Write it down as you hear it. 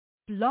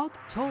Blog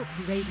Talk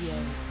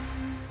Radio.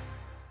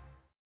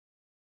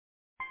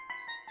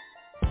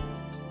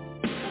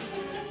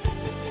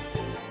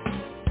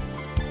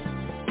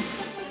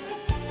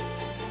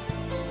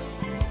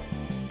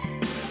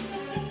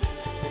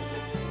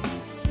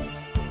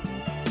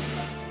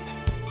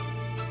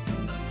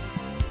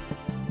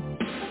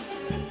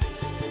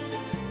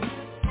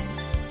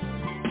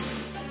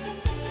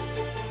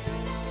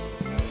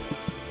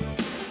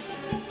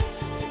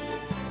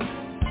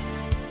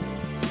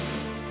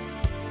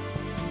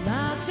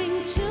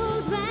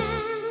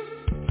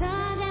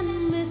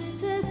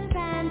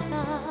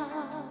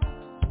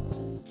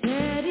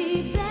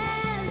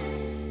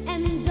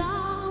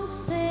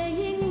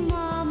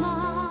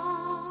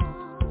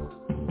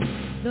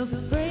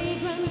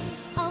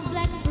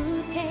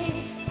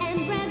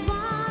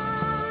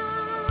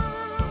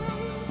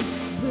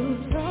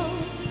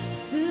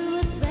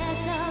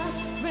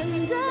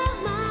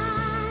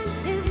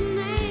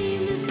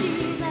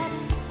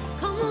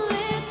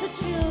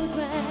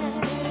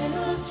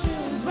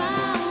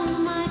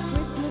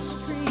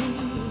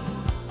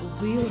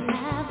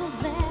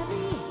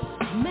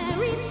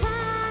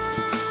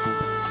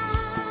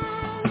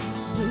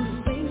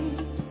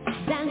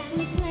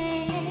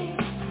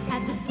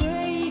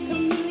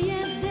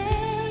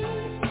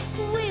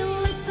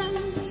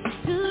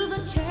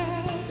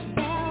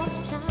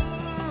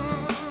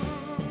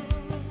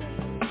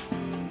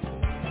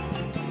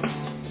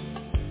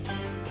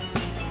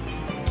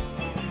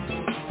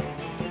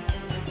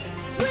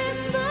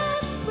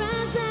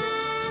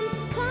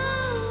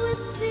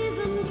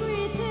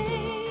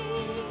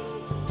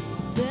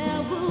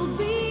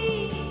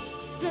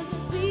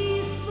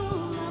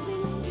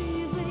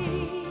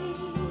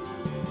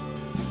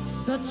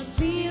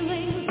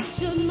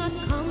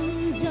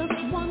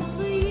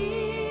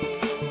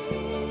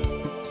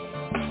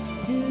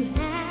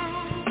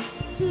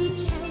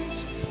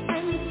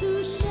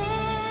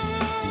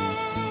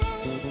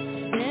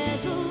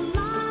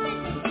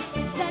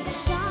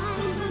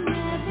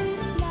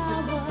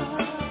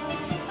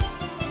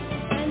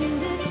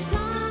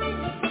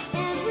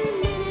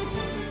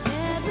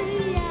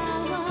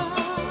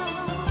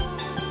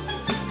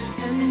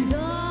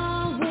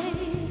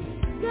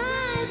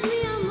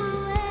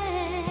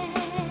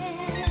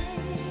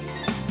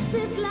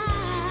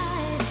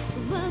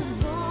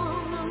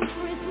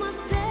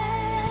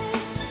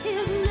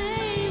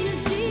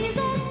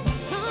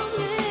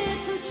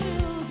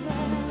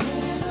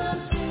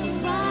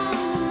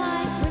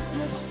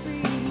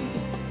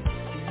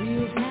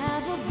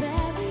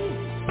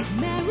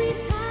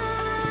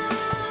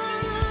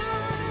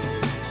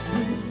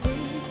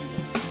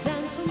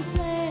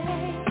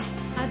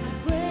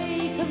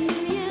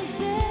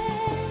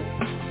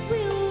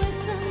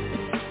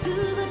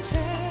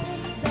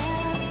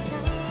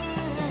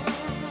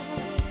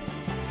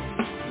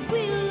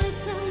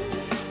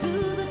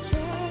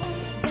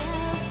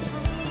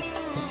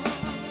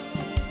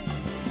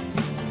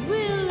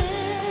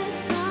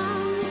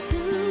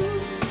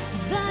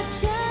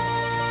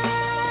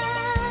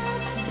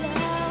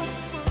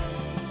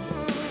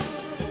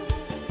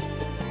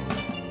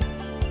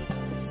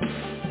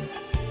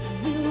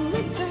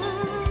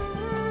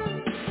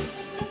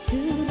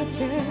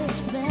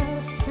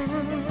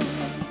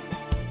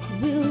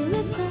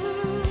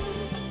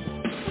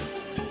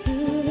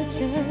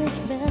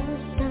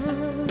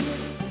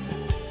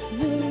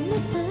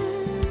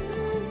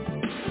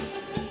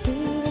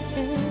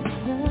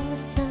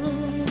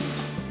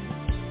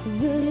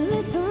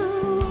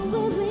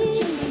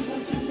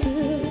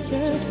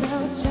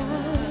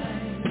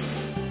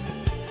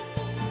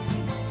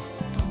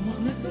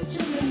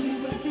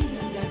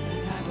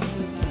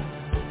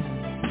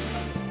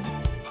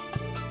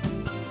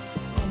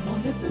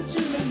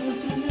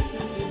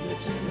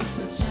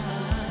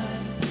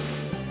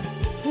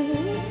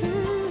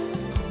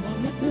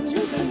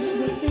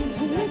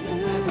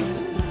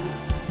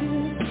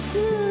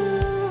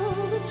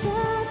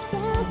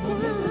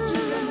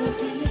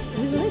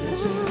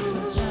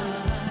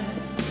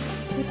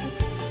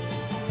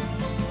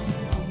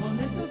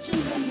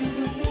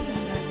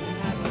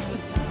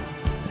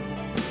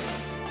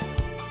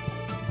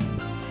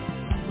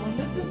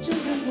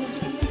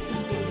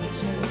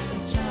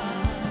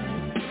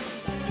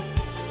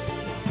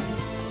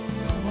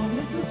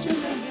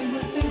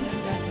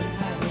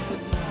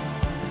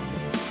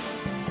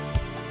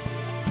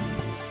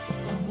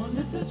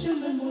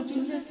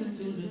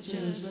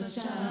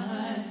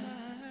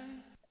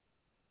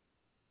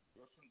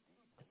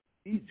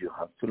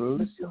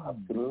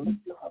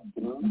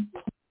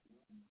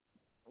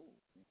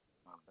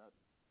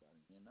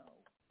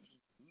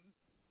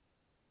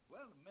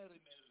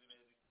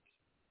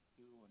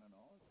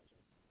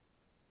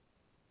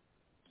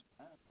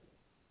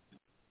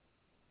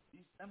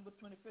 December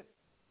 25th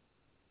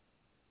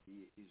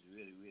is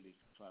really, really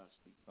fast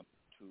coming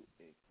to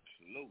a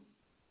close.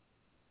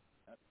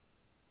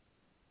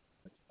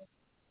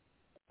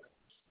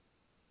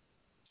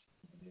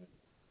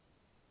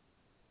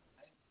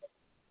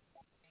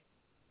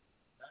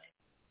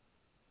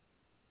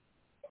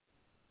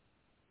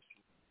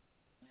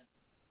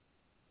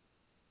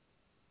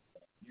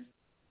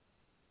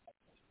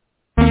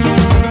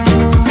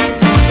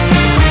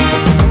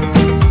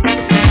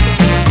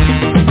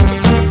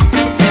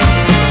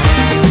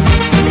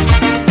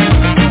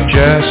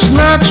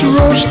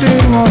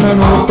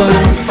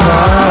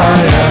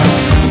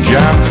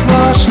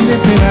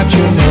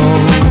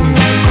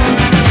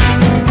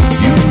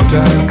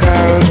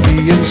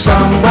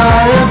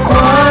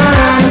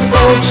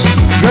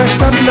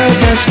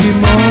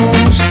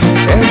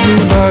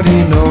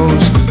 everybody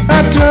knows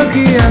a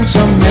turkey and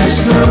some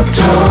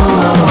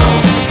mistletoe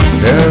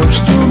helps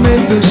to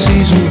make the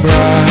season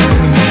bright.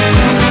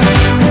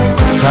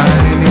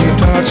 Tiny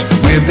tots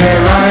with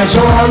their eyes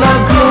all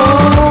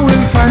aglow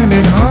will find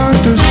it hard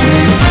to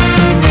sleep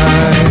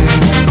tonight.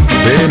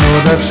 They know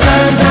that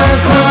Santa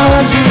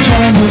Claus is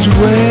on his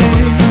way.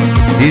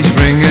 He's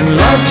bringing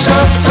lots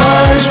of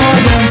toys for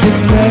them to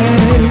play,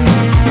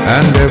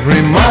 and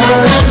every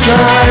mother's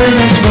child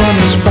is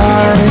gonna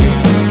spy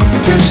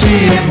to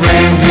see if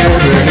reindeer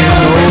really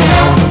know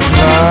how to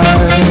fly.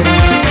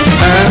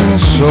 And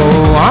so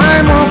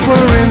I'm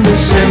offering the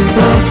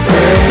simple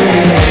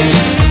phrase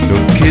to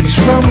kids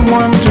from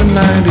 1 to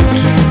 92.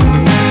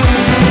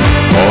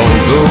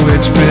 Although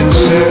it's been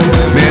said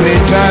many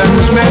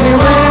times, many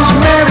ways,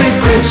 Merry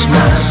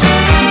Christmas,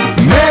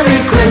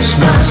 Merry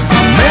Christmas,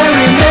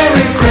 Merry,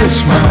 Merry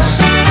Christmas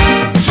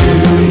to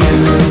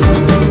you.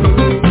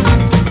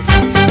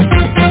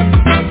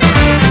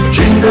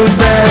 Jingle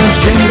bells,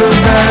 jingle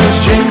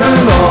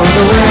all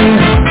the way.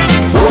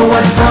 Oh,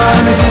 what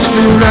fun it is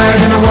to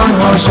ride in a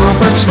one-horse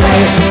open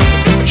sleigh.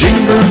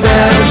 Jingle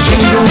bells,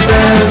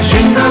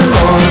 jingle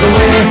all the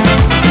way.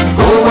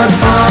 Oh, what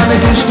fun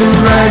it is to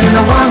ride in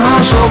a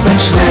one-horse open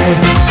sleigh.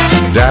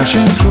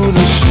 Dashing through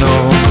the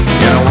snow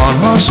in a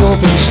one-horse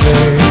open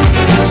sleigh.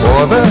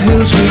 O'er the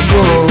hills we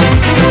go,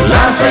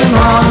 laughing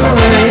all the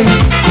way.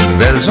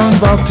 Bells on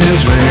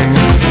bobtails ring,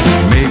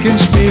 making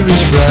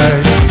spirits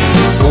bright.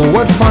 Oh,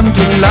 what fun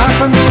to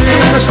laugh and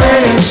sing a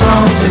sleighing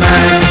song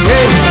tonight.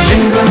 Hey,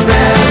 jingle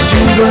bells,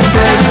 jingle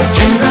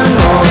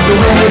all the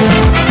way.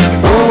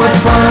 Oh, what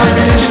fun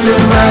it is to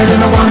ride in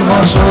a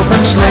one-horse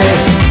open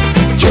sleigh.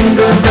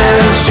 Jingle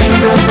bells,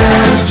 jingle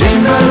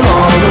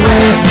all the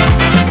way.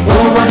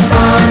 Oh, what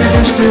fun it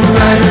is to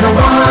ride in a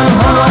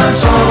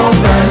one-horse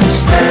open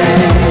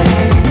sleigh.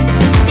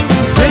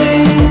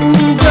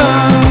 Ding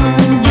dong,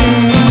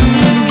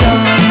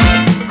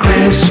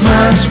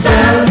 Christmas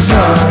bells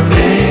are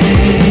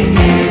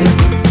ringing.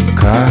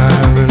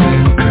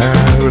 Caroling,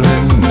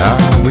 caroling, now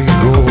we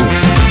go.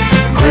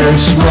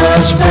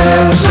 Christmas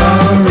bells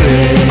are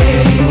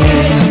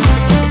ringing.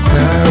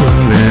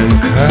 Caroling,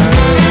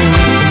 caroling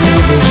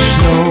through the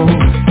snow.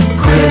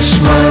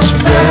 Christmas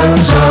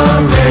bells are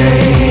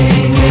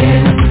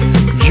ringing.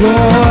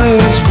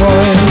 Joyous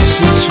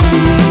voices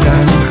sweet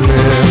and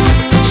clear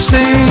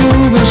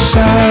sing the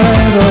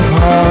sad of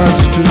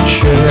hearts to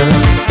cheer.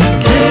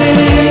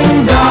 Ding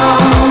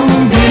dong,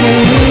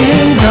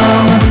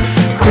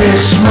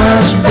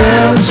 Christmas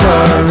bells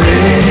are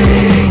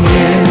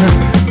ringing.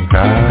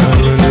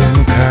 Caroling,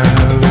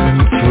 caroling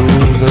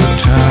through the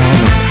town.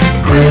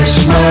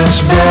 Christmas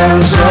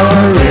bells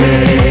are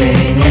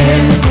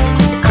ringing.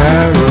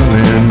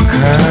 Caroling,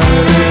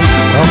 caroling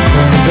up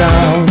and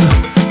down.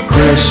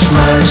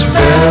 Christmas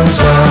bells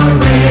are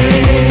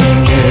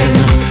ringing.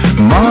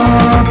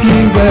 Mark ye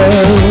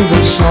well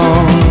the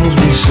songs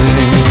we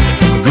sing,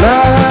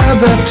 glad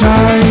the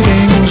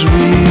tidings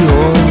we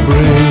all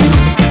bring.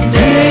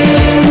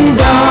 Ding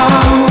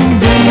dong,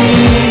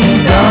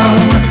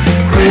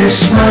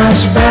 Christmas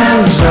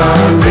bells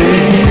are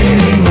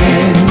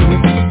ringing.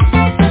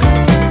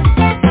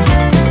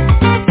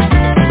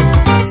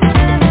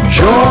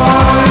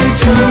 Joy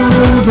to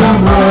the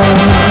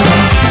world,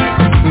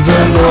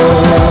 the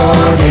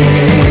Lord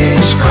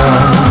is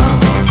come.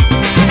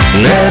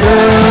 Let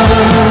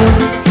us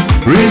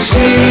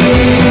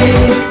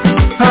receive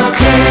a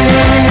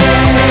King.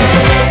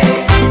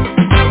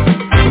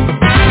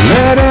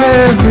 Let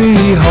every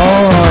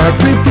heart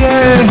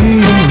prepare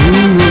Him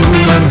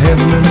room, and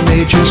heaven and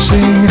nature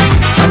sing,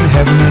 and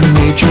heaven and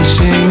nature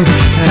sing,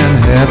 and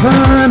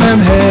heaven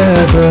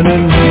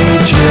and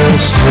nature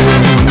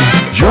sing.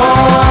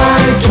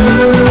 Joy to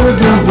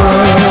the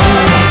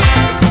world,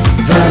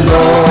 the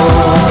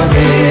Lord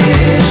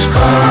is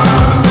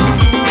come.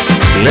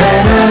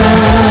 Let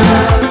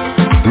us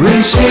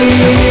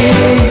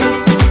receive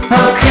a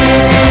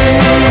King.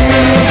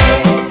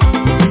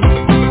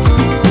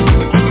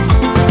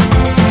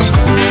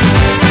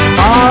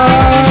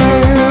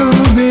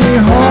 I'll be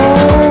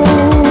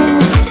home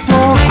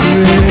for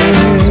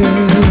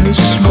Christmas.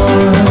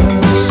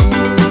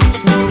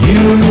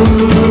 You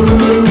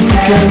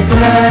can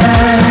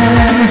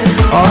plan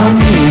on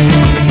me.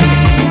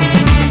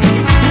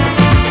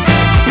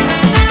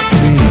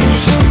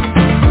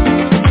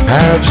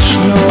 Have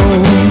snow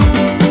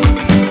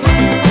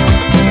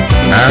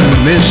and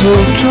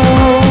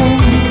mistletoe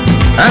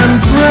and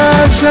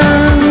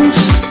presents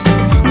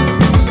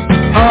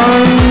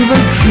on the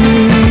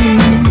tree.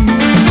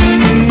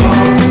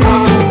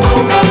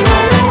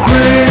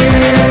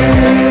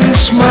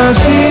 Christmas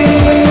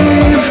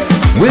Eve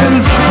will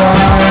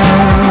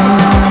find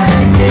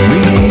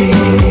me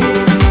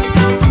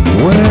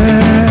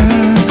where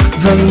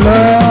the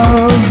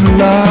love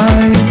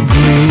light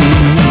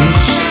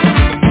gleams.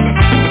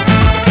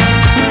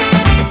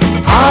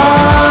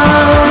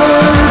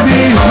 I'll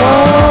be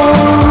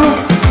home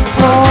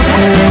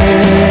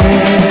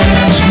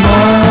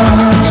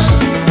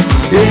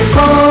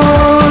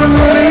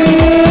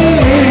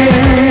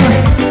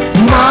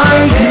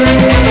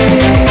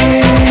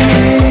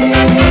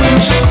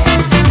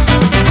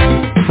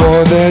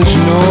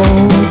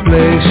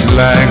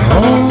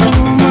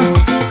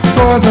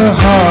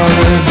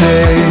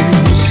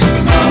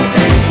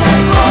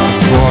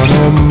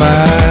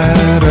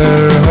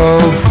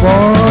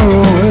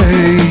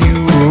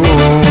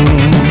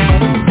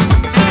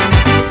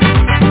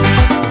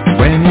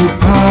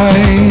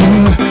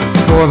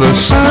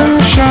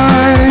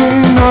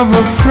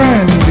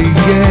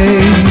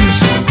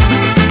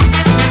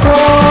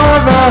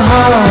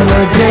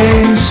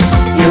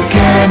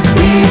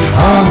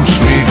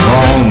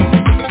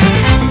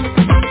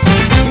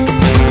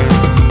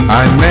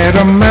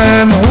met a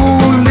man who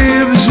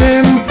lives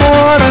in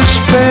Port of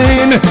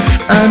Spain,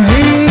 and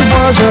he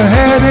was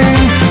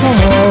heading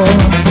for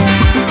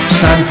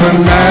San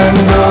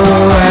Fernando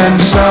and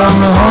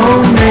some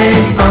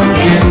homemade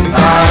pumpkin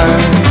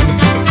pie.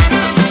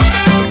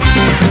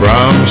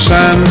 From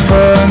San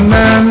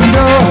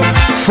Fernando,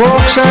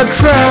 folks are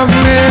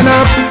traveling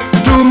up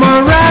to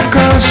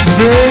Maracas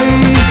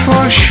Bay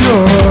for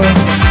sure,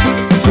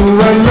 to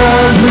a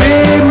lovely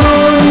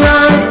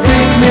moonlight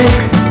picnic.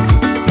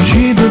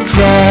 Gee, the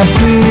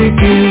traffic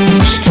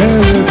is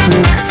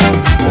terrific.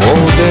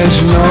 Oh, there's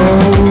no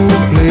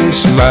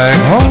place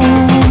like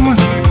home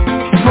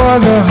for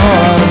the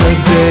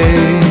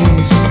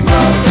holidays.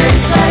 No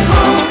place like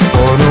home.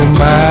 Oh, no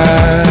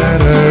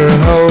matter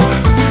how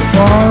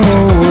far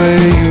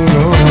away you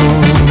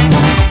roam.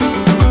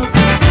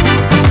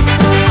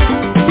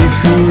 If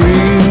you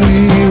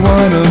really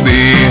want to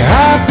be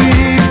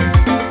happy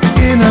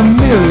in a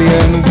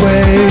million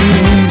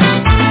ways,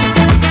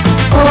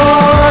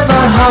 oh,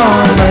 the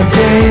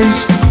holidays,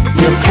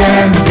 you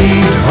can't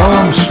beat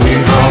home,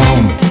 sweet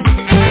home.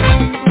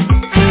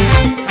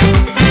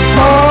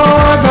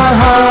 Oh, the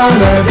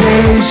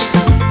holidays,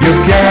 you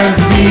can't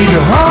beat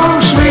home,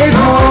 sweet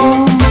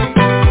home.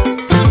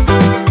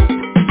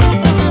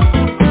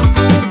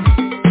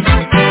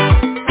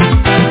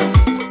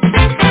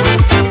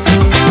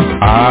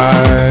 I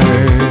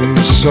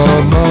saw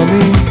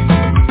Mommy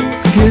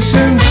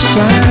kissing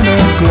Santa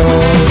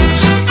Claus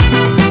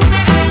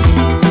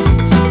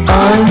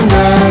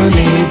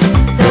underneath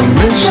the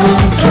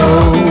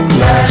mistletoe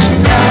last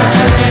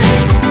night.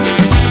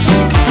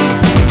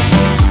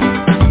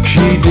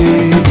 She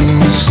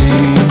didn't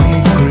see me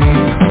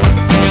creep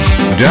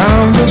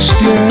down the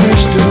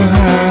stairs to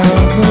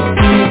have a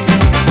peek.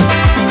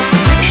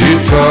 She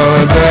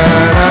thought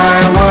that I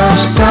was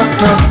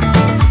tucked up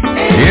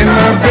in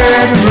my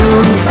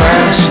bedroom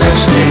fast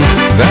asleep.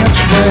 That's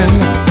when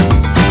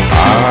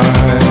I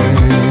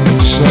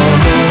saw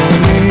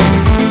Mommy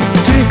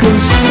tickle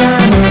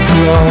Santa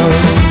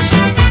Claus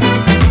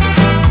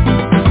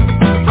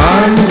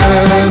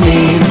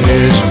underneath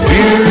his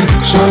beard,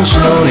 so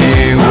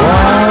slowly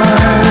white.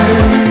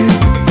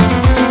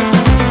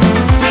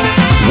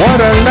 What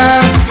a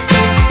laugh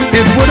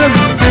it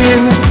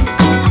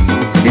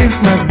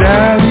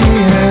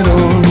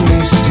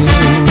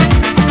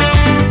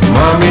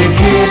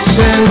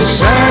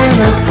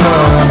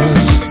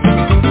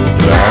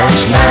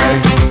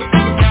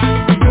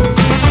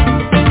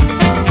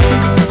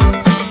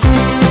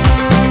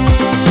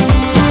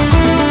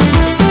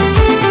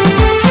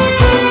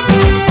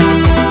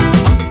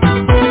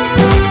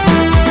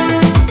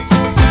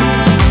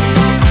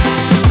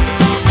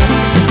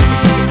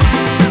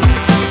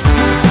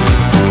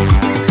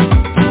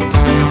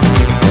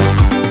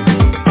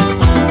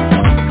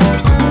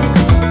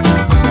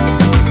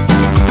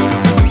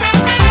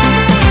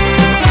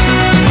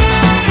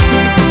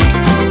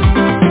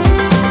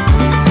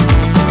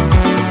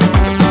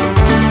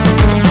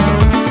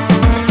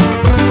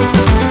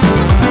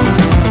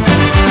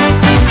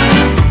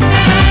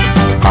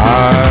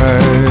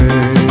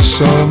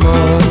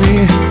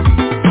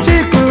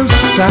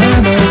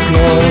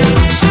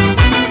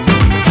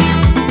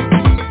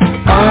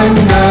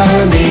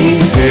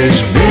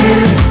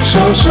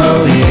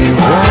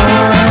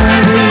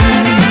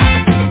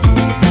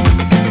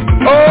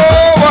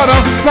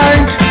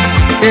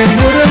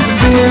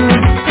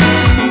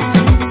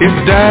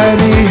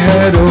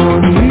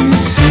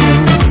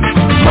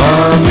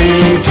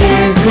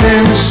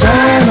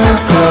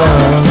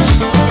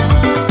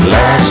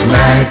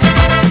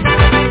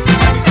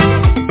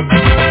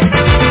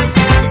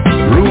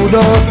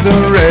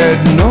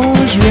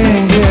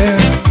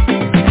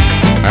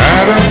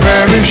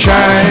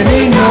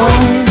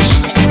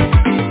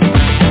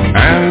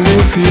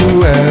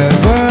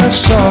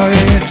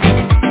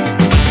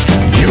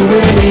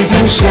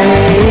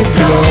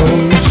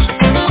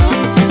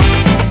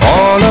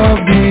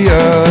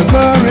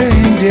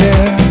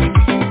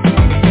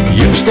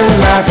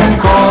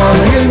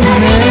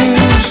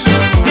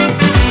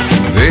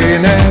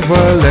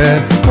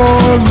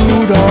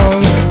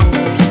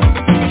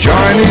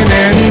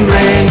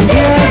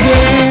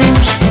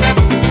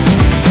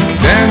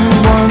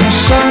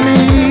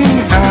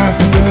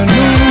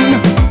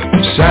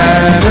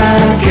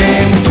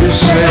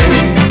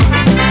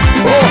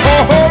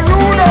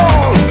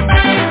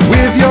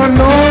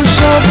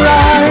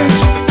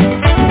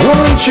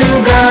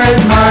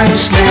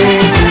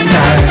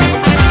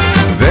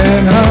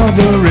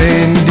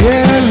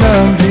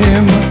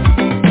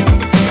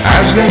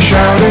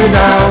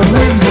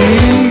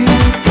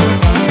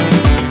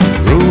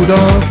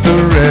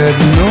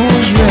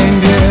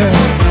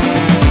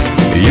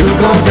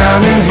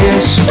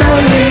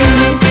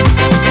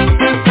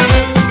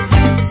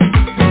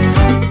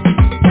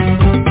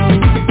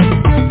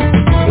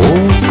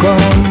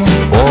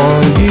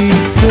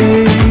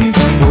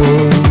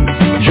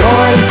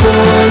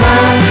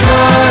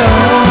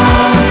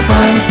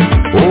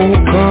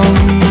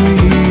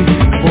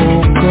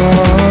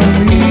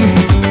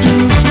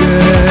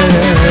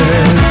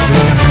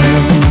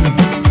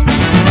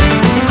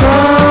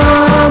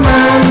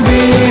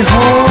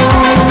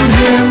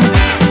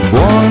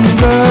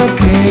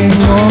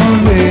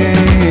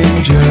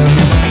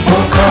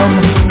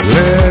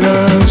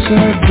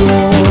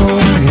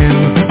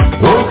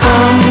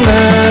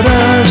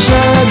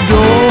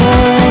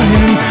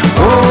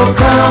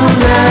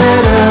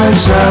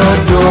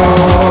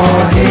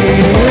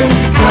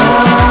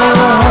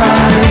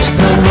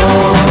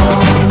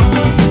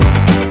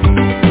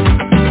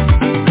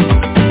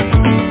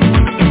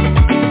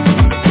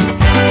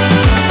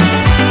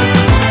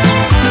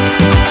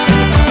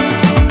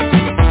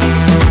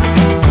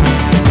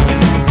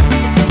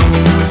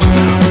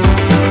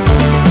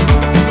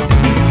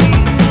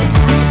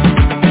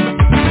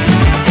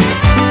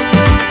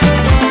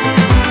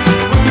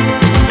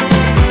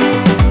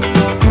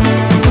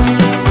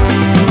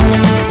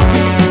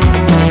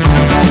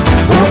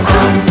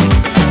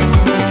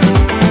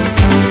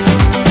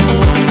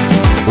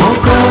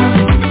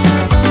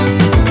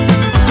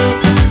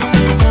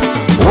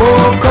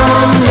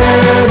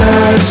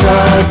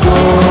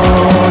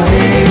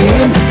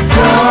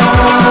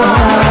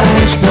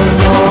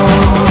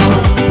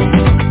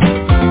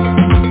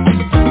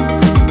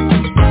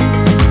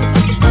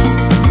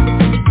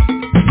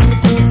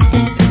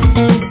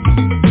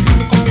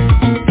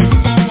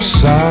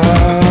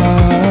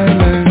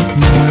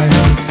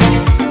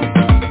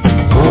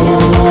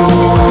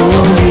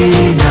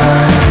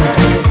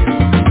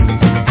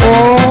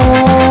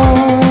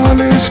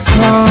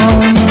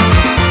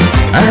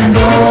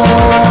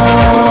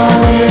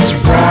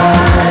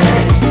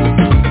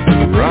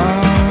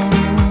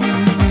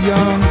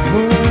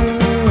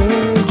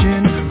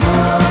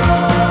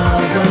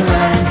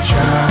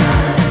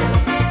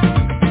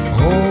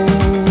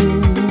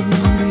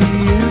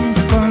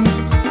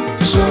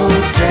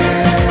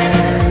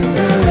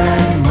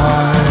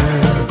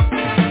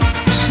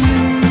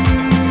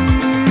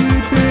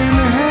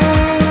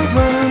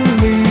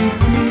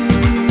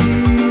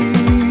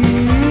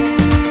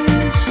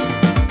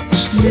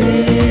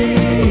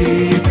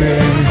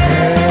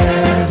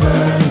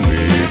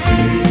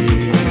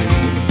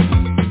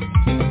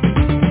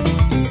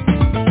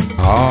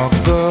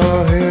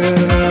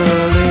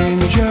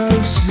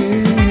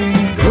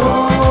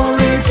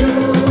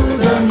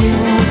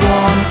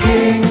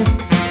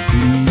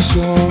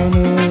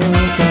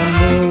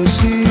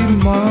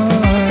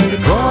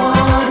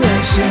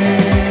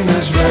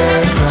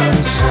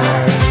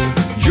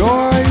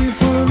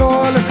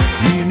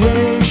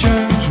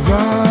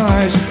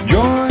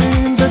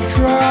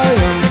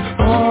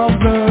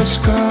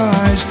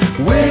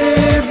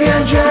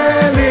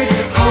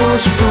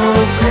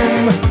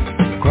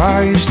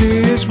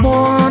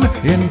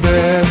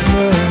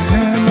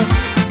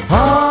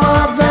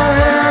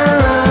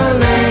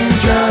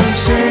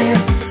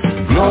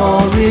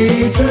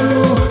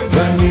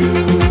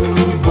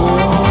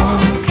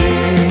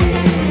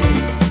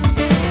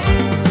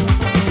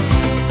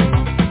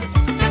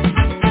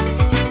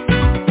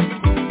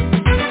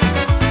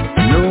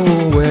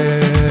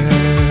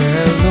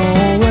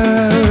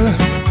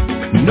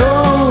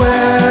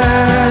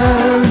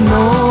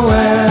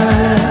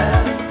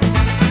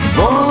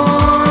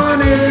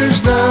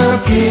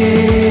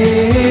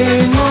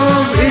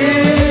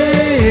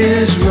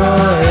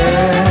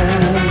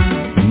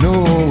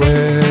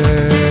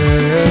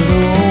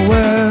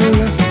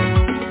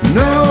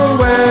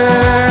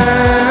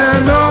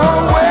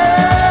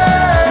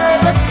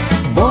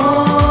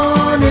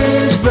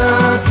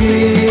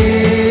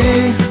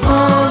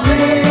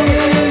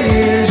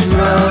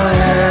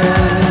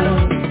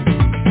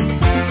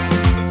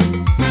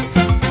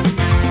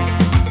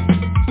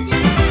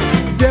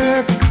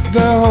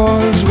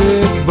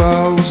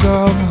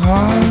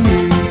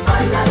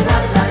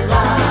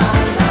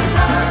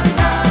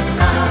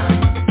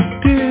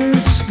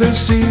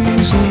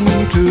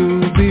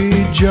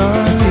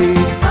jolly.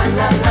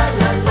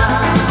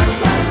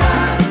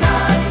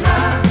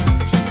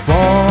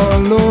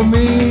 Follow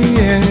me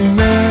in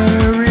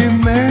merry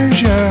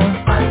measure,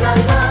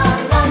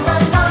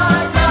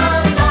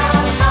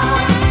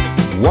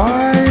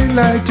 while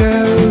I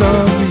tell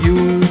of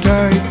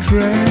Yuletide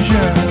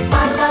treasure.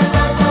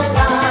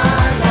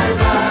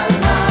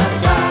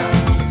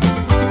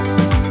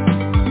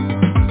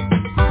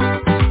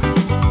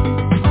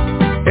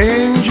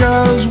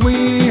 Angels we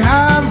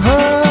have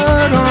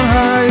heard on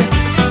high,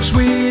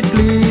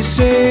 sweetly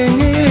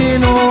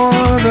singing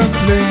o'er the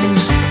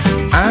plains,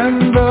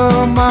 and the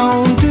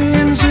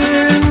mountains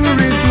in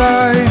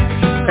reply,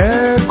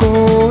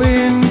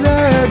 echoing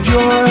their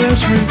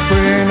joyous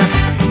refrain.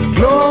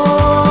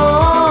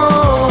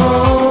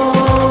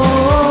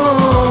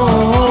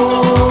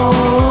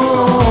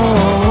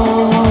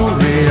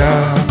 Gloria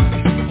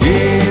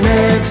in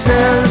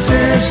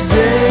excelsis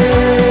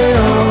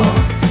Deo.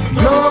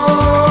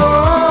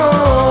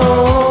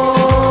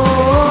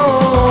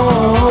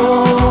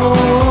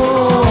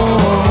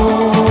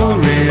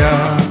 Gloria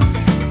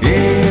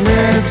in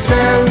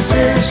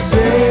excelsis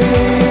Deo.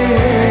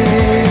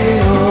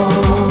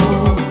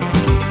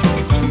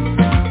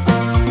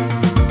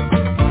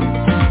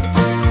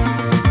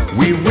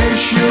 We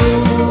wish you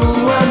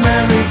a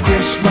Merry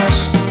Christmas.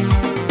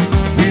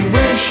 We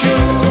wish you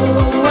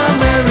a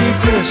Merry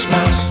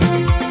Christmas.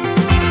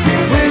 We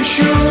wish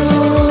you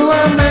a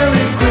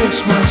Merry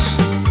Christmas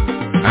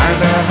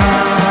and a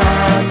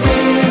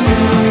Happy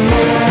New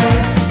Year.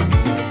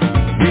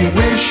 We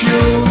wish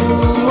you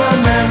a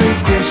Merry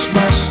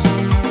Christmas.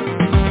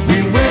 We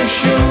wish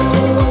you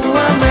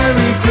a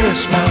Merry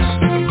Christmas.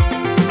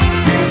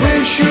 We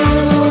wish you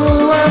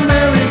a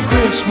Merry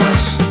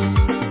Christmas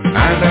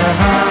and a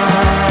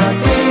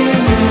Happy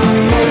New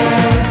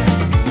Year.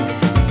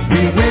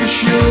 We wish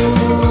you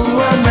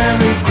a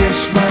Merry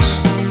Christmas.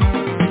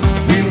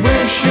 We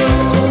wish you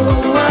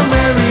a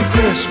Merry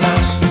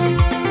Christmas.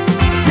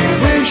 We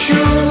wish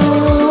you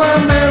a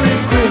Merry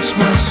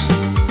Christmas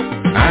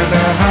and a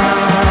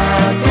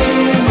Happy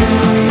New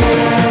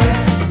Year.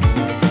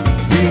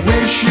 We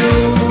wish you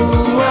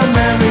a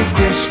Merry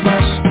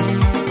Christmas.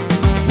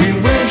 We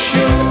wish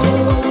you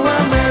a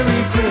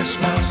Merry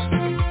Christmas.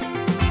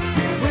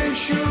 We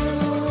wish you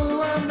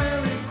a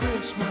Merry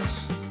Christmas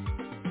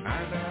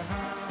and a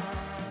Happy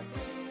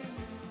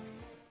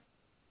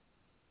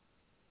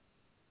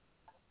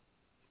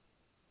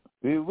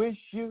We wish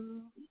you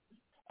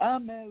a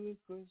Merry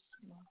Christmas.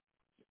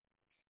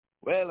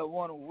 Well, I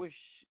want to wish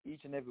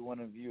each and every one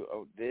of you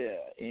out there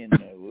in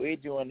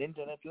radio and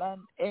internet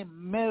land a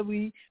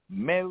Merry,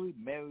 Merry,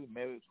 Merry,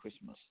 Merry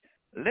Christmas.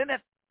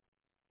 Lynette,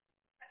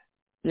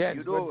 Yes,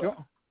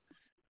 Eudora,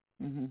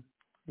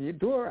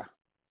 Eudora.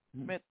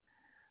 Smith,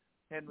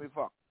 Henry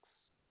Fox,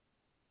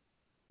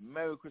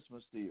 Merry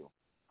Christmas to you.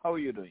 How are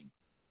you doing?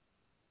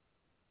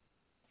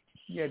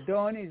 Yeah,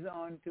 Dawn is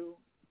on too.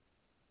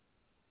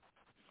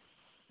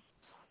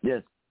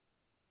 Yes.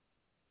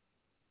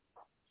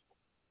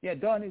 Yeah,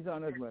 Dawn is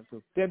on as well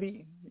too.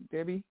 Debbie.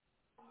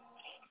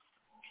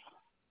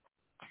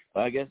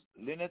 I guess,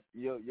 Lynette,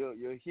 you're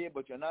here,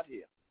 but you're not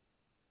here.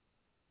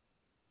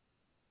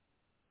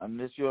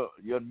 Unless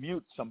you're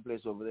mute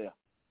someplace over there.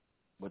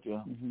 But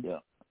you're, yeah.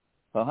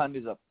 Her hand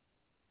is up.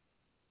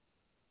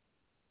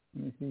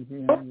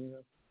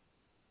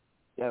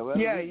 Yeah, well,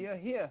 yeah, you're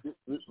here.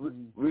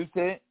 We'll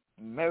say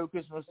Merry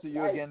Christmas to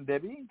you again,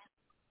 Debbie.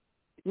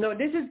 No,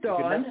 this is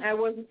Dawn. I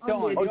wasn't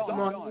on here this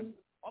morning. Dawn.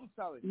 I'm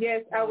sorry.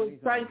 Yes, I was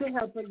trying to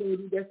help a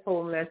lady that's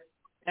homeless,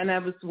 and I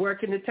was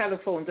working the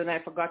telephones, and I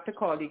forgot to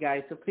call you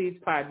guys, so please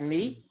pardon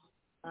me.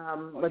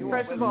 But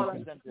first of all,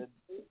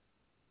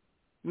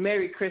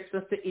 Merry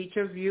Christmas to each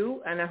of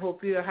you, and I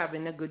hope you are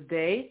having a good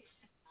day.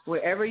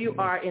 Wherever you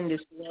are in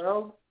this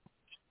world,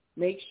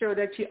 make sure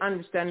that you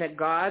understand that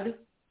God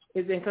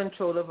is in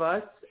control of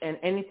us, and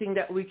anything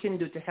that we can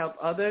do to help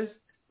others,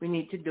 we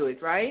need to do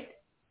it, right?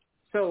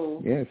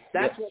 So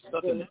that's what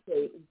I'm going to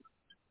say.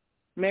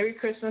 Merry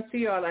Christmas to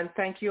you all, and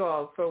thank you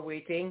all for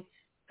waiting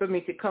for me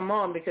to come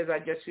on, because I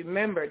just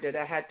remembered that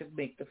I had to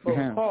make the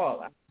phone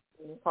call. I've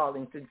been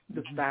calling to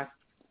the last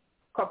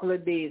couple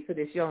of days for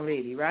this young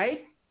lady,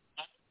 right?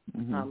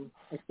 I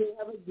still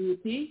have a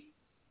duty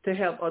to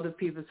help other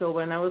people. So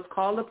when I was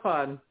called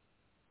upon,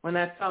 when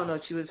I found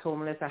out she was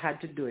homeless, I had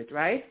to do it,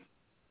 right?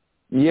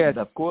 Yes,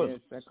 of course. Yes,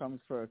 that comes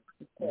first.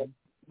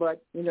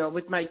 But,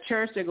 with my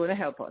church, they're going to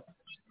help us.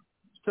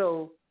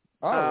 So,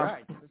 all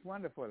right. That's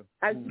wonderful.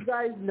 As you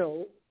guys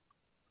know,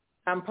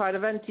 I'm part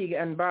of Antigua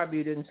and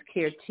Barbuda's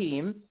care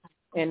team,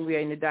 and we are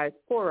in the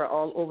diaspora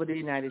all over the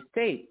United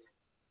States.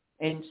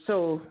 And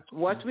so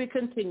what we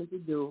continue to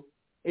do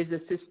is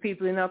assist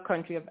people in our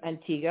country of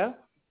Antigua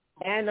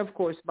and, of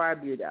course,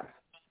 Barbuda.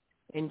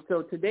 And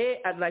so today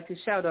I'd like to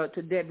shout out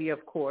to Debbie,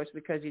 of course,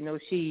 because,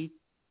 she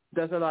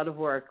does a lot of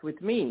work with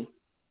me.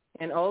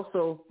 And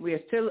also we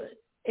are still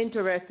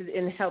interested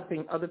in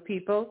helping other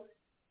people.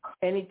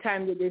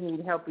 Anytime that they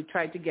need help, we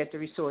try to get the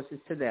resources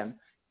to them.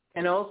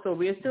 And also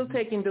we are still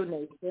taking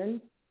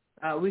donations.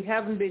 We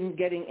haven't been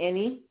getting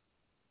any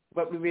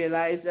but we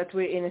realize that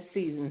we're in a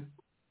season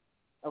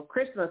of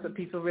Christmas, and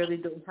people really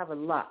don't have a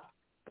lot.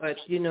 But,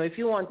 if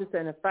you want to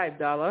send a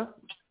 $5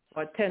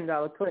 or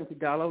 $10,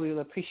 $20, we will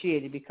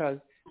appreciate it because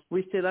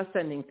we still are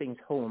sending things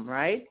home,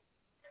 right?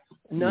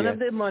 None of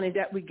the money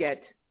that we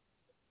get,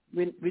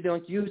 we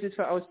don't use it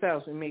for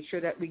ourselves. We make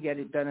sure that we get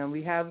it done, and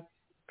we have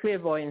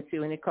clairvoyancy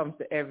when it comes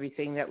to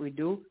everything that we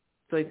do.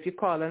 So if you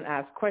call and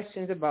ask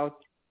questions about,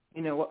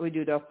 what we do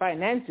with our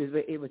finances,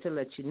 we're able to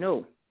let you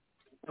know.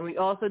 And we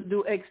also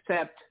do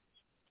accept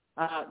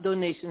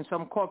donations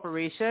from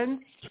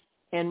corporations,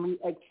 and we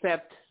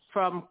accept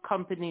from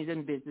companies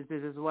and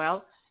businesses as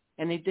well.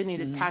 And if they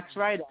need a tax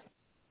write-off,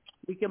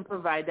 we can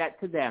provide that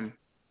to them.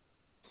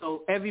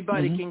 So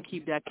everybody can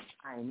keep that in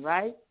mind,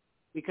 right?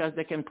 Because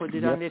they can put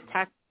it on their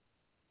tax.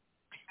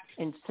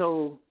 And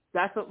so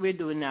that's what we're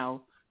doing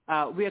now.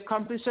 We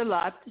accomplished a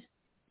lot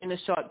in a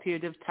short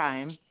period of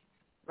time.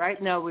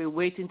 Right now we're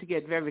waiting to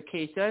get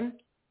verification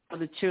for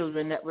the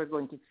children that we're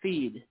going to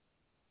feed.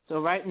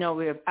 So right now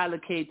we have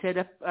allocated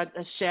a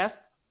chef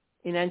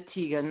in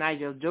Antigua,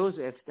 Nigel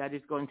Joseph, that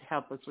is going to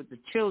help us with the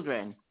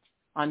children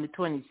on the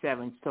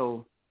 27th.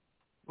 So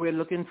we're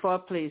looking for a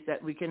place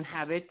that we can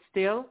have it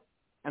still.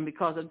 And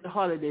because of the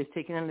holidays,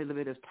 taking a little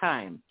bit of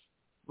time.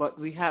 But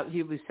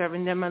he'll be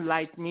serving them a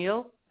light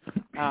meal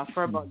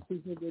for about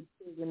 200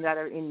 children that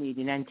are in need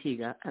in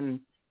Antigua. And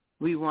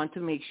we want to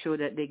make sure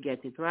that they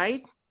get it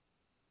right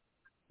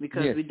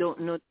because we don't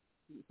know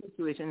the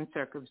situation and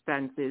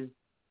circumstances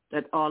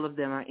that all of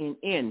them are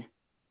in.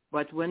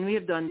 But when we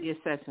have done the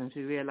assessments,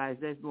 we realize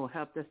there's more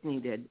help that's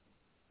needed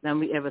than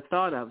we ever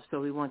thought of.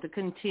 So we want to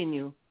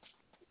continue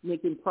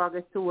making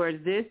progress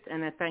towards this.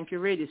 And I thank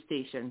your radio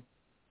station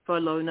for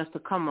allowing us to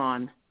come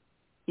on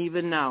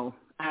even now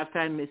after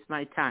I missed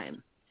my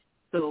time.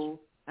 So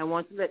I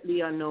want to let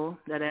Leon know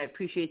that I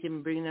appreciate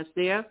him bringing us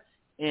there,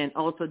 and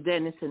also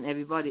Dennis and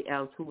everybody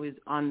else who is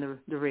on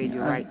the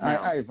radio right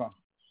now. Ivor.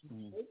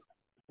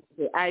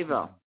 Okay,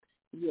 Ivor.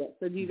 Yeah.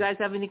 So do you guys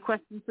have any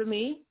questions for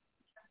me?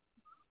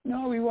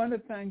 No, we want to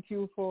thank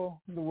you for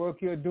the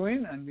work you're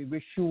doing, and we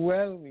wish you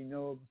well. We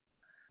know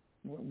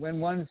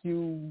once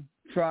you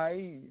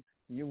try,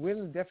 you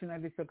will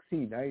definitely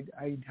succeed.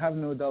 I have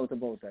no doubt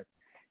about that.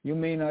 You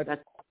may not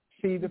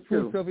see the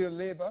fruits of your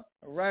labor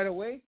right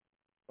away,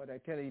 but I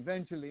tell you,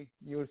 eventually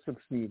you'll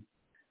succeed.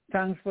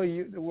 Thanks for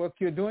the work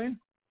you're doing,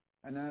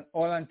 and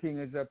all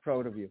Antiguans are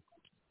proud of you.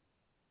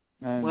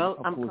 And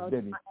I'm proud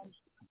of my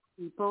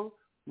people,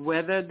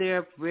 whether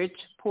they're rich,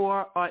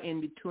 poor, or in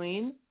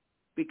between,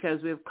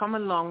 because we've come a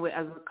long way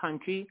as a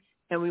country,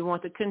 and we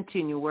want to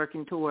continue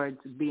working towards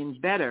being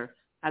better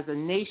as a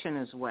nation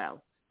as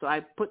well. So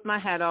I put my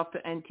hat off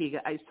to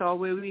Antigua. I saw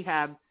where we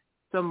have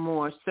some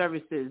more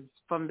services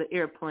from the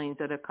airplanes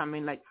that are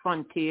coming, like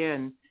Frontier,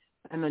 and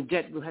a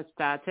JetBlue has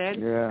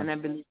started, and I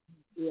believe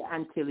the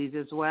Antilles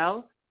as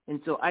well. And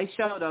so I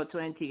shout out to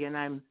Antigua, and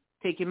I'm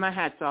taking my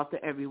hats off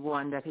to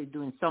everyone that is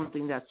doing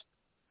something that's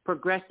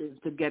progressive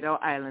to get our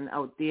island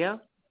out there,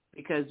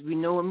 because we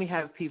know when we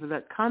have people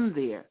that come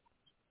there,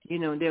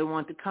 they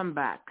want to come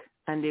back,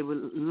 and they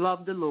will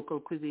love the local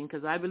cuisine,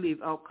 because I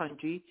believe our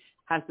country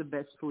has the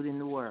best food in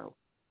the world.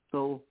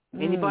 So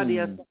anybody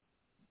else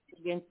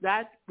against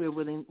that, we're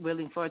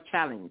willing for a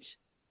challenge.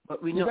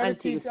 But we know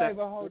Antigua.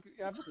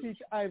 You have to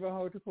teach Ivor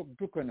how to cook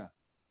dukana.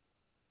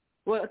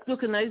 Well,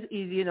 dukana is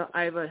easy,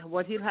 Ivor.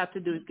 What he'll have to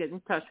do is get in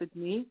touch with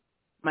me.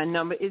 My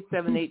number is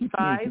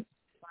 785-554-528.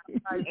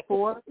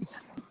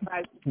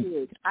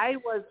 I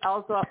was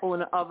also an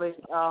owner of a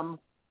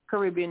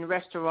Caribbean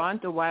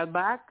restaurant a while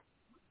back,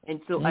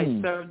 and so I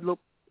served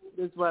local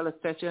food as well,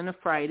 especially on a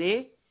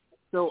Friday.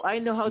 So I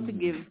know how to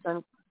give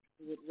some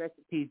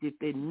recipes if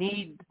they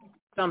need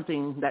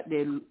something that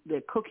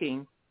they're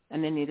cooking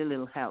and they need a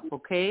little help,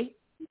 okay?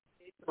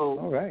 So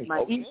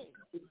my email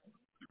is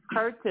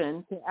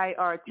Curtin,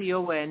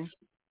 Kirton,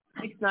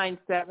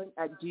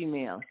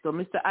 697@gmail. So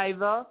Mr.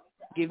 Ivor,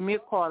 give me a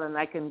call and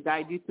I can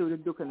guide you through the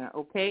dukana,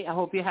 okay? I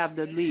hope you have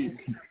the lead.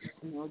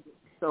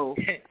 So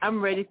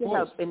I'm ready to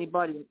help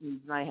anybody that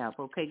needs my help,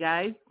 okay,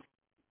 guys?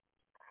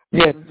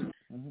 Yes.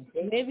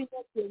 Maybe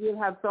next year we'll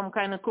have some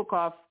kind of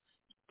cook-off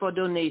for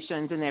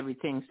donations and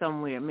everything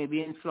somewhere,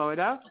 maybe in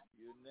Florida.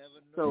 You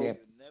never know. So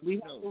we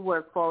have to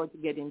work forward to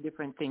getting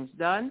different things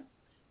done,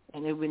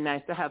 and it would be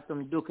nice to have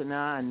some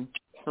dukana and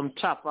some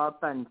chop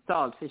up and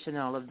saltfish and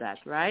all of that,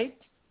 right?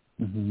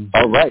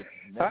 All right.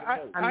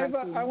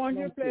 I want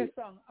you to play a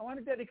song. I want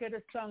to dedicate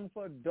a song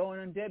for Dawn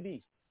and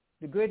Debbie,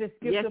 the greatest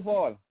gift of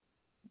all.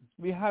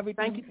 We have it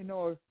in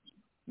our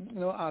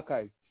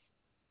archive.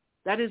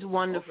 That is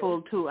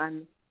wonderful too,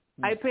 and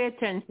I pay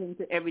attention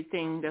to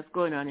everything that's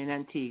going on in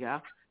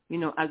Antigua.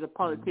 As a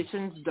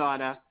politician's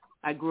daughter,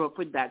 I grew up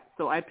with that,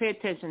 so I pay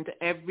attention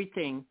to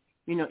everything.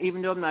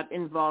 Even though I'm not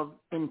involved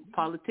in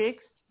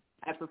politics,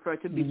 I prefer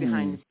to be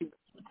behind the scenes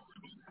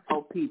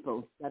of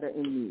people that are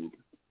in need.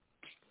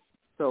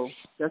 So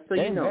just so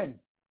you know,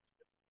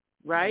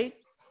 right?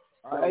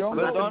 We're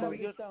going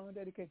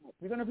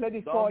to play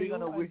this for you. We're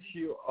going to wish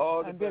you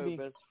all the very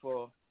best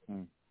for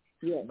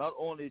not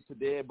only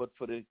today, but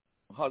for the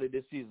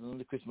holiday season,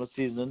 the Christmas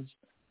seasons.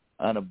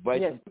 and a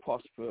bright and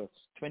prosperous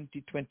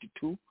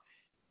 2022.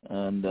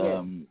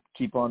 And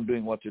keep on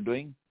doing what you're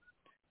doing.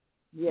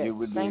 Yes, you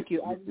will thank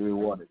you. be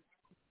rewarded.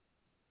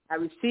 I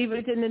receive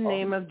it in the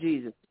name of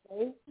Jesus.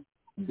 Okay?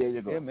 There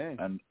you go. Amen.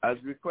 And as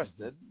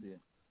requested,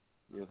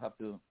 you'll have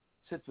to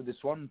sit for this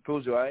one,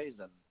 close your eyes,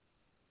 and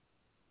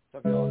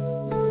talk it all.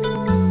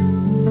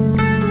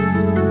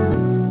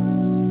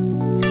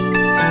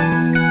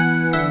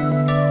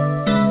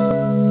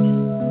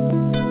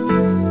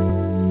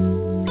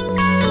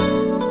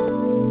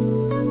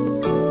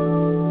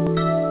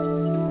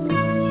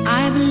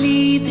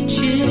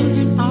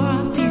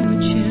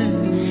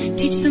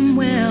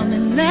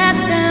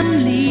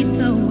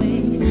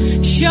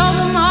 Show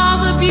them all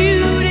the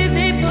beauty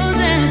they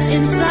possess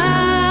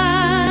inside.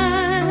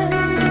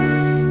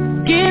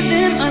 Give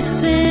them a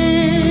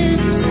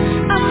sense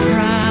of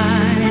pride.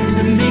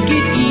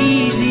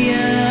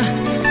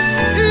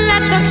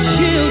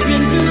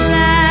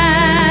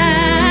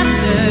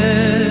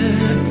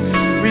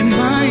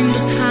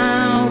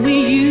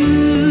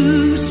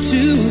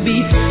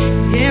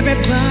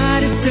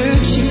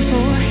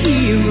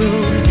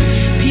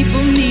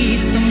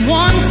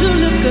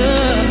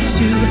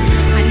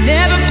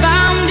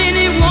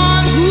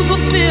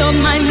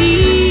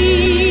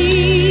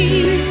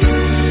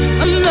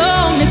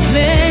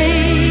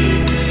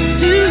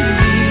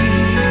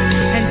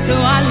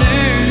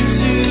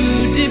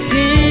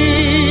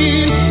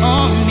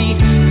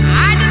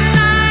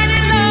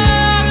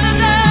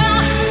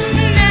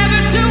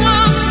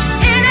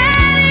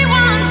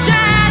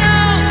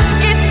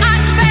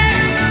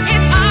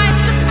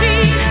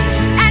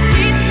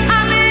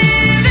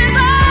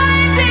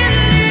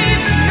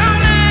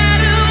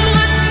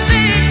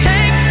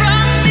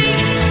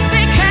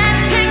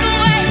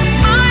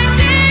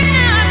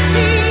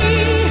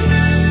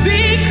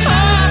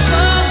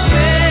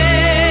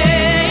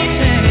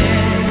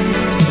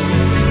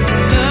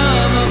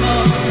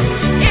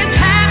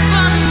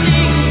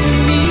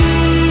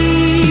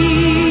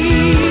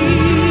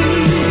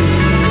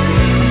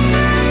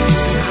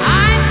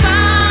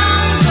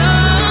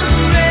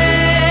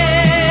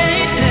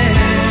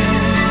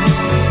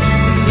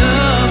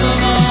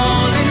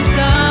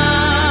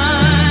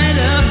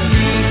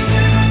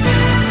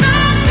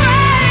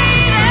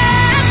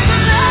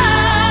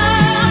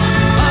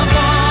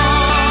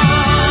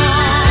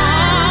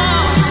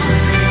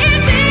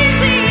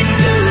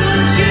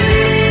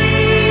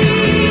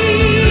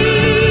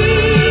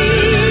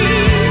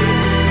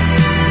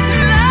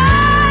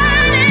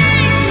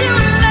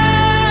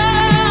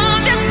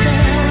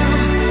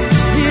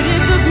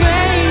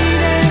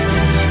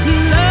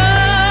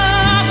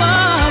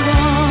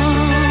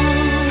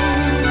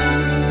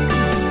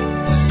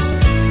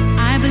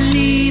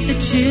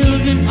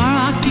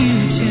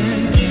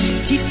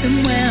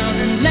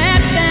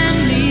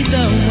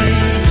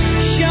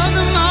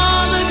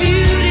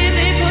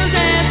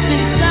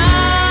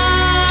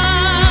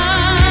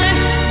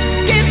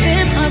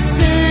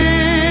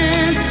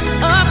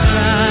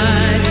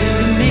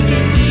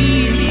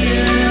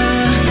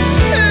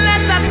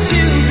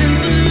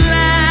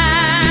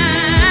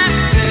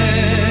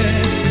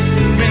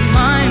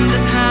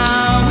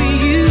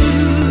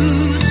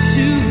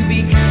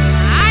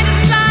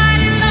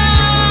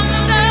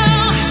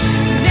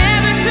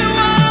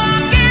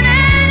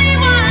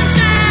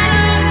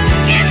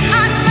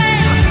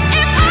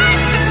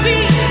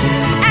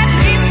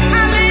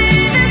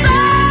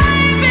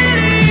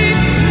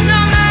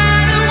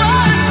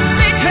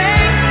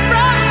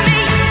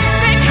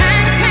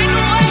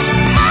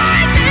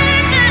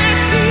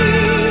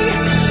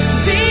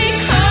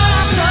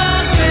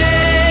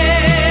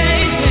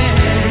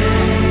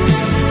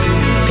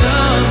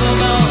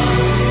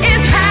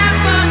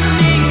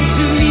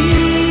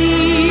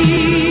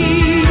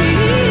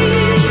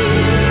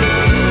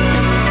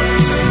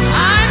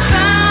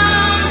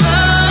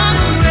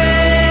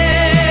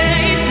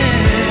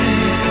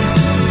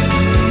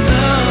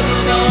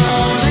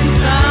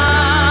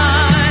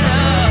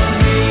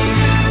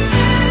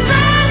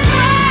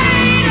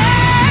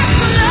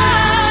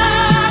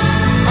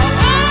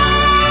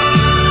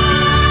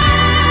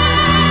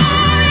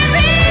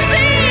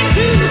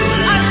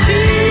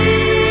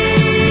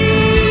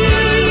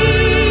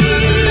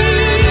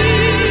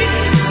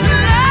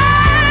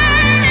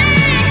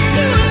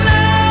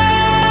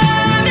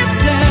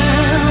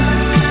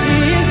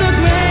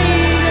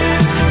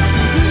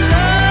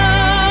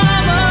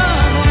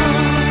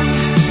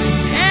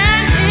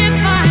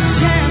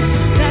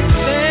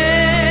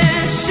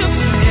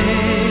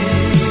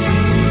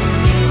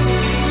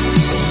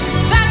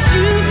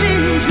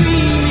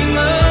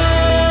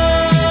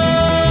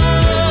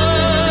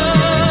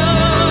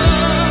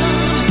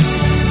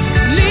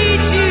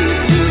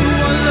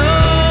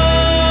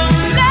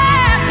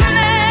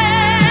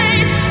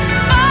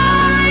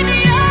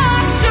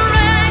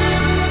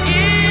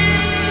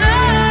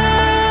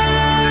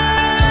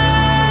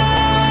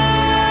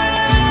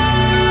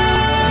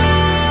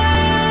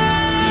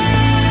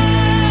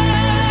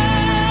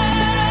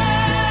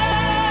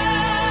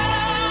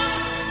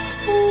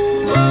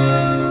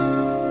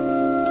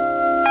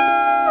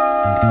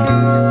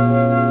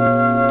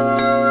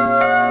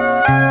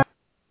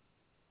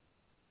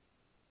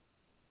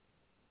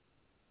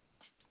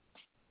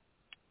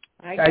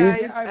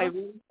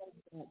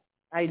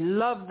 I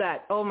love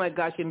that. Oh my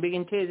gosh, I'm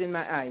bringing tears in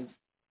my eyes.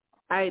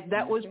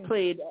 That was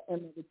played at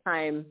the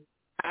time,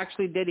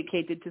 actually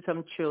dedicated to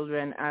some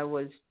children I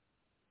was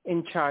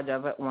in charge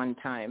of at one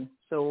time.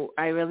 So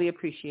I really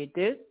appreciate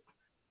this.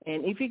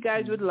 And if you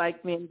guys would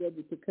like me and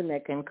Debbie to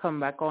connect and come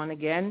back on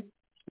again,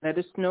 let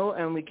us know,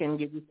 and we can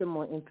give you some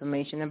more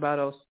information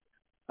about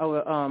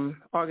our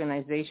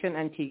organization,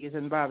 Antigua's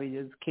and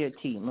Barbados Care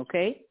Team,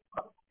 okay?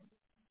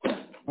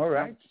 All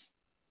right.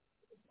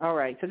 All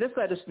right. So just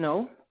let us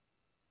know.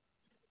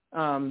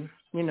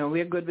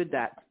 We're good with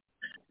that.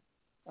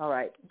 All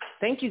right.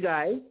 Thank you,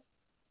 guys.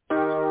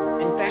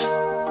 And thanks.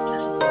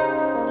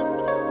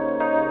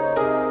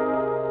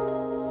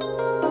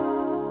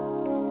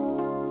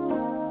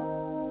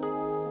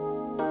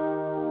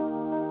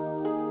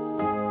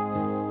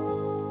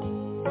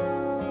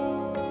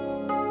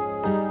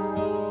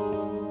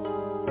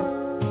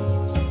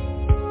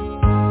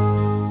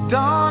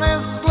 Dawn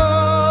is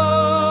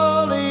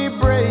slowly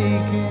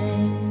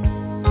breaking.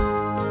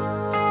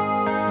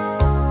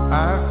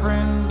 Our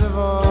friends have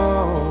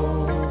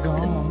all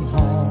gone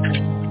home.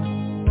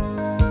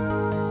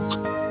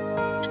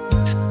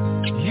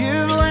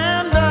 You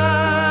and I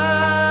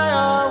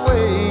are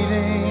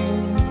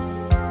waiting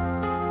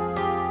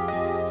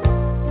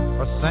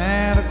for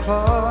Santa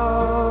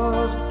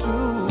Claus to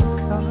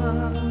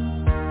come.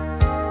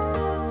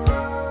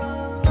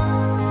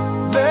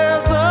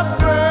 There's a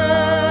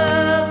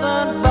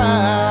present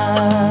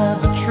by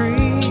the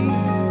tree,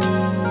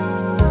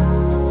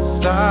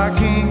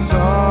 stockings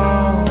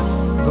on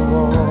the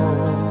wall.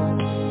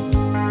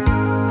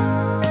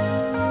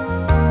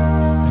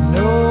 And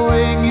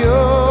knowing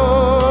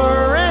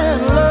you're in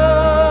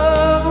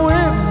love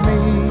with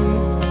me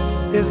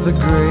is the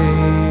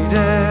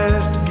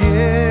greatest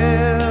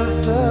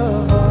gift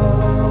of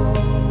all.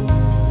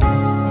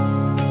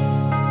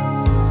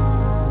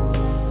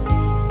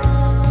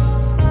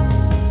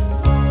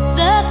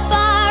 The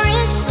fire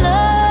is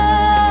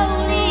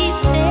slowly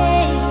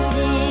fading.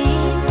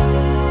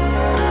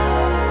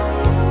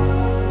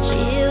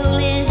 Chill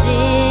is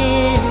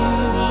in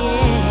the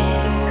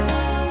air.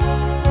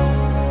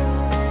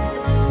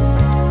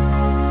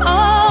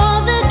 All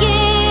the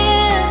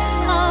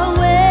gifts are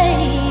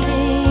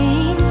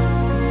waiting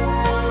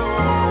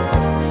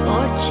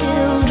for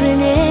children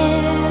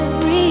everywhere.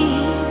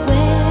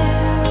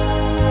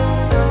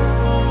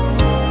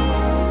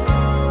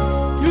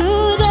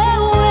 Through the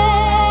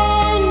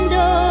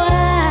window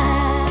I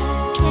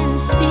can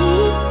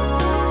see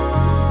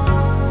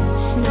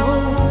snow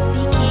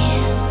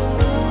begin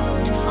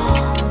to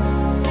fall.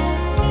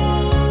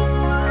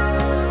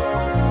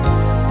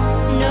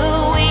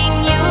 Knowing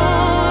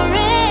you're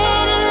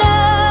in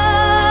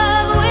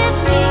love with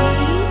me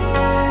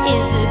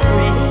is the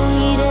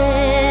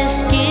greatest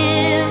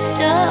gift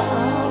of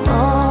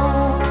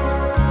all.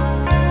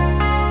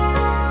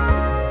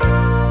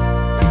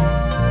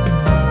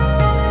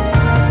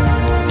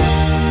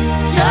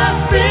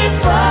 Just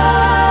before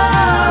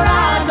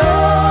I go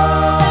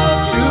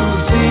to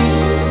sleep,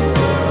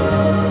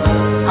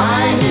 I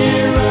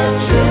hear a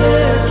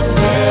church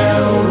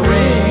bell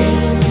ring.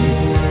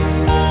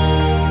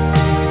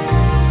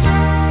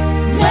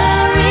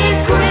 Merry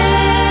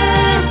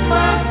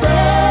Christmas,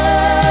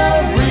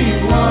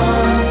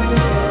 everyone,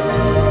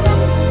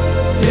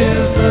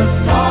 is the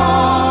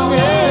song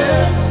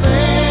it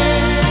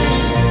sings.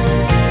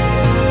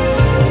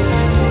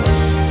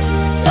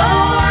 So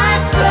I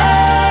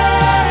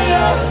say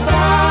a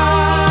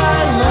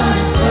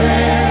silent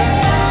prayer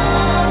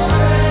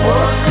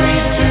for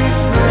creatures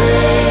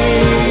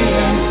great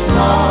and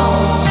small.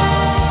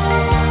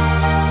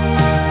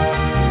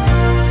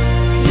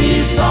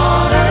 Peace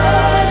on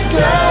earth,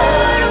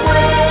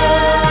 goodwill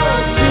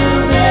to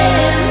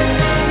men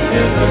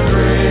is the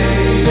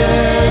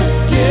greatest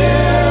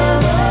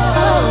gift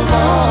of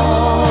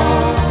all.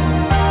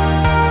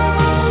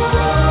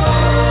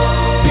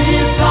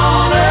 Peace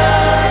on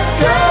earth,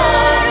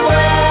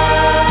 goodwill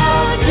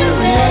to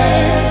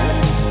men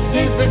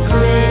is the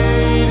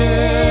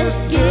greatest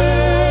gift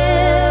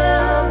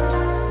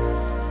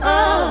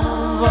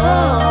of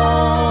all.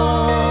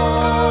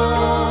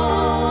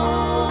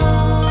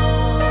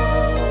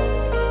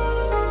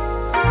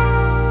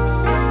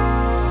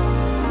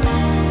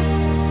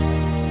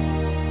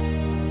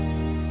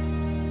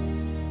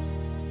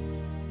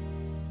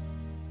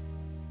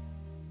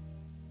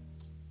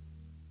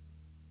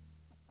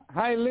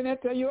 Hi,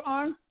 Lynette, are you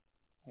on?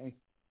 Hey,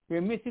 we're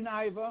missing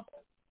Ivor.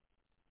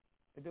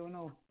 I don't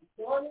know.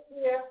 Dawn is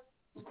here.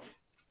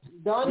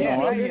 Dawn Yeah,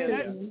 is I'm here.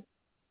 here.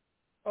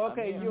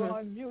 Okay, you're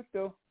on mute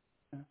though.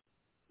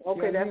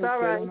 Okay, You're on that's mute,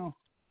 all I right. don't know.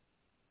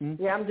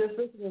 Yeah, I'm just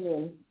listening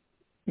in.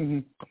 Mm-hmm.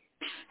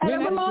 Hello,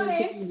 Lynette, good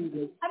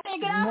morning. I mean,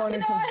 good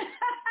morning. afternoon.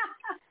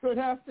 Good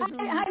afternoon.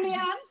 Hi,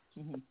 Leon.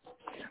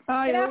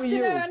 Hi, Good how are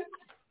you? afternoon.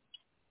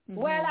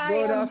 Well, I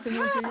Good am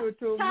afternoon to you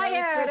too. Merry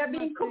tired. I've been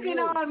Christmas to cooking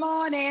you. all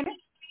morning.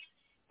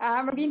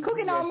 I've been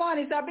cooking all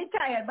morning, so I've been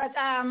tired. But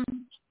I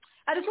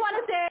just want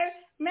to say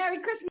Merry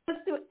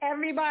Christmas to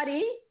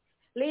everybody.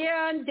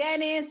 Leon,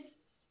 Dennis,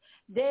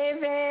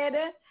 David,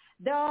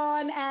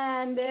 Don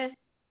and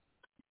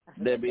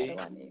Debbie.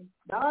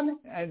 Don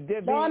And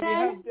Debbie. Don We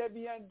and have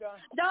Debbie and Don.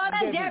 Don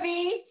and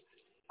Debbie.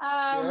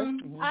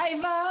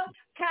 Ivor,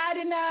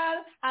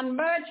 Cardinal, and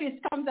Mertris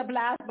comes up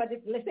last, but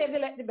let's save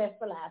the best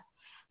for last.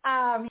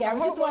 We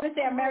just want to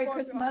say a Merry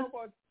Christmas.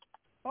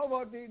 How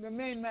about the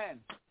main man?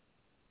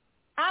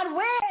 And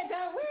where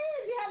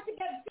you have to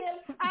get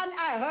Phil? And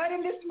I heard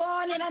him this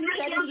morning, and he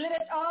said he lit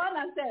it on.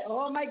 I said,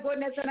 oh my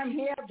goodness, and I'm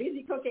here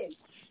busy cooking.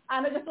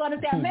 And I just want to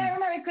say a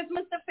Merry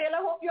Christmas to Phil.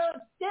 I hope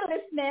you're still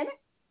listening.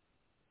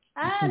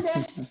 And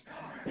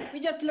we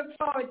just look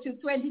forward to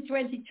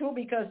 2022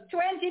 because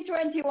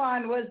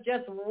 2021 was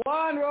just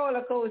one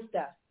roller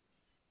coaster.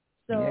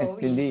 So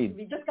yes,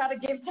 we just got to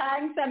give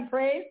thanks and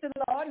praise to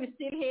the Lord. We're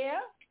still here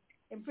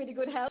in pretty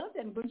good health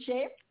and good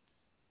shape.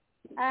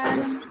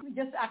 And we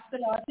just ask the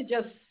Lord to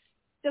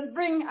just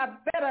bring a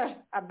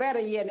better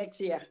year next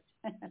year.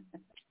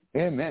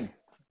 Amen.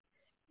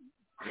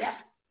 Yeah.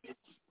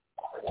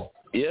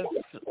 Yes.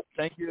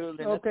 Thank you,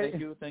 Lynette. Okay.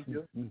 Thank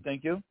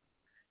you.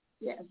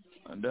 Yes.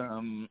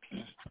 And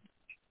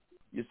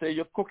you say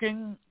you're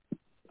cooking.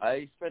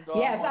 I spent all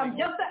yes,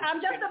 morning.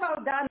 I'm just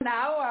about done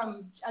now.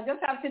 I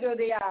just have to do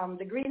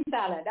the green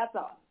salad. That's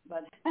all.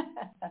 But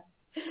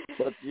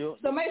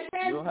so my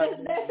friends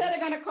they said they're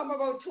gonna come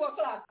about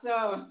 2:00.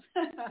 So,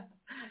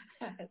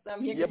 so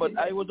I'm here. Yeah, but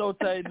I was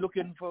outside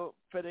looking for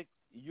FedEx,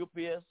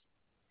 UPS,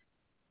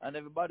 and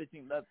everybody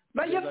think that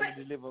but they're gonna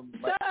deliver.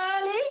 So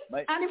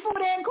early, and the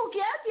food ain't cooked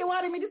yet. You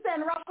wanted me to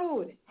send raw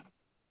food?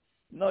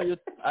 No,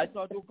 I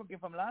thought you were cooking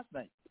from last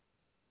night.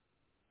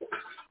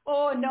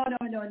 Oh, no.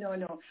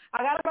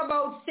 I got up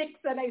about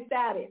 6 and I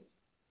started.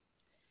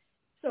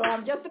 So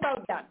I'm just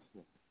about done.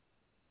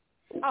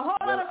 A whole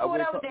lot of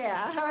food out there.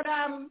 I heard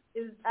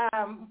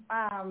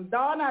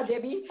Dawn or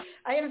Debbie.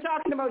 I am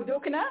talking about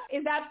Dukana.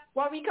 Is that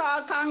what we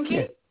call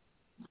conky?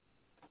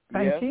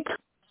 Conky?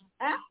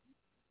 Huh?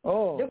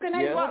 Oh.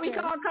 Dukana is what we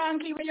call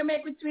conky, where you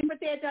make with sweet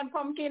potato and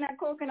pumpkin and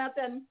coconut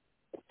and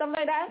stuff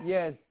like that?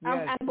 Yes.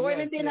 And boil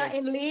it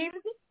in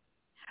leaves?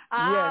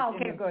 Yes,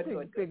 okay,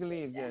 good. Big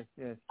leaves, yes.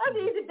 That's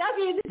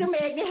easy to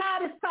make. The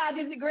hardest part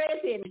is the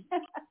grating.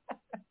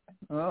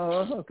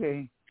 Oh,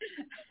 okay.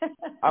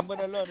 I'm going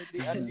to learn it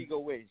the Antigua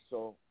way,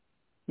 so.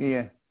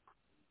 Yeah.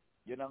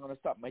 You're not going to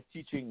stop my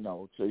teaching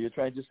now, so you're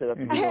trying to say that.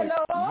 Hello?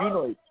 You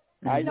know it.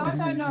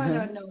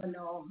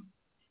 No.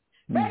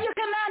 Well, you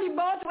can learn it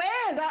both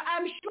ways.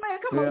 I'm sure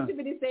it comes out to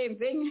be the same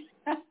thing.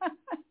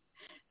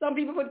 Some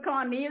people put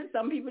cornmeal,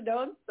 some people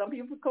don't. Some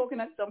people put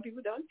coconut, some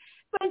people don't.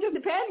 So it just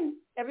depends.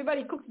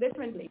 Everybody cooks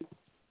differently.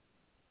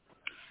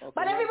 Okay,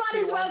 but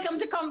everybody's welcome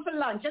to come for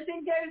lunch. I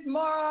think there's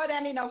more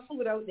than enough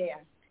food out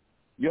there.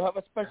 You have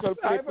a special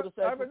plate for the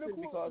side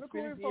because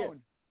Phil is here.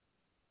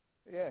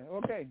 Yeah,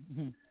 okay.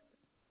 You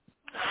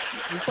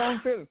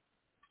found Phil.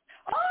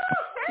 Oh,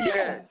 Phil!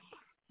 Yes.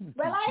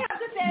 Well, I have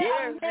to say,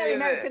 I'm very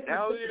Christmas.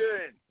 How are you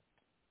doing?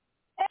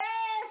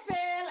 Hey,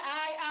 Phil,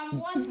 I am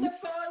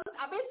wonderful.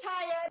 A bit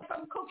tired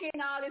from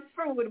cooking all this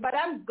food, but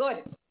I'm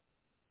good.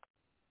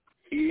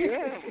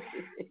 Yeah.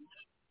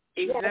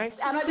 Yes. Nice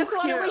and I just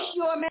want to wish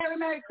you a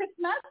Merry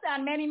Christmas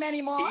and many,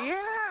 many more.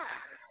 Yeah.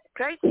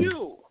 Thank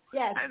you.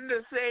 Yes. And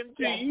the same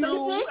to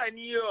you and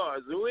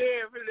yours,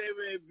 wherever they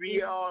may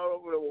be all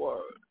over the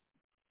world.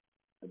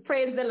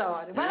 Praise the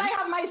Lord. Well, I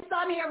have my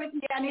son here with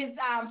me and his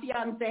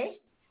fiance.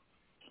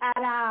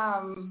 And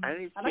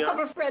a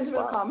couple of friends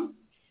will come.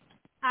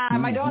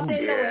 My daughter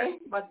is away,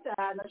 but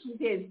she's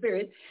here in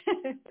spirit.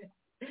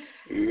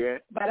 Yeah.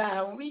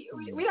 But we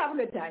have a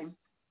good time.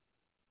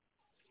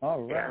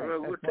 All right. Yeah,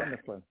 that's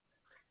wonderful.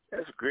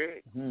 That's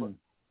great.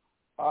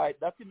 All right,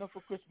 that's enough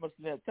for Christmas.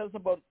 Tell us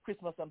about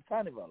Christmas and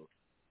Carnival.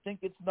 I think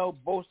it's now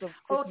both of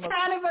Christmas. Oh,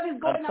 Carnival is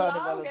going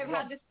along. They've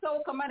had the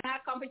soul come and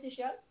have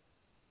competition.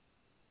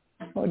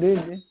 Oh, did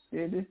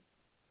they?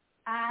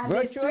 And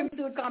the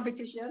swimsuit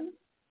competition.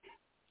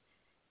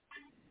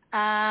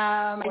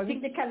 I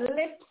think the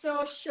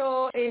Calypso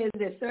show is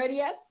the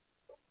 30th.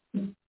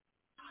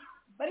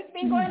 But it's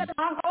been going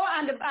along. Oh,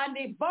 and the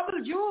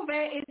Bubble Juve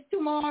is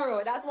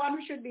tomorrow. That's one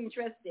we should be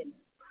interested in.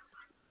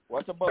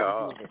 What's a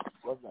Bubble Juve?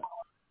 What's that?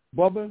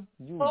 Bubble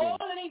Juve.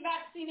 Only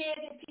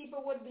vaccinated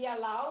people would be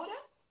allowed.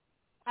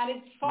 And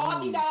it's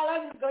 $40.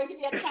 It's going to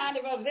be at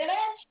Carnival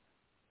Village.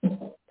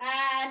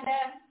 And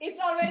it's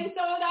already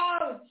sold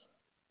out.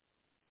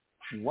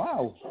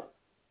 Wow.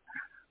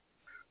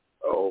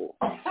 Oh.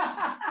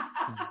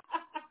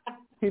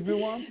 People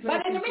want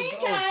but in the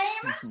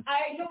meantime,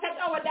 I look at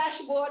our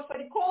dashboard for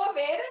the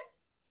COVID,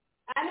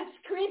 and it's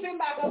creeping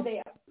back up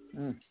there.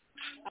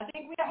 I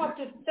think we are up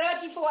to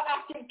 34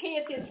 active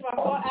cases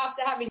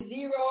after having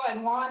 0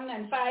 and 1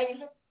 and 5.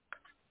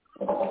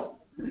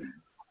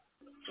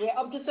 We're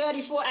up to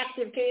 34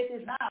 active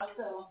cases now,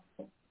 so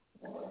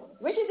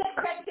which is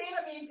expected.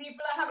 I mean,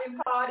 people are having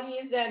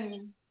parties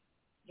and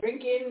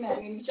drinking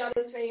and in each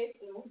other's face,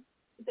 so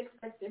it's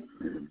expected.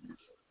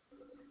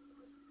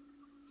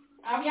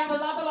 And we have a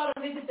lot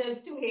of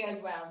visitors too here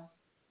as well.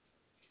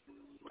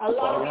 A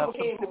lot of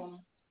people came home.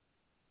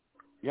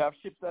 You have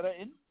ships that are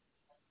in?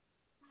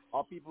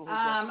 Or people who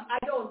I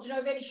don't. Do you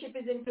know if any ship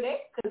is in today?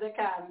 Because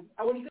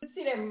I only could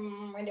see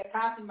them when they're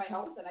passing my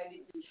house, and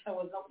I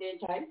was not there in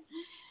time.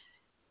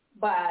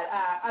 But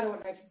I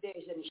don't know if there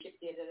is any ship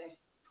there today.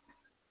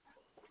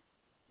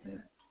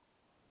 Yeah.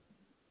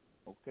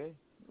 Okay.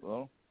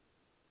 Well.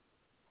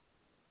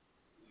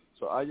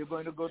 So are you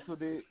going to go to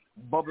the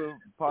bubble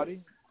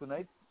party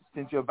tonight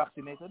since you're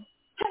vaccinated?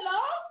 Hello?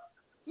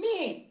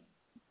 Me?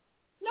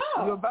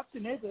 No. You're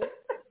vaccinated?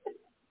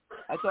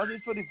 I thought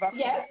it's for the vaccine.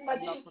 Yes,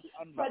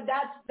 but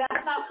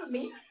that's not for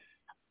me.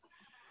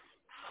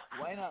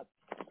 Why not?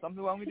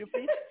 Something wrong with your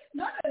feet?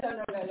 No.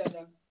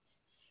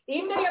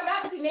 Even though you're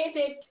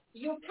vaccinated,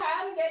 you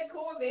can get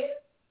COVID.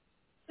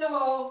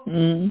 So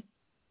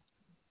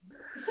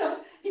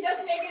it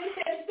doesn't make any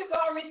sense to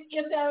go risk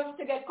yourself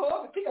to get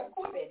COVID, pick up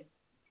COVID.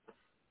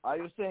 Are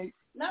you saying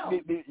no?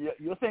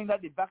 You're saying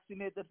that the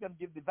vaccinated can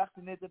give the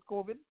vaccinated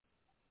COVID?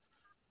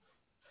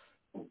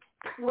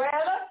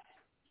 Well,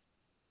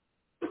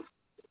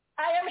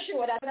 I am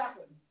sure that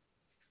happened.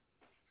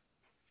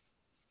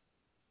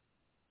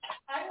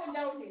 I won't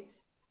doubt it.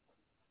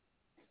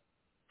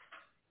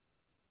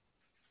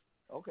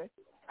 Okay.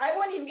 I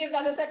won't even give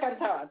that a second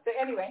thought. So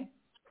anyway,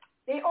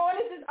 the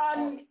onus is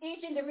on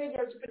each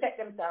individual to protect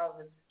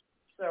themselves.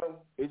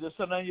 So is your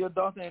son and your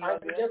daughter-in-law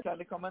there? Can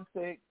they come and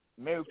say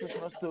Merry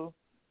Christmas to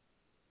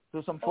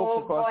some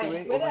folks across the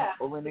way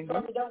over in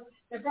England?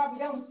 They're probably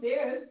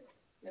downstairs.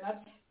 They're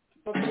not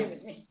familiar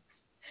with me.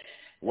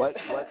 What?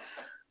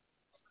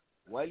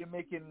 While you're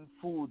making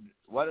food,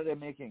 what are they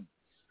making?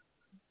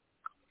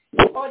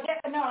 Oh,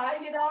 no, I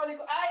did all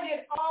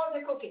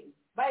the cooking.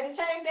 By the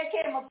time they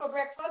came up for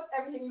breakfast,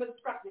 everything was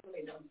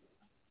practically done.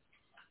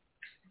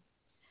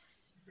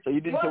 So you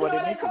didn't say what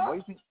they're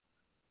making.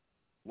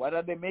 What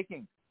are they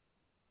making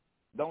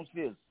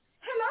downstairs?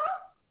 Hello?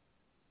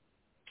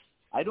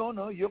 I don't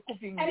know. You're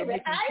cooking.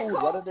 Anyway, you're making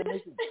food. What are they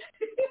making?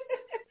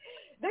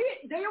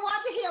 Do you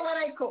want to hear what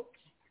I cooked?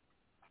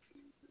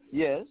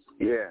 Yes.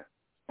 Yeah.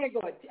 Okay,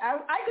 good.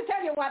 I could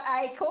tell you what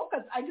I cook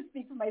because I just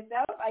speak for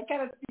myself. I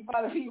cannot speak for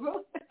other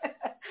people.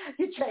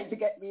 He tried to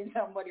get me in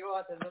somebody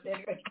waters, but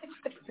anyway.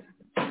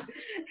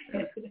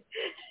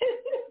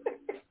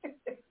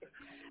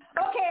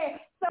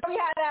 Okay, so we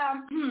had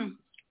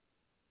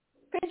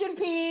pigeon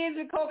peas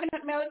with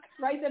coconut milk,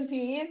 rice and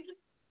peas.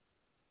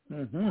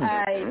 Mm-hmm.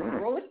 I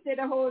roasted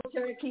a whole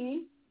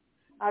turkey.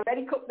 I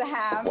already cooked the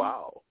ham.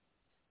 Wow.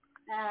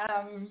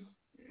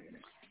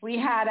 We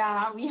have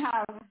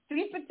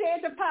sweet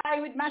potato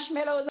pie with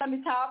marshmallows on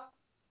the top.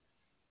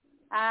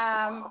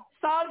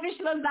 Saltfish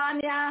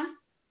lasagna,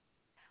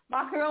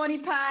 macaroni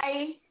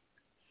pie,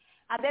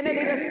 and then I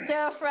did a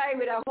stir fry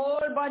with a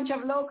whole bunch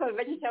of local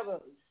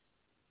vegetables.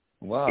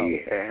 Wow.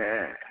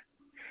 Yeah.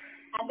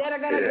 And then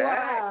I'm gonna do a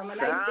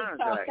nice big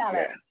sauce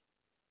salad.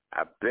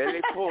 A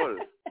belly full.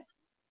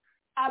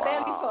 A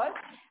belly full.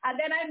 And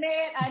then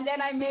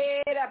I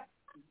made a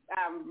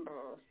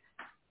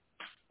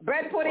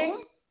bread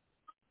pudding.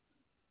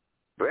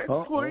 Bread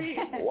pudding?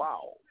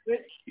 Wow.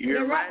 With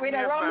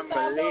a rum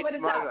sauce over the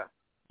top.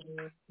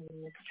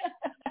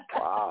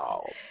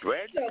 Wow.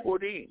 Bread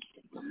pudding.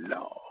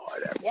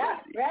 Lord. Yeah,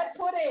 bread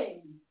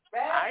pudding.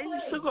 I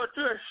used to go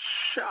to a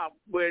shop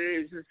where they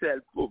used to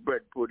sell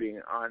bread pudding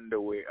on the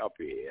way up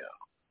here.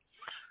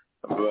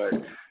 But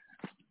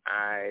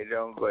I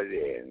don't go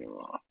there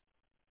anymore.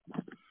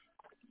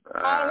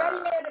 I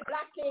already made a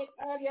black cake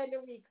earlier in the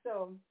week,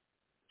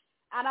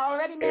 and I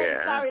already made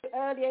a salad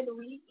earlier in the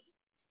week.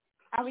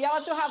 And we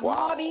also have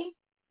Marby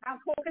and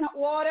coconut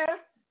water.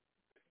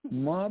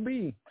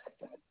 Marby.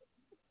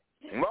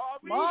 And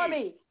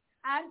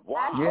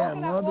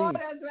coconut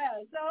water as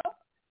well. So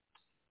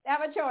they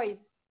have a choice.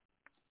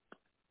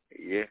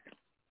 Yeah.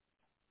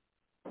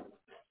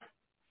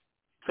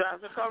 So I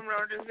have to come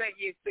around this next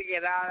to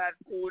get all that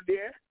food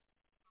there?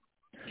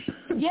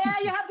 Yeah,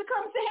 you have to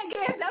come take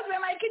it. That's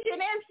where my kitchen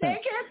is.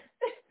 Take it.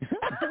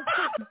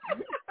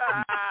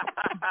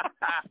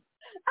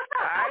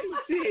 I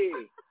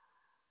see.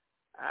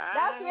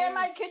 That's where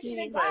my kitchen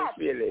is at.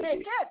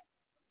 Take it.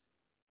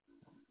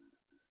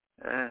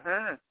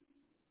 Uh-huh.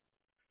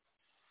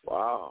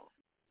 Wow.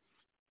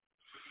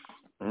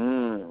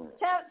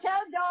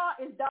 Tell Dawn,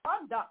 is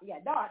Dawn? Yeah,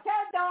 Dawn.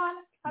 Tell Dawn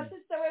her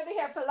sister will be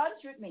here for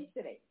lunch with me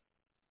today.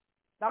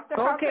 Dr.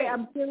 Okay, Cochran.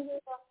 I'm still here.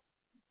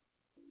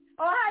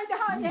 Oh, hi,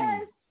 Dawn,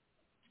 yes.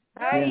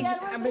 Hi,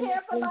 will be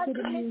here for lunch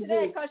with me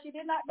today because she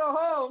did not go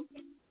home.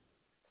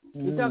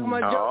 You talking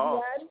about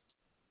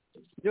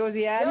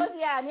Josiane?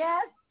 Josiane,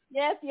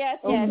 yes.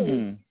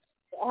 Okay.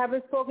 I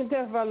haven't spoken to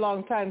her for a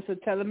long time, so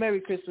tell her Merry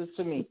Christmas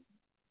to me.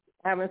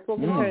 I haven't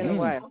spoken to her in a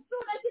while. As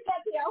soon as she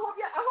gets here, I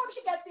hope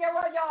she gets here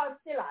while y'all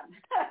still on.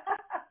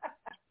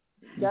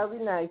 That would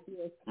be nice,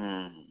 yes.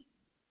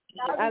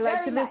 I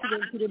like to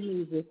listen to the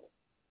music.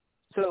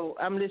 So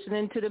I'm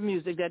listening to the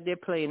music that they're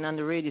playing on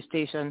the radio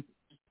station.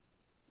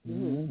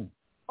 Mm-hmm.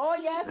 Oh,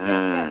 yes.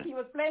 He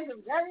was playing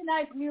some very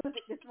nice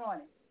music this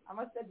morning. I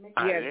must admit.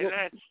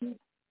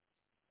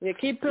 Yeah,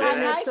 keep playing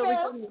it so we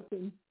can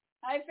listen.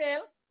 Hi,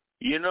 Phil.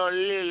 You know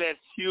Lilith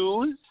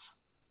Hughes?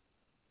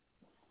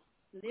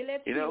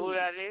 Lilith You know who Hughes.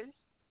 that is?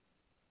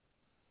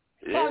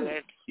 Tell me.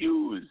 Lilith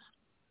Hughes.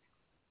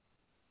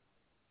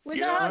 Who's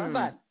You her know?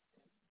 husband?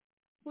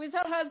 Who is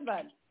her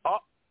husband? Oh,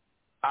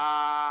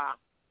 I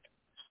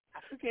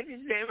forget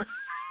his name.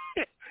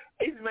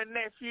 It's my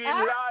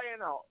nephew-in-law, you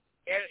know.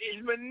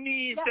 It's my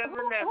niece and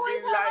my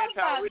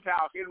nephew-in-law we're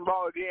talking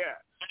about here.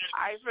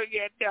 I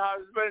forget the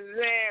husband's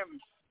name.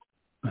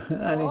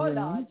 Oh,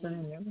 Lord.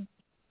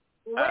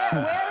 Where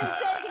in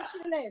St. Kitts she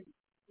live?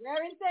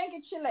 Where in St.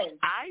 Kitts she live?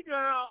 I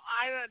don't know.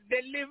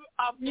 They live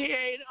up here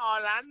in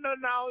Orlando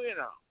now, you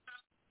know.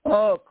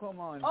 Oh, come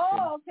on.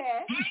 Oh,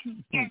 okay.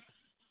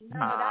 No,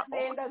 that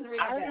name doesn't ring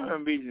a I bell.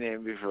 remember his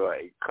name before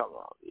I come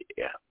out.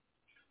 Yeah.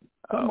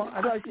 Come on.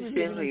 I thought he was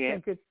living in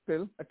St. Kitts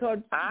still. I thought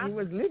he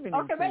was living in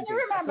St. Kitts. Okay, when you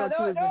remember,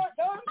 don't.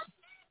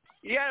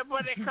 Yeah,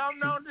 but they come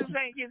down to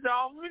St. Kitts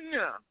often, you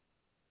know.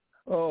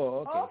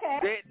 Oh,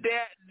 okay.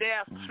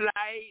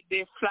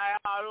 They fly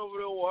all over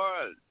the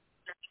world.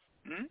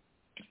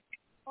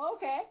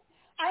 Okay.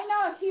 I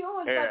know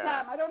Hughes, but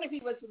I don't know if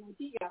he was from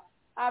Antigua.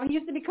 He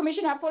used to be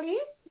Commissioner of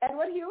Police,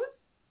 Edward Hughes.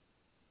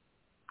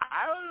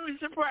 I would be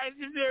surprised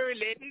if they're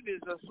related.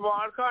 It's a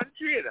small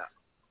country, you know.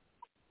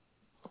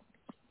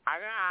 I'm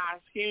going to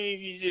ask him if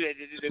he's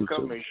related to the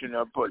Commissioner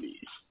of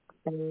Police.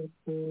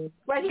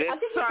 Well, I think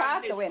he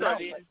passed away now.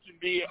 Studying to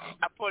be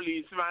a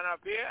policeman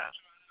up here.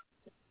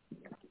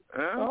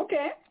 Huh?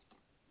 Okay.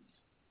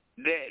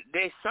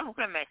 There's some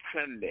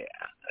connection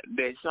there.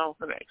 There's some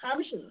connection.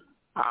 I'm sure.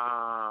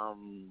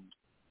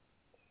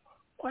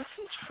 What's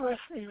his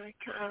first name? I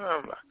can't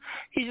remember.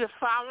 He's a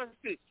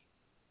pharmacist.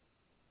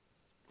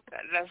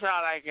 That's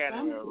all I can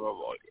remember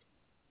about it.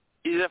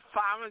 He's a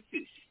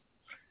pharmacist.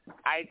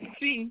 I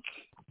think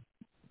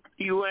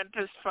he went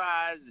as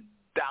far as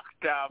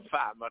doctor of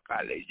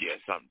pharmacology or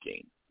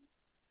something.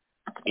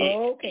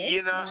 Okay.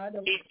 You know,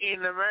 in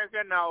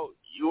America now,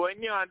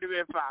 when you want to be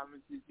a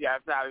pharmacist, you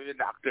have to have your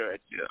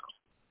doctorate, you know.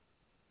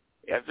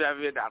 You have to have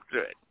your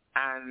doctorate.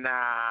 And,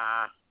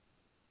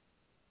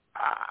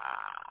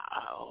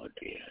 oh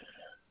dear.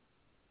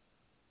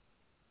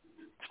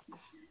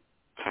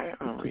 I can't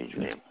remember his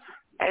name.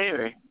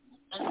 Anyway,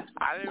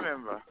 I'll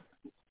remember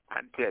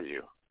and tell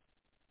you.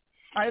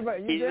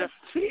 He's a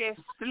fierce,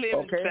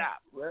 slim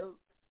chap. Well,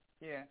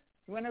 yeah.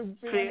 You want to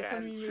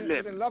come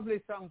with a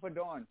lovely song for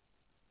Dawn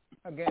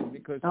again,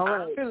 because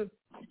still.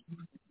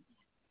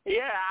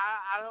 Yeah,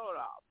 I'll hold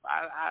up.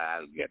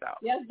 I'll get out.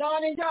 Yes,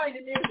 Dawn, enjoy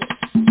the music.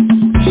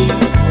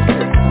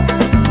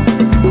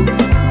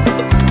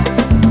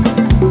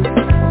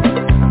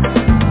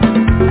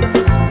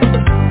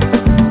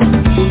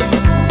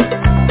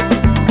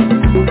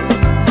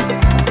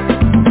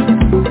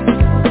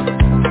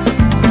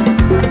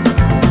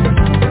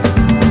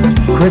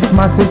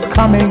 Christmas is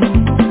coming,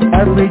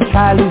 every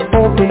child is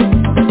hoping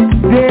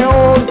the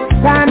old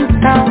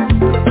Santa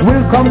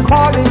will come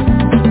calling.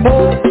 Oh,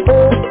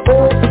 oh,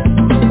 oh,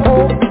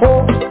 oh,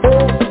 oh,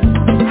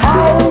 oh.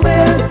 How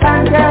will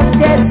Santa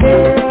get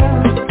here?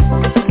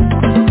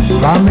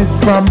 Promise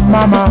from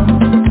Mama,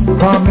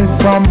 promise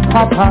from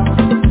Papa,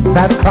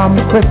 that come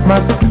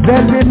Christmas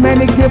there'll be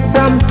many gifts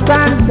from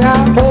Santa.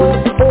 Oh,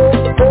 oh,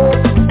 oh,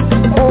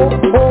 oh,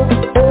 oh,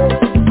 oh.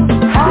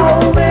 How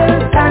will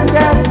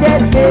Santa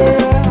get here?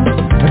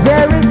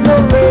 There is no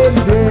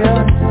reindeer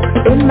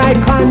in my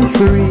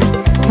country.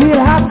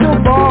 He'll have to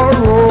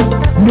borrow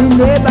me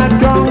neighbor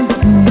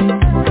donkey.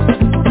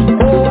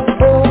 Oh,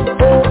 oh,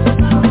 oh,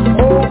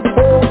 oh, oh,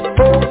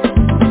 oh.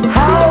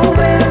 How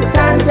will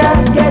Santa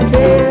get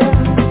here?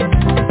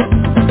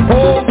 Oh,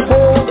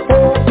 oh,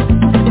 oh,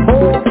 oh,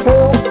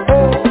 oh,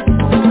 oh.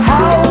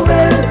 How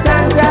will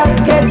Santa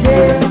get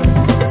here?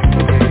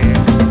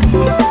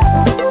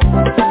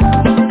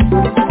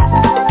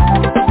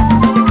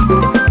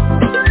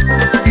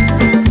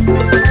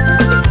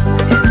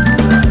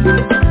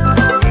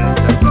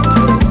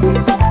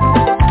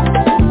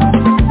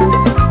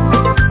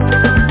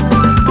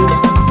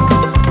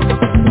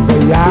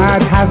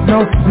 Has no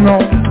snow,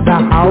 the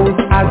house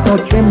has no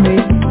chimney,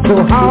 so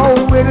how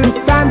will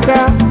Santa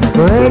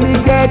really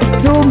get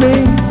to me?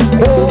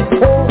 Oh,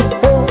 oh,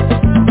 oh,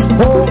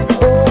 oh,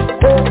 oh,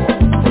 oh.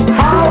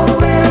 How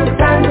will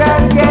Santa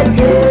get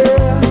here?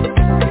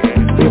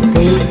 If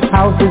his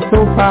house is so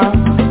far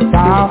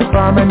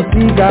from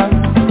Antigua,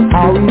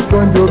 how he's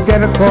going to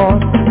get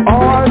across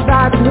all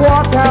that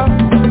water?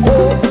 Oh,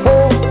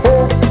 oh,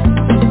 oh,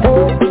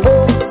 oh, oh,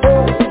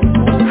 oh.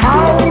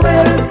 How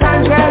will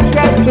Santa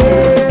get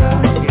here?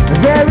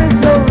 There is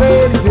no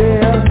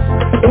reindeer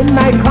in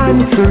my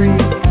country.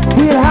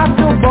 He'll have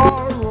to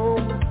borrow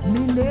me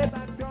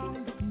neighbor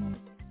donkey.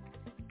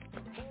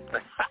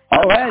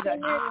 All right, I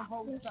know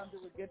how Santa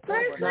will get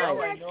over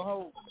now. I know how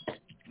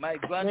my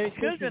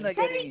grandchildren are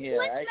getting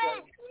here. I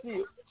can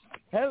see.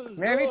 Hello,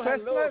 Merry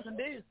Christmas.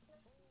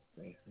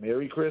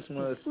 Merry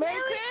Christmas. Merry Christmas. Merry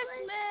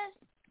Christmas.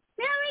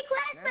 Merry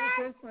Christmas. Merry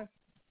Christmas.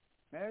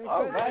 Merry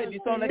All Christmas. right, you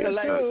sound like a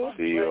live right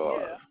here.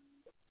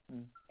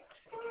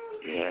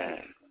 Yeah.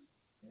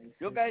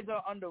 You guys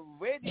are on the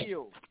radio.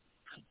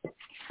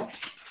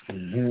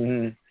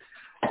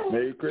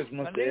 Merry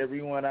Christmas to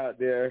everyone out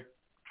there.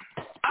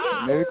 Oh,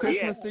 Merry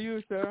Christmas to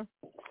you, sir.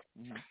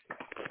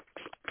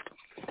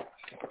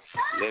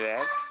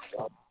 Lynette?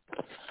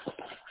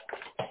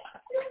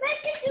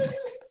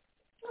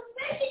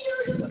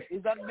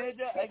 Is that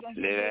Major? I can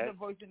hear the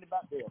voice in the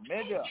back there.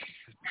 Major.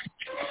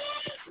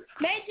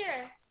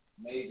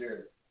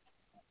 Major.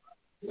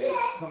 Hey,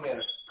 come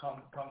here.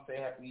 Come say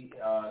happy,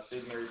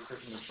 say Merry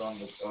Christmas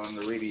on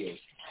the radio.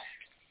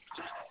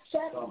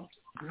 Come.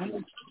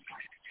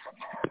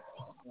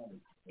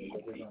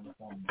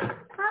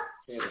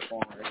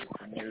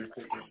 Merry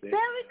Christmas,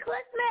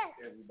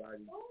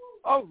 everybody.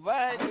 All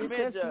right,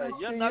 Major.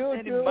 You're not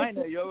any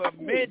minor. You're a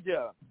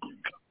major.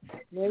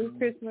 Merry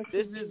Christmas.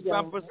 This is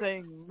Grandpa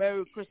saying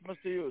Merry Christmas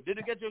to you. Did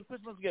you get your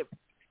Christmas gift?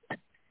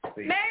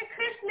 Merry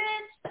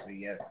Christmas.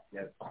 Yes.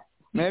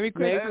 Merry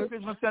Christmas. Merry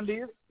Christmas,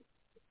 Candice.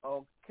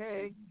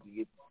 Okay. You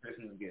get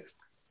Christmas gift.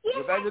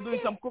 You guys are doing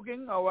some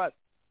cooking or what?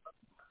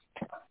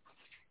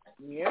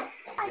 Yes.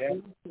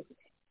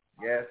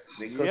 Yes,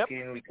 we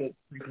cooking. We cook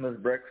Christmas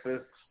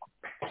breakfast.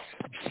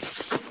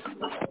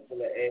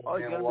 Oh,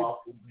 you're gonna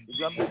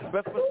be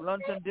breakfast,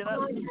 lunch, and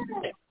dinner.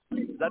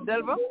 Is that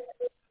Delva?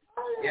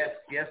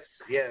 Yes.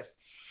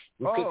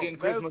 We're cooking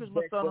Christmas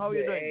breakfast. Son. How are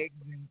you doing? Eggs.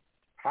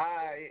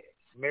 Hi.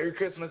 Merry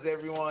Christmas,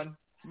 everyone.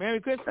 Merry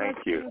Christmas.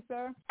 Thank you,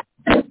 sir.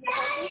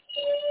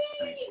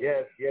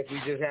 Yes.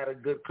 We just had a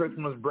good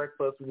Christmas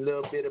breakfast with a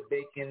little bit of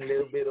bacon, a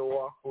little bit of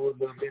waffle, a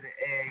little bit of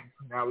eggs.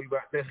 Now we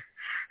about to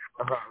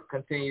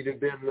continue to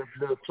build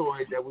little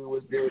toys that we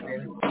was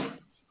building.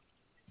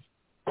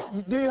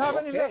 Do you have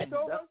any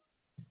leftovers?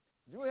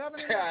 Do we have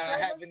any leftovers? I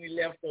have any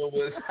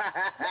leftovers.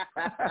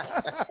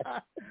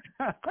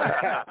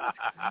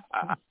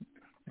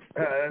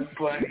 That's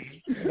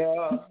funny.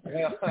 No.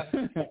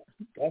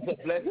 That's a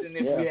blessing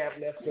if we have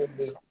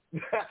leftovers.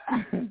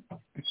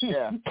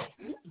 Yeah.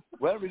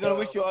 Well, we're gonna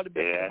wish you all the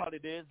best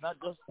holidays, not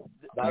just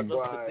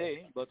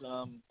today, but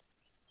for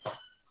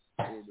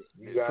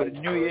the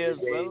New Year as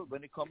well.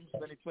 When it comes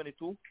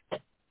 2022,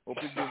 hope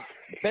it will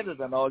be better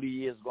than all the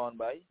years gone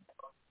by.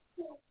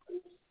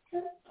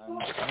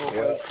 And I hope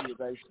I'll see you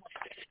guys.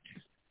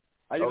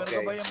 Are you gonna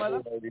go by your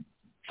mother?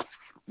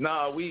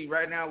 No,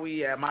 right now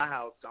we at my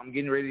house. I'm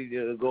getting ready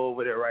to go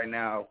over there right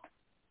now.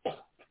 All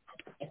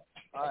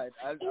right,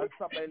 I'll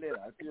stop by later.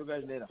 I'll see you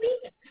guys later.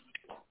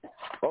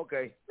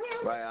 Okay.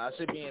 Right, I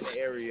should be in the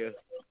area.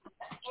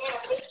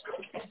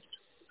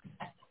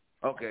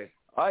 Okay.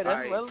 All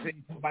right, then. Well,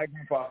 bye,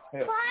 Grandpa.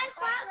 Yeah.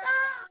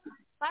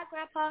 Bye,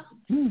 Grandpa.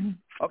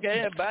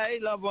 Okay, bye,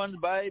 loved ones.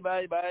 Bye.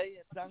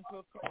 Thanks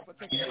for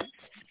taking it.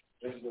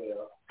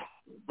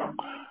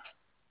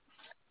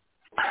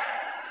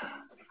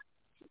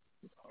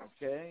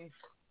 Okay.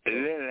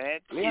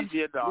 Lynette, is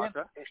your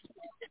daughter?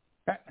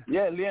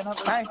 Yeah, Leon. No,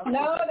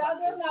 that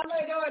is not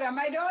my daughter.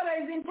 My daughter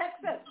is in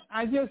Texas.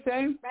 I just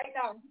saying. Right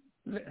now.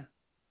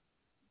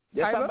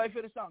 Yes, stand by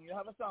for the song. You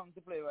have a song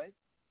to play, right?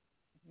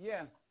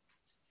 Yeah.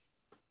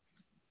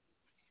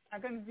 I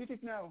can get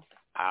it now.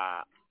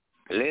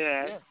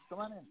 Lynette. Yes, come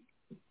on in.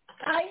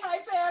 Hi,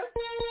 Phil.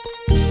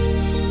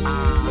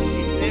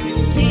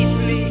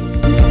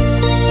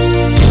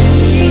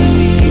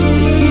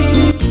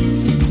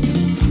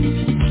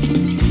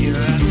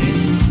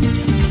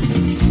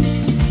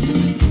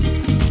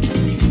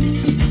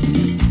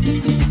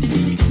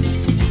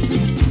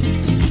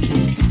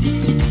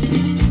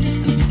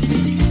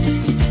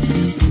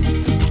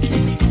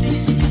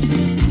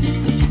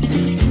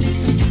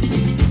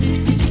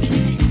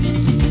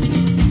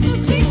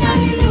 Sing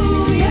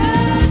hallelujah,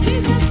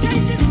 Jesus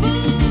Christ is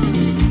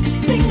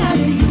born. Sing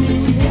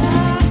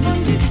hallelujah.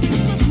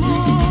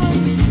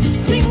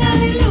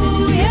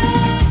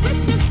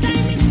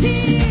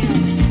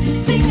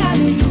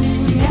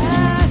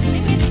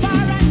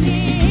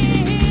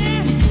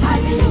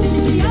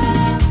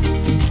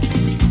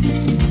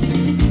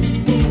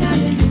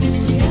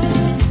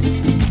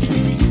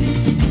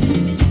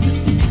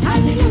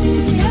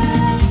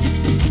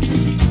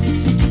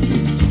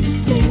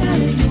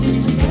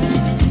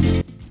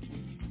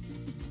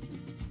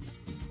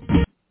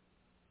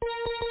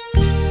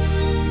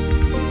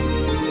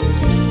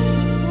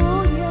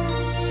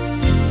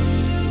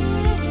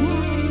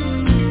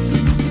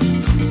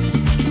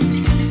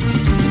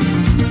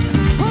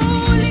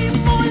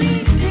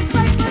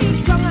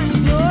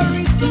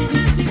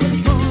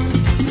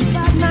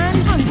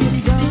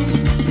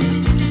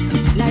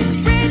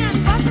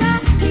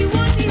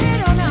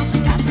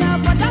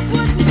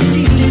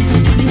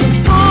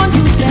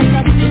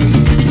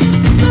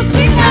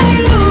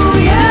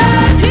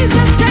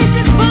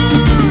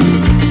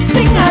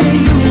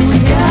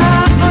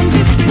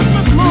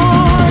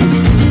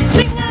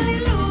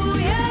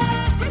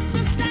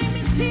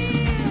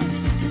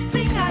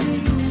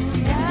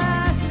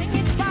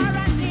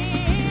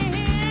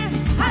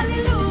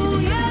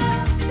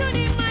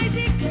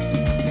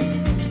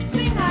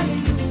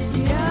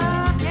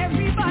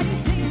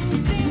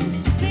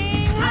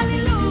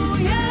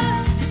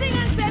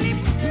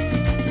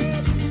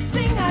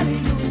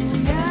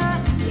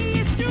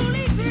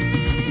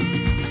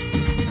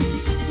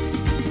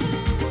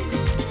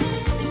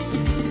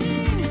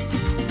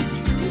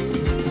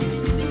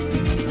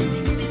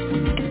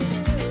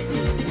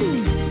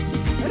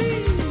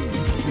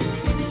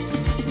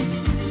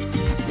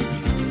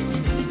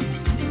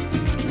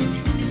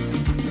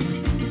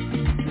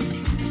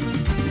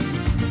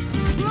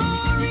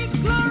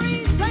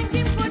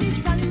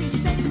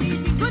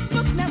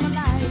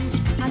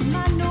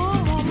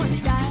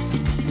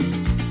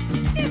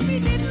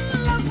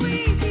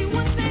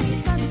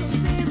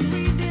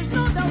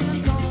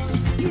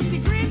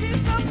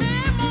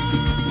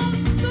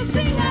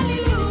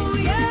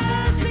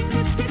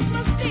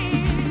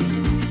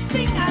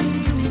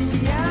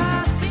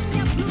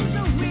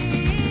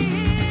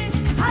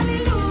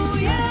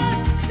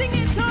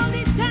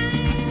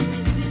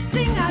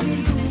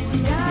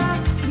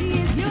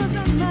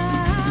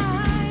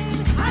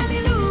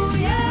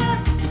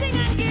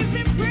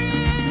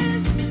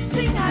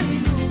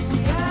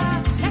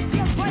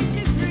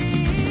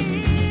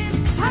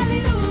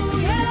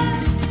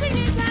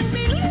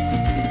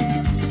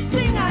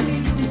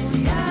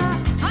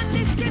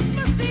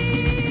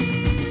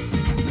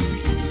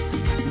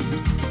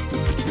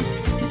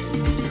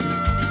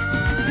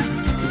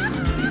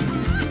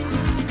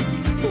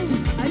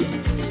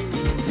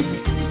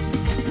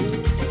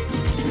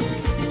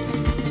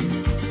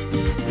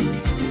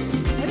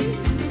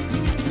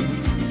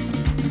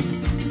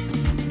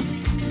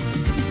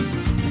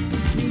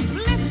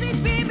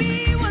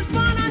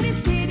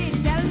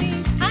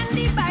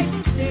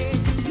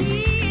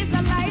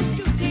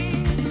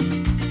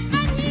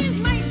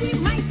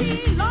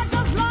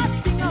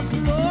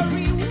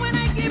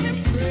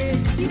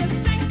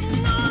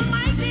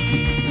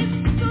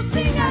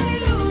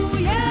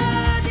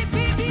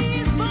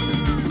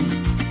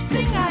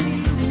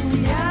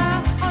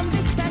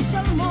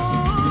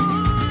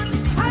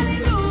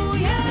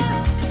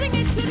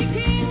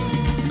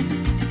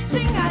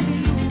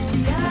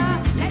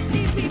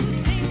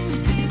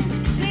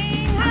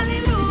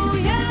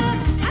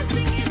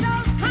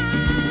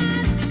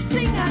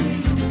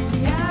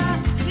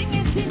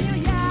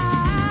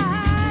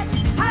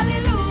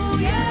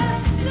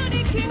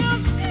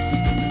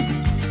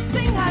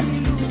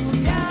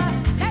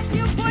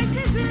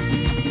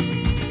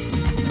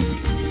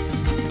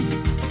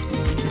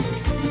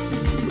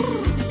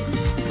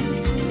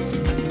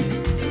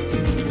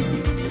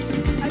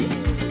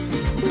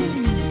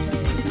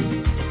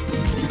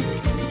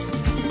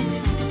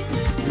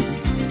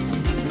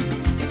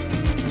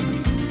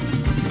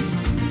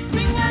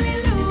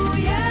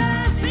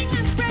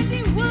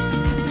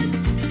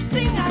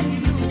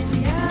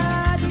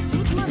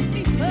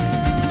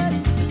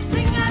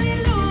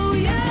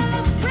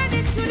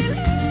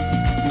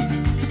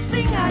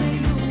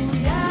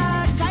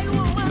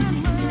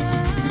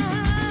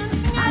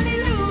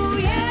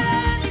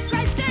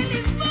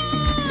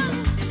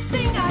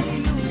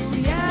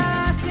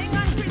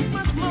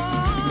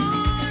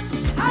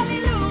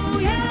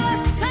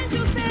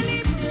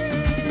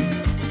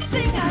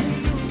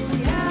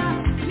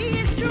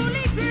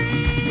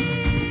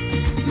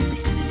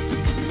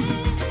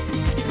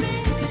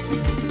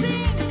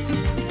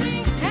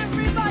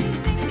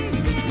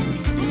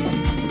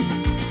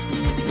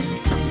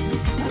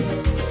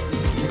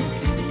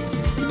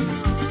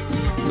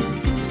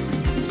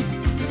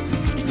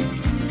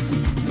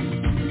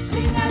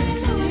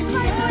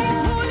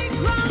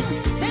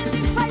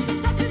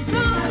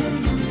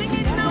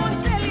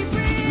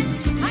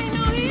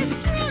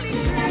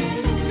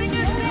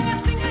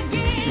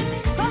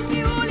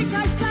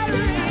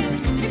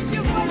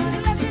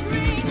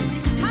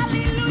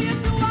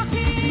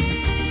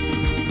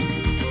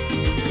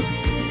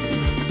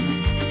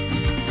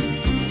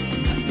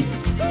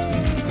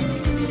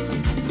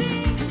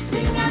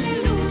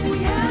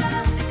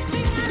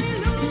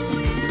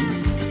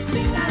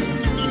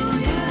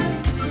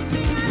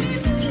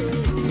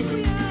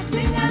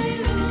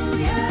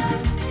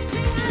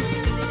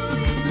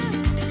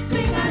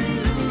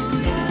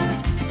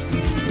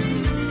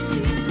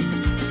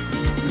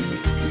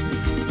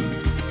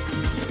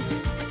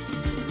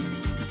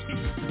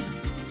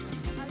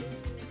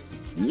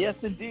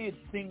 Yes, indeed.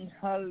 Sing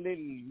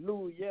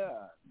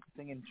hallelujah.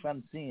 Singing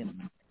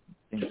Francine.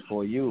 Sing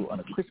for you on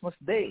a Christmas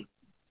day.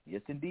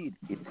 Yes, indeed.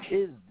 It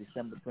is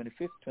December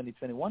 25th,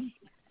 2021.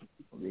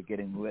 We're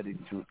getting ready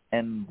to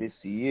end this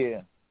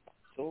year.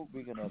 So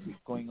we're going to be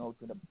going out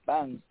in a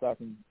bang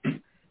starting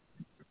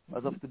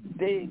as of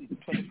today,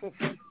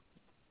 25th.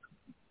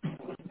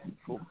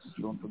 Folks,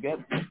 don't forget,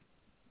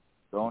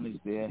 Dawn is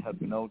there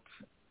helping out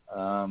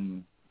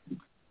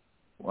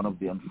one of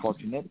the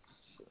unfortunates,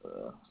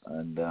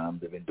 and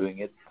they've been doing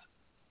it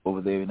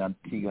over there in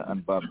Antigua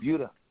and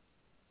Barbuda.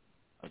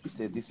 Like I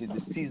say, this is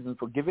the season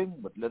for giving,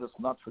 but let us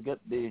not forget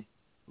the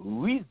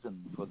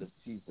reason for the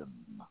season.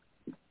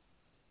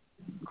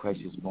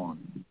 Christ is born.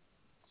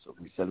 So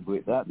we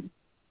celebrate that.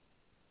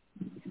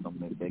 Some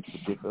may beg to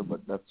differ,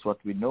 but that's what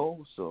we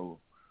know, so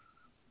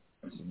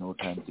there's no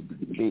time to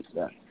debate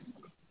that.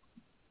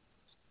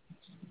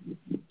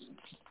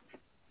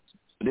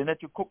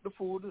 Lynette, you cook the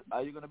food.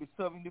 Are you going to be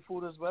serving the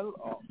food as well,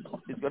 or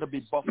it's going to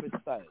be buffet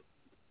style?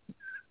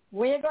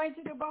 We're going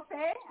to do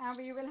buffet, and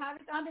we will have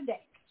it on the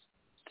deck.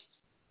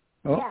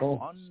 Oh, yeah. oh.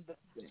 On the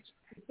deck.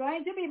 It's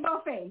going to be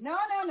buffet. No,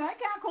 I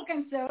can't cook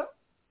and serve.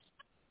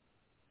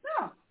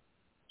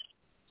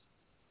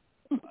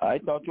 No. I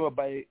thought you were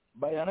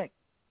bionic,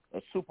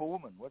 a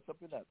superwoman. What's up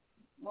with that?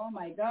 Oh,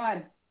 my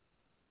God.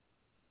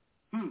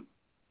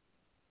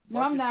 No,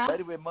 I'm not. By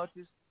the way,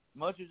 Marty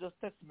just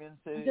texted me and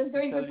said... I'm just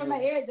doing good for my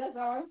ears, that's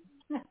all.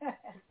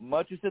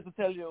 Marty said to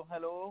tell you,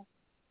 hello.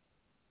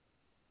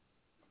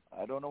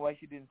 I don't know why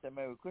she didn't say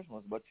Merry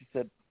Christmas, but she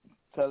said,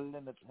 tell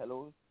Lynette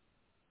hello.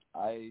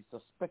 I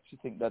suspect she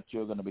think that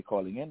you're going to be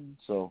calling in,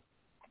 so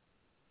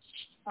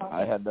okay.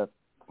 I had that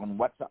on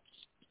WhatsApp.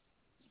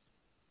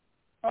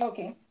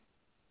 Okay.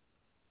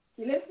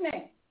 You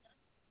listening?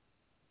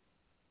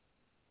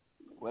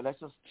 Well, I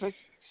suspect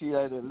she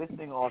either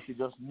listening or she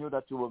just knew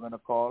that you were going to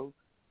call.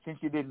 Since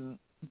you didn't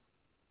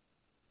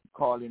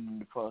call in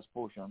the first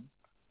portion,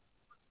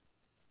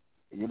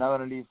 you're not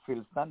going to leave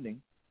Phil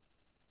standing.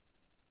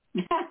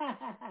 No,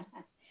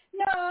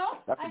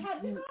 I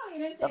had to call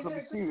in and say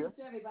Merry Christmas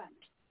to everybody.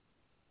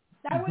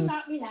 That would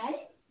not be nice.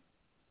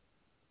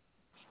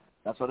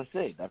 That's what I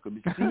say. That could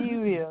be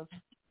serious.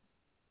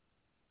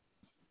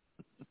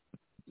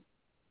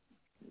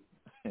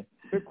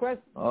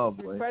 Request. Oh,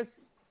 boy. Request.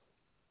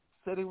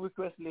 Setting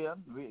request,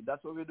 Leon.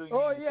 That's what we're doing.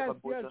 Oh, yes.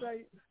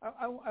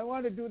 I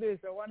want to do this.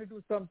 I want to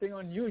do something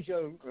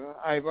unusual,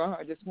 Ivor.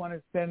 I just want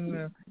to send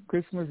a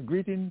Christmas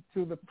greeting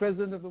to the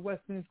president of the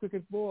West Indies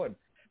Cricket Board,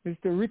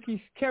 Mr.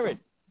 Ricky Skerritt,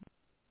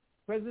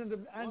 president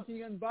of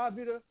Antigua and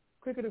Barbuda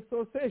Cricket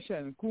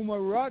Association,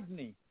 Kumar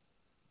Rodney,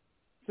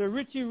 Sir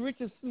Richie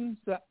Richardson,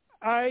 Sir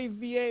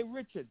Iva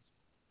Richards,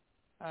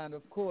 and,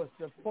 of course,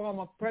 the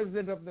former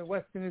president of the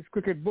West Indies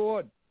Cricket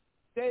Board,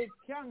 Dave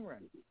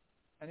Cameron.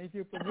 And if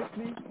you permit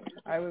me,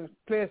 I will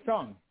play a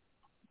song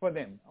for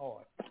them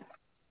all.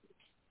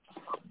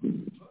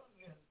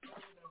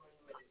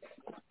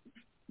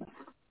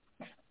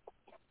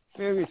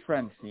 Where is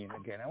Francine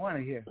again? I want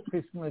to hear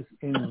Christmas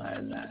in My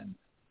Land.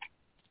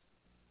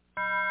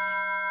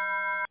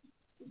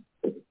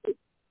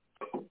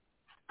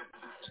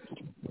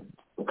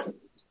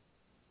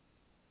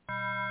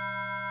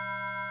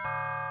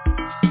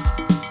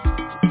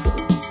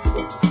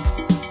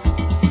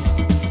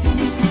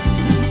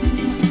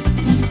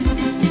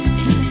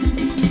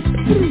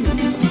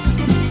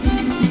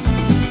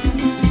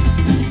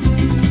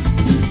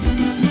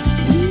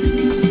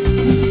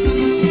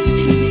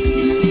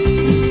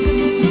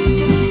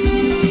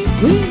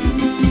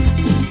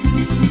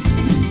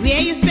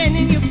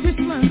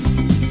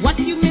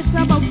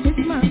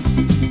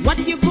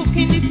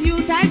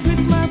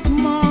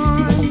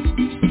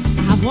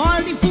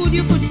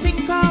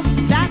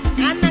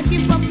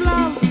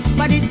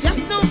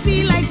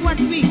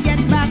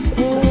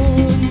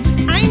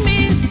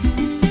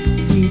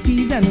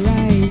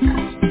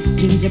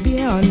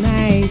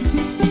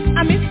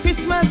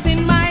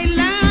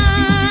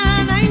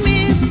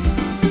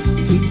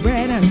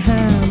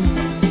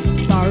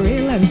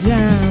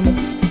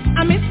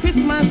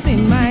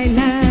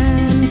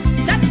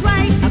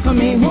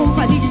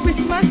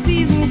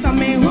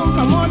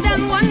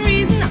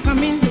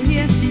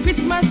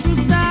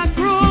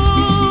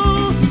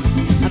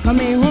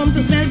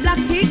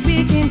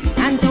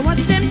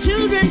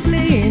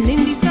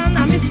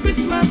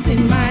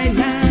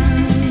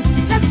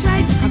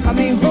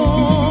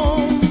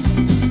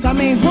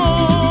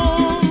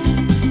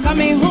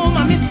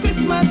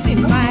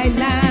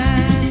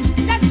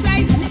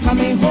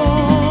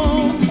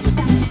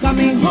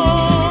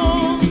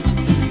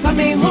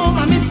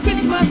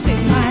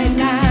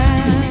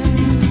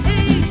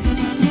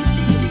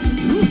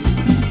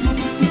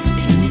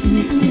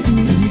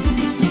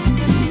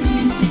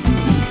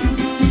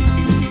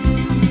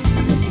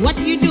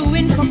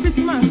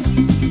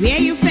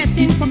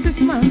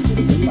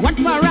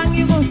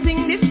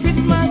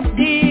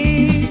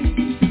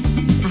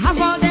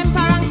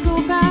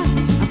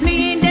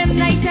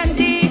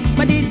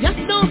 But it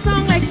just don't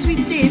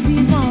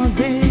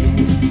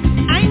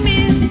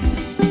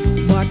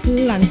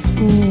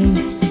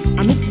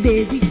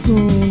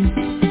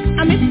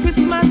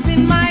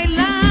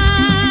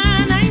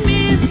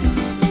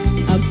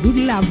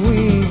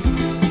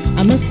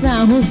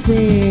sound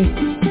say,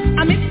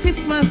 I miss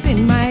Christmas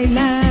in my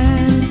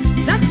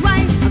land. That's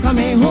right, I'm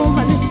coming home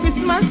for this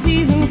Christmas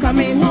season.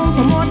 Coming home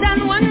for more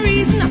than one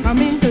reason. I'm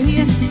coming to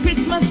hear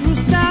Christmas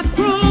rooster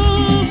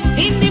crow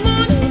in the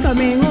morning.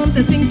 Coming home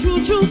to sing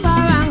true, true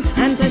parang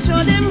and to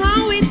show them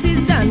how it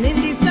is done in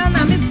the sun.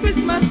 I miss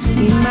Christmas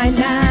in my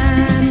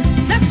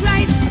land. That's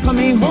right, I'm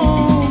coming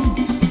home.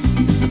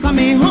 I'm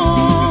coming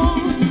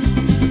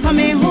home.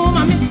 Coming home,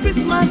 I miss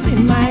Christmas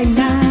in my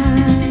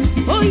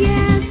land. Oh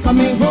yes,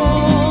 coming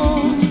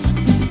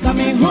home.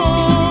 Coming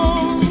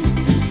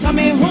home.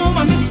 Coming home,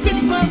 I miss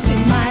Christmas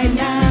in my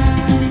land.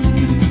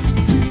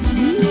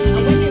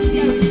 And when you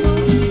hear it go,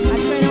 I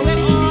throw away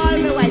all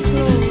my white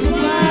clothes.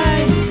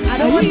 Why? I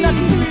don't want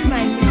nothing to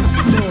remind me of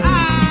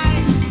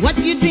snow. What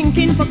you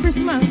drinking for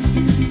Christmas?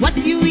 What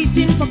you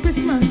eating for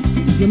Christmas?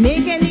 You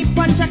make any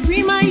punch or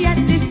creamer yet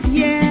this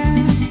year?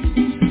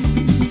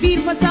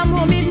 Feel for some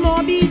homemade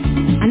morbid,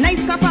 a nice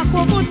cup of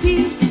cocoa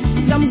tea,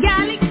 some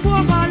garlic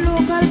pork or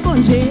local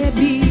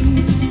punjabi.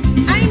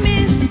 I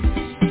miss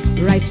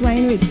rice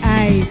wine with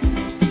ice,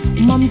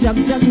 mum jug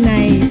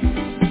nice.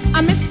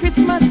 I miss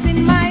Christmas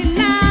in my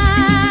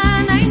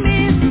land. I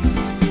miss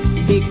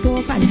baked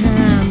pork and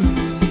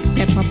ham,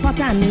 pepper pot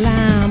and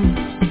lamb.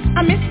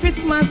 I miss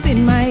Christmas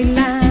in my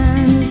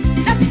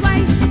land. That's why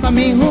I'm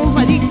coming home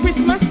for the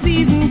Christmas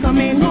season.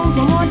 Coming home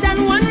for more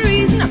than one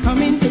reason. I'm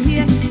coming to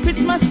hear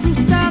Christmas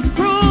rooster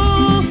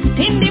crow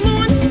in the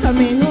morning.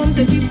 Coming home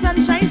to see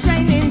sunshine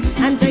shining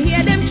and to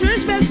hear them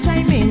church bells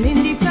chiming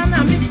in the sun.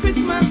 I miss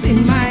Christmas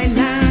in my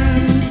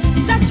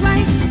land. That's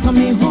right,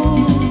 coming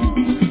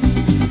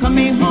home.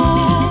 Coming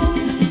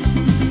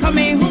home.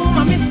 Coming home,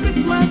 I miss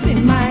Christmas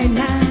in my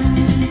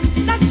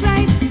land. That's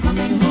right,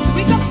 coming home.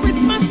 Wake up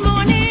Christmas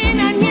morning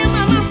and hear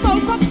Mama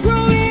folk up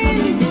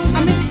crowing.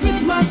 I miss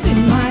Christmas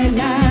in my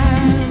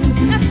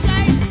land. That's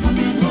right,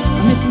 coming home.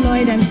 I miss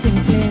Lloyd and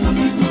Sinclair,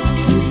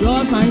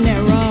 Rudolph and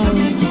Errol.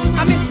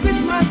 I miss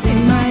Christmas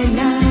in my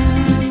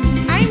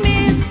land. I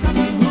miss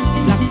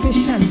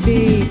blackfish and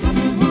bake. I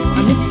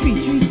miss tree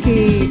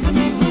cake.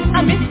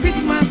 I miss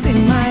Christmas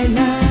in my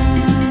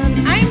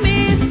land. I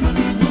miss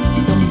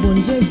some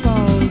bunjay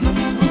falls,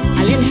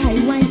 a little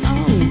high wine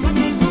out.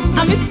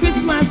 I miss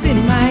Christmas in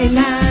my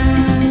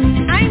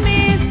land. I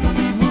miss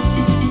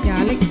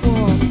garlic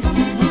pork,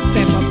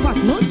 pepper pot,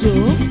 no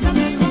joke.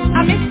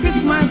 I miss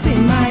Christmas in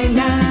my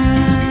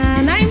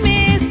land. I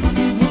miss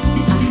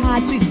a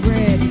hard sweet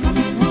bread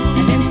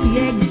and empty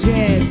egg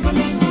dress.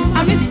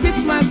 I miss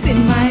Christmas in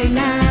my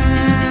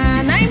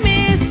land. I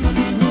miss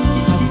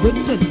a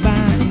whipped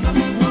band,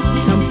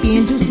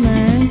 champagne juice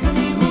man.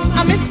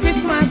 I miss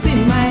Christmas in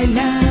my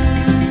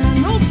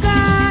land. Oh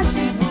gosh,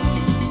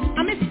 I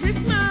miss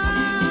Christmas.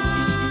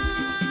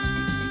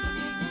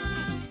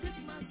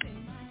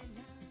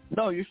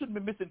 No, you shouldn't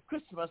be missing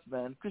Christmas,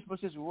 man. Christmas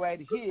is right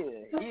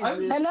here.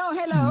 Hello.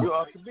 You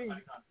ought to be.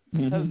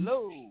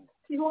 Hello.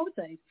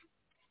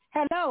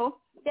 Hello.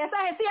 Yes,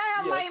 I see.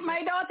 I have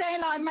my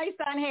daughter-in-law and my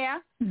son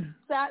here.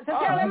 So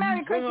tell them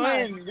Merry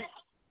Christmas.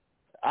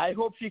 I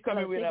hope she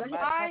coming with a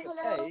Hi,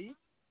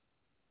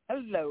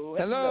 hello.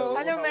 Hello,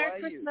 How Merry are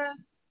you? Christmas.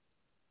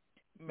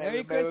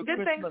 Merry Good,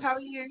 Christmas. thanks. How are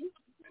you?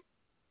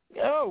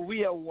 Oh,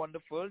 we are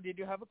wonderful. Did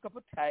you have a cup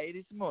of tea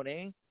this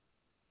morning?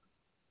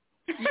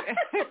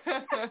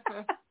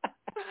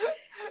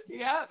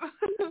 Yep.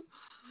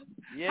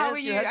 Yes, How are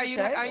you? Are you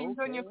okay.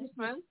 enjoying your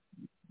Christmas?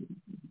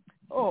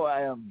 Oh,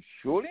 I am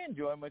surely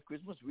enjoying my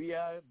Christmas. We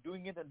are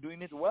doing it and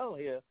doing it well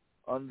here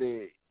on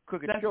the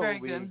Cricket Show. That's very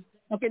good.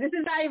 Okay, this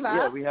is Ivor.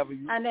 Yeah, we have a...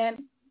 And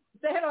then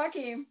say hello,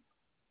 Akeem.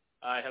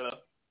 Hi, hello.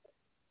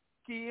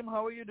 Kim,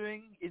 how are you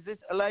doing? Is this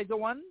Elijah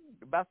one,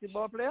 the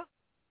basketball player?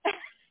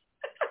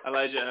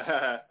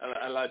 Elijah,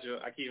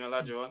 Akeem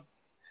Elijah one.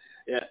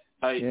 Yeah.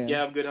 Hi.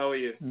 Yeah, I'm good. How are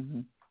you?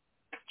 Mm-hmm.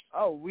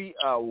 Oh, we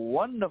are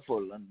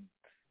wonderful and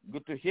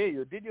good to hear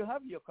you. Did you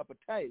have your cup of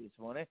tea this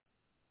morning?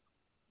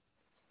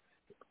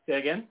 Say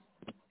again?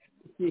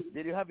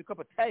 Did you have your cup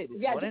of tea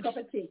this morning? Cup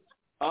of tea.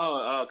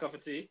 Oh, cup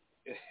of tea.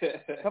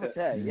 Cup of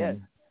tea, yes.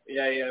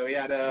 Yeah. We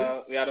had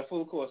a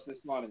full course this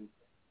morning.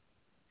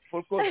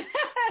 Full course.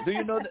 Do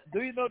you know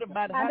the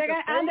Mad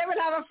Hatter? And they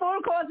will have a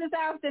full course this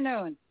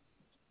afternoon.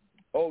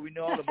 Oh, we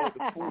know all about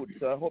the food,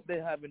 so I hope they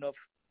have enough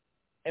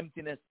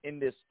emptiness in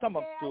their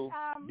stomach to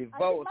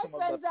devour some of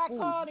that food. My friends are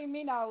calling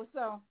me now,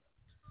 so.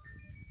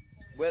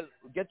 Well,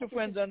 get your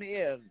friends on the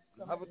air.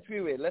 Have a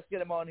three-way. Let's get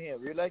them on here.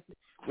 We like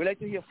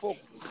to hear folk.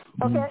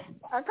 Okay,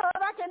 I'll call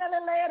back in a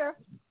little later.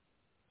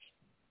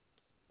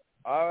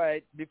 All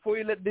right. Before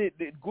you let the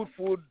good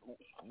food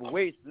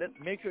waste,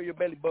 make sure your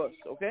belly busts,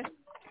 okay?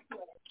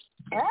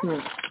 Huh?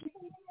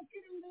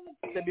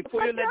 So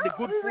before you let the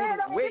good food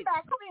waste.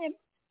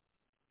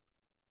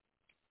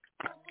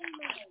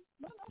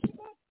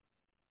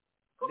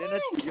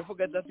 You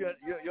forget that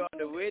you're on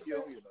the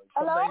radio. You know.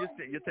 Sometimes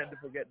you tend to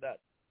forget that.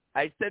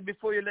 I said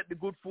before you let the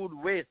good food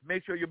waste,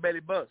 make sure your belly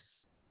busts.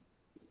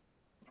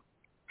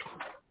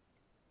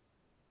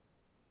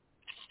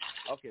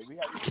 Okay, we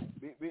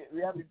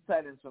have the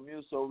silence from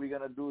you, so we're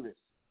gonna do this.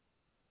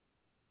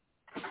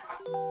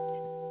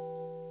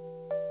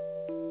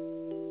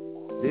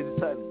 There's a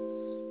silence.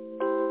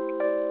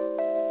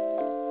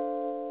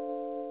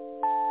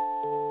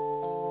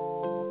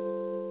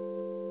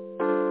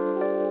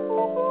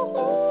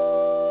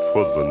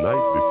 For the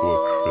night before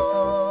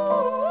Christmas,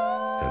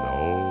 and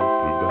all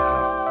through the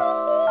house,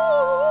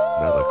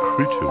 not a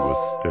creature was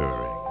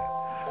stirring,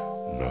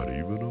 not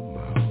even a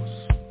mouse.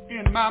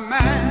 In my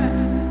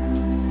mind,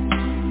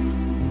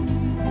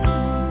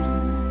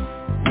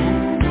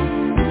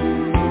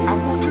 I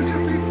want you to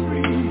be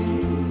free.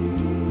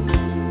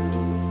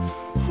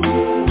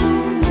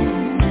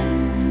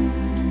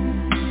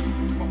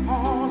 For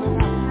all of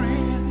our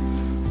friends,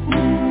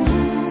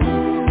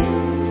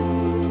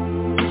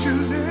 would you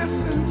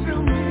listen to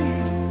me?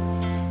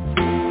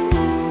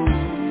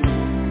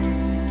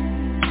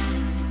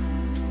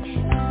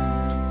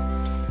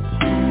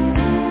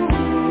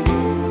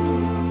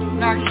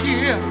 Now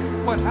hear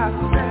what I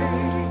say.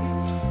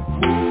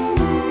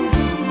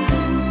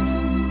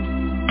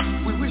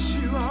 We wish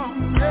you a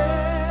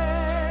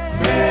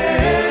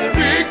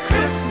Merry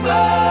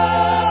Christmas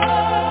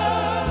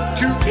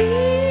to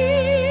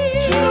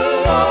each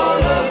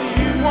all of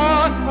you,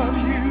 one of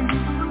you.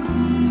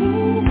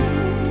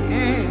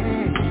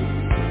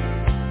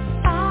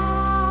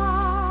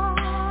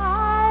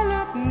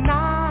 Silent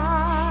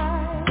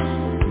night,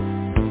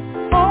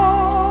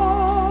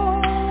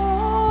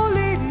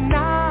 holy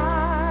night,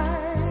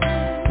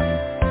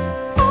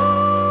 all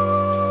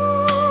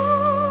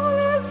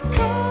is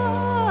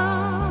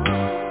calm,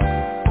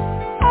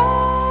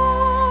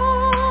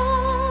 all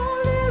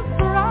is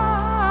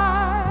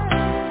bright,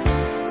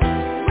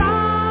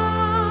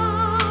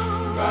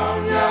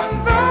 round young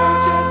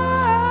virgin,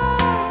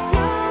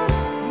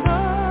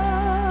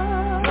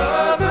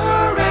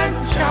 mother and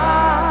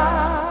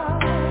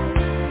child,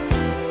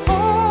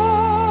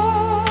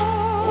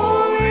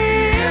 holy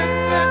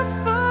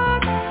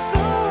infant,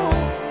 so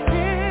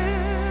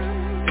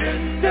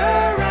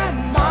tender and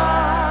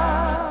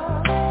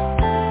mild,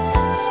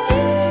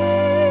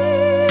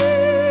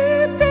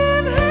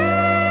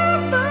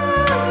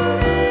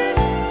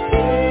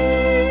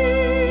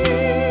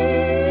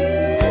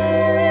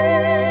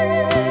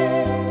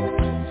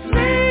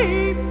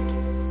 sleep in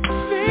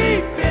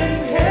sleep in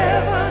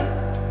heaven,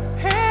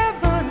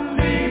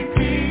 heavenly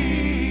peace.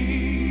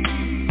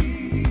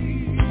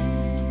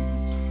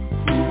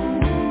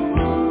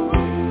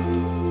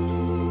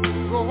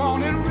 Go on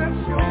and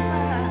rest your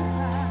mind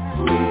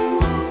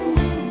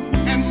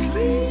and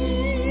sleep.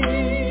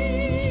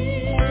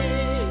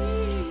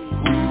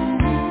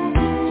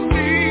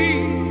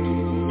 Sleep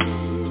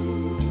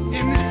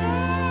in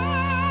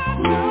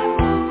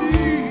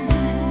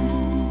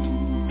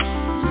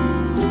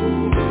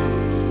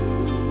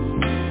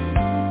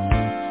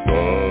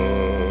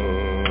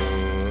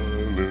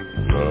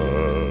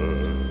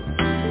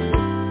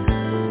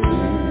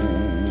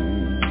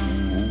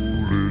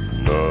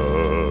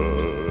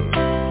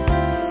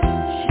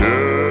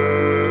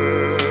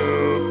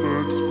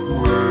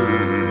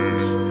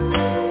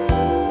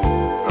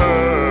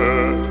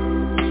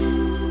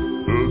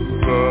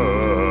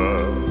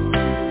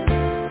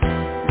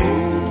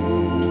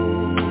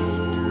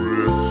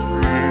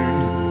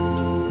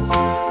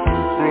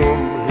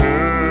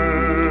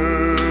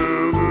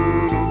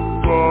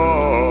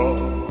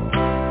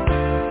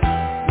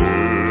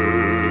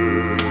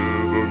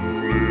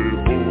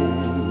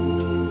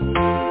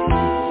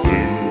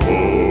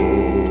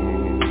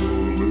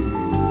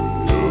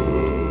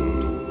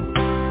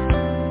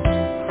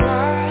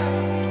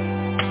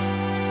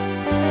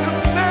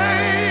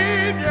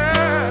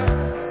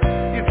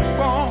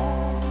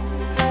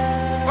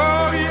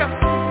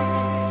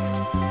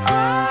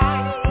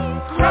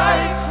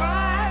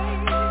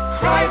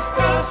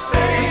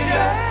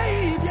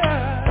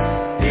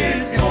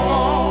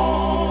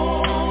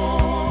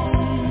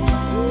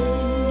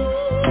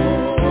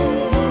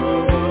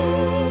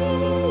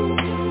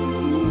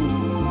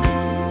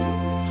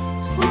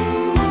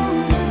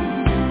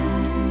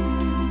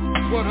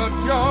what a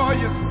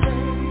joyous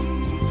day.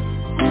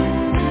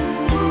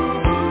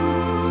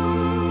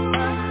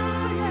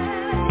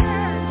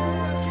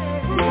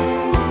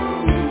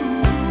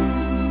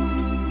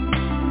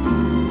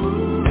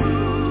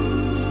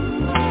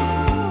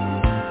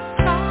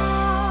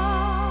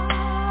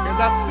 As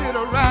I sit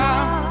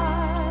around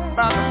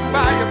by the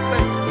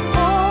fireplace,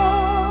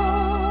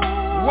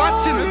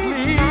 watching the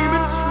gleaming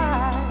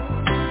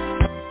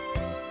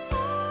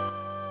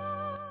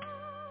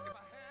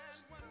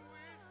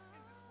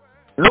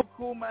Look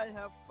whom I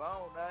have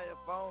found. I have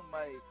found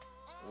my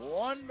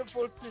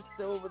wonderful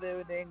sister over there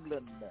in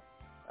England.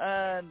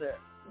 And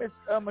Miss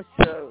Irma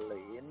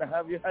Shirley. And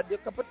have you had your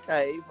cup of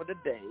tea for the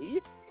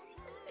day?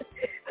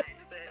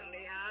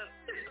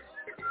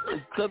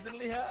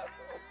 Certainly have.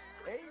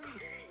 Hey.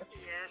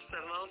 Yes,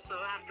 I'm also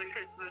having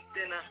Christmas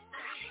dinner.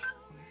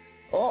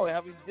 Oh, we're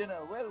having dinner.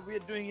 Well, we're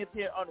doing it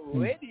here on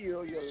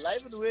radio. You're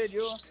live on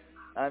radio.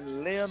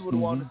 And Leon would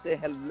want to say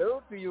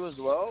hello to you as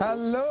well.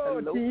 Hello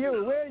to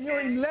you. Where are you,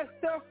 in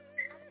Leicester?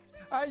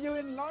 Are you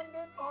in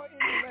London or in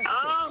Leicester?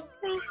 Oh,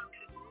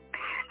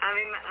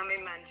 I'm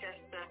in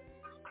Manchester.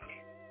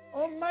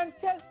 Oh,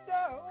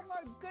 Manchester. Oh,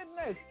 my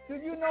goodness.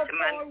 Did you know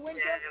Paul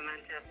Winter?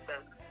 Manchester.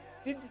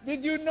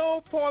 Did you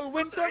know Paul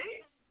Winter?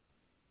 Sorry?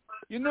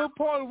 You know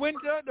Paul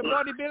Winter, the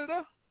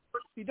bodybuilder?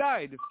 He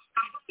died.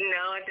 No,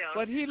 I don't.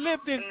 But he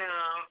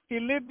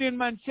lived in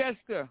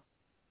Manchester.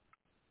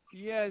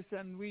 Yes,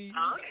 and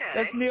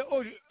that's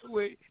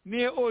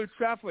near Old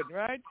Trafford,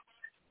 right?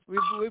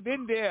 We've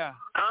been there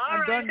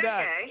and done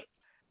that. Okay.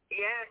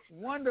 Yes.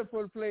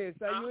 Wonderful place.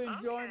 Are you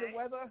enjoying the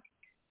weather?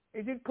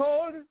 Is it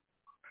cold?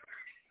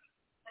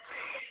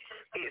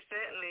 It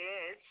certainly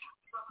is.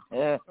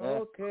 Yeah.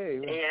 Okay.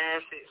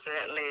 Yes, it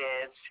certainly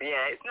is.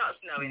 Yeah, it's not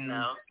snowing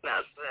though.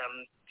 That's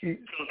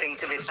something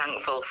to be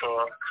thankful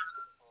for.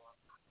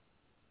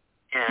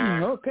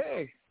 Yeah.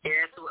 Okay.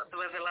 Yes, what's the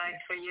weather like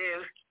for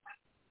you?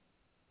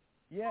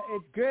 Yeah,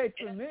 it's great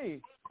for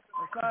me.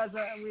 As far as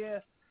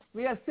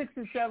we are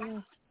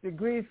 67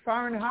 degrees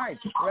Fahrenheit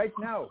right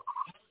now.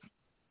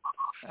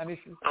 And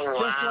it's just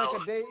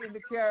like a day in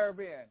the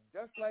Caribbean.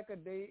 Just like a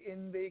day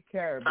in the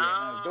Caribbean.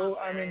 Although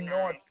I'm in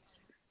North.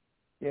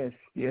 Yes,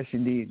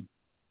 indeed.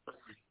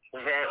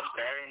 Very,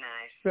 very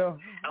nice. So,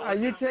 are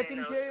you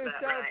taking care of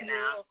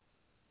yourself?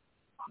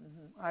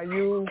 Are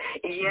you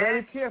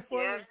very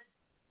careful?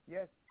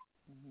 Yes.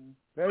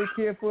 Very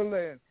careful.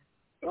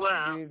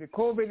 The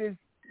COVID is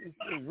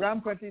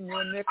rampant in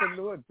your neck of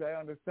the woods, I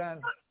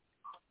understand.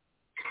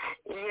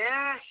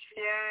 Yes,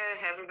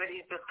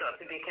 everybody's just got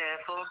to be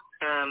careful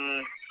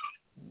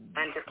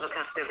and just look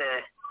after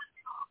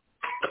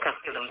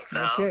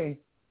themselves. Okay.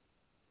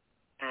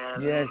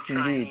 Yes,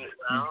 indeed. Eat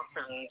well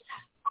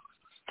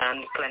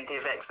and plenty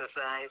of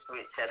exercise,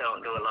 which I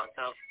don't do a lot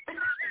of.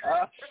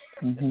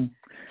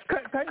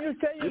 Can you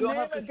say your you don't name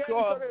have to again? show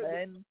off,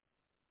 man.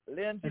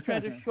 Leon, you're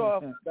trying to show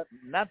off that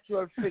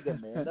natural figure,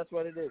 man. That's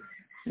what it is.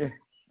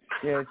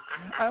 Yes.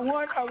 I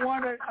wanted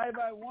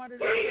to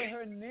say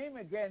her name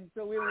again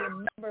so we'll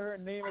remember her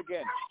name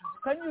again.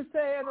 Can you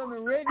say it on the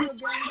radio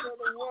again so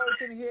the world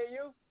can hear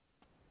you?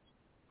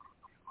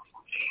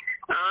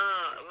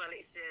 Well,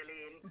 it's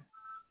Shirlene.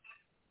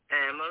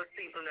 Most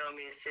people know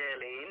me as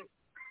Shirlene,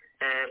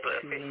 but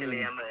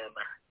officially I'm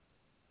Irma.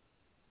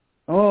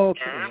 Oh,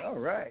 okay. Yeah? All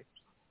right.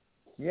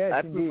 Yes,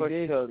 I prefer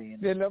Shirlene.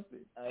 They love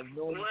it.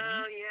 Well,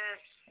 yes.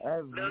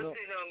 Those who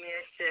know me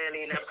as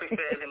Shirlene, I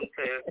prefer them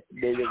to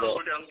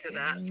hold on to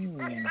that.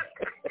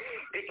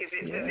 Because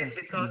it's as if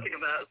they're talking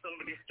about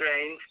somebody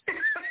strange.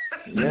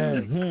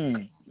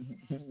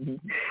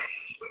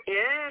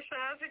 Yes,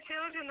 how's the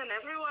children and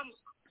everyone?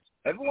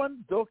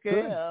 Everyone's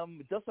okay.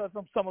 Just have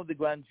some of the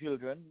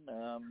grandchildren.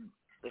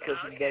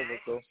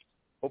 So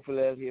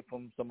hopefully I'll hear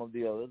from some of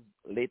the others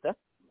later.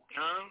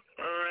 Oh,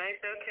 all right,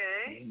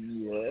 okay.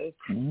 Yes.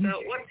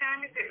 So what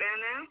time is it there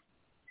now?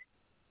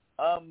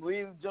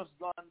 We've just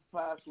gone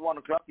past 1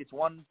 o'clock. It's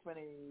 1:23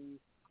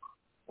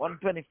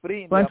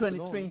 in the 1:23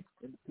 afternoon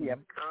in the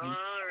PM. All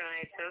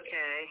right,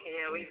 okay.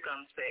 Yeah, we've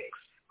gone 6.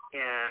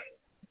 Yeah,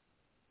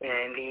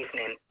 in the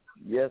evening.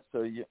 Yes,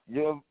 so you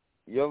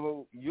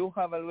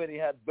have already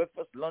had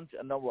breakfast, lunch,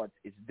 and now what?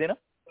 It's dinner?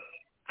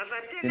 I've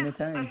had dinner. Dinner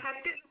time. I've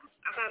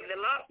had the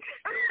lot.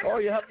 Oh,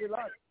 you have the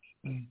lot.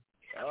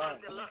 I've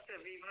had the lot.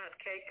 I've even had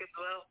cake as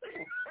well.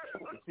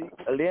 See,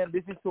 Leon,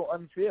 this is so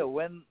unfair.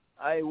 When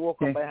I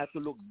woke up, I had to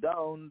look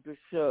down to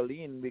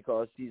Shirlene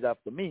because she's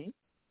after me.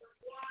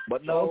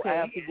 But now I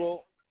have to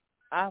go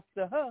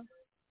after her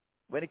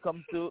when it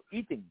comes to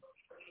eating.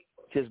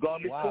 She's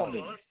gone before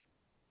me.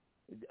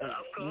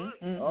 Of course.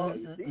 Oh,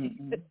 you see.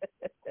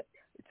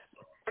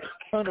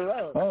 Turn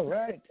around. All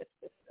right.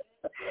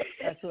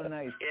 That's so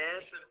nice.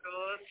 Yes, of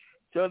course.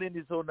 Shirlene,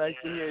 it's so nice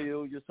to hear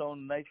you. You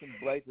sound nice and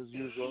bright as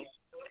usual.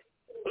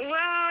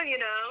 Well,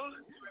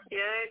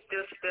 it's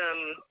just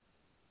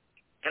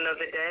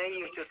another day.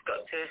 You've just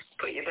got to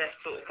put your best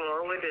foot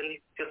forward and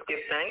just give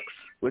thanks.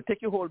 We'll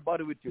take your whole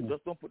body with you.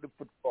 Just don't put the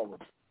foot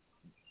forward.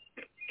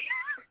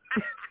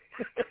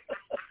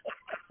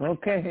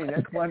 Okay,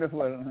 that's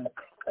wonderful.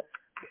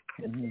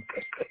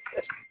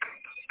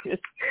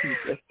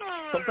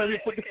 Sometimes you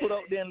put the foot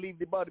out there and leave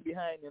the body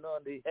behind, and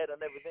the head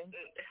and everything.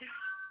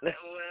 Well,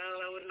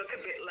 I would look a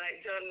bit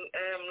like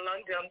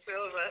Long John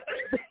Silver.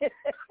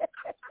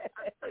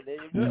 There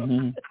you go.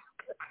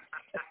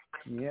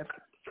 Yep.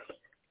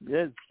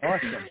 Yes.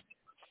 Awesome.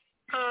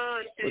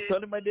 Oh, well,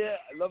 Shirley, my dear,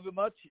 I love you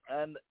much,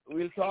 and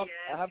we'll talk.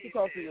 I have to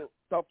talk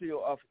to you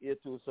off here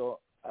too, so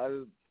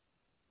I'll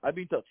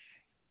be in touch.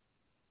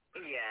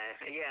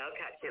 Yeah, I'll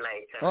catch you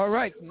later. All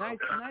right. Nice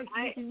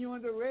meeting you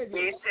on the radio.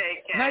 You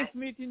take care. Nice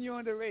meeting you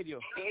on the radio.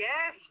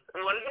 Yes,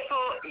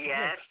 wonderful.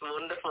 Yes,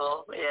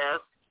 wonderful. Yes.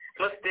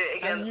 Must do it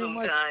again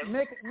sometime.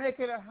 Make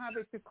it a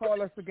habit to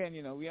call us again.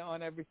 We are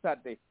on every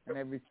Saturday and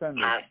every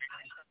Sunday.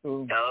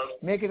 So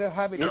make it a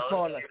habit to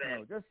call us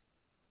now. Just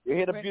you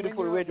hear the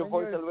beautiful radio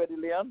voice already,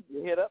 Leon?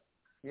 You hear that?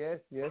 Yes.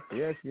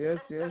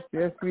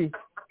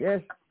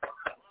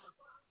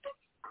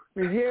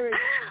 We hear it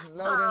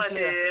loud and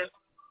clear.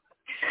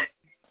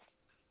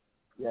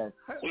 Yes.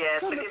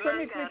 Yes.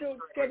 Permit me to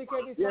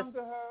dedicate this song to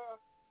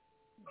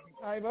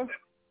her, Ivor.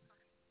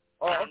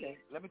 Oh, okay.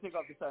 Let me take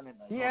off the silent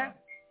night. Yeah. It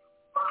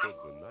was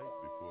the night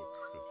before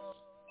Christmas,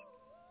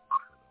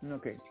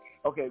 Okay.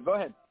 Okay, go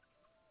ahead.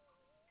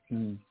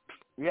 Mm.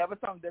 We have a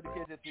song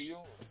dedicated to you.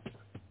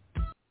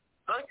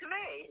 Oh, to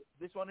me?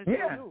 This one is for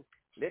you.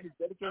 Ladies,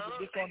 dedicated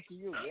this one to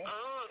you. Yeah.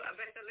 Oh, I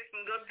better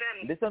listen good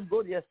then. Listen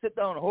good. Yes, sit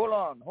down. Hold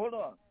on.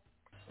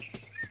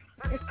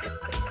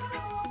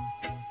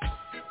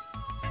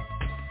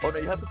 Oh, no,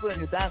 you have to put on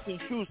your dancing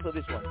shoes for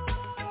this one. Well,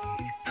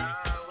 I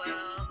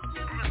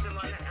have them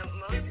on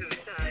most of the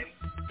time.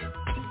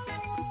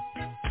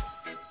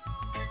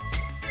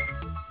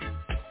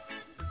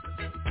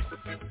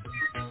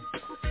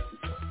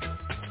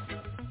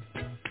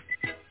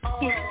 All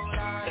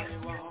I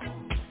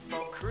want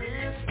for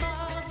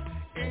Christmas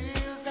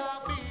is a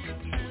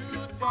big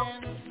cute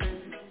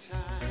dancing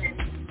time.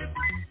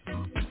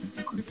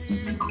 If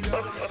you don't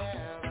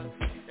have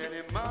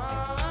any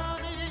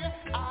money,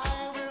 I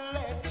will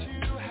let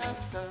you have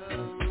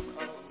some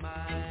of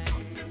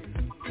mine.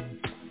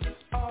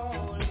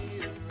 All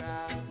year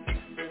round,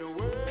 been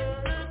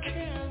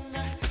working.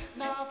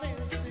 Now this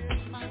is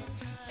my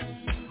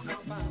time of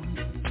fun.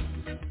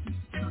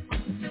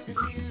 If you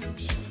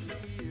should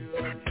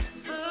feel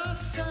the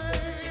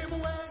same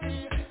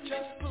way,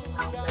 just put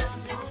on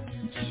your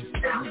new shoes.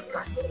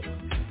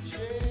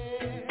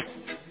 Yeah,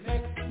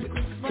 make the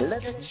Christmas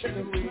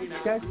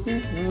get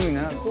you in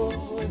a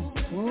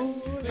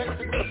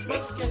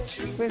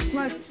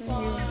Christmas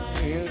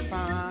you'll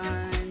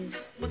find.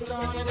 Put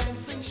on your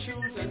dancing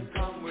shoes and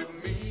come with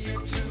me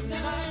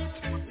tonight.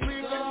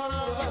 We're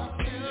gonna rock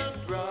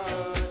till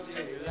broad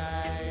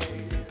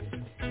daylight.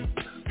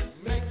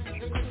 Make the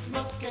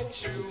Christmas get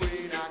you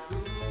in a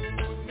good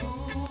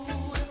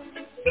mood.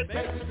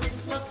 Make the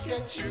Christmas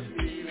get you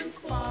feeling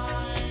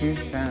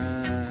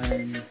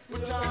fine.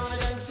 Put on your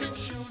dancing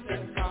shoes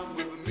and come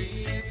with me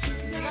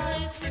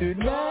tonight. We're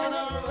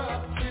gonna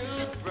rock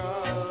till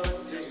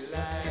broad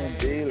daylight.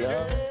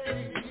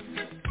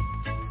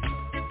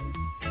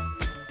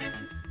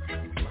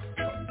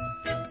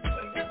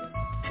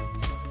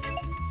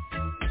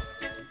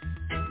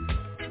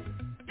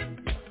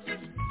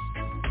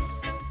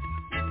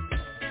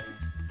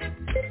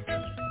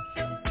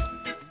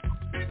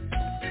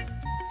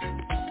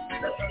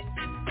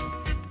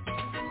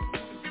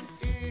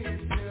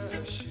 If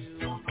your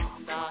shoe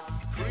starts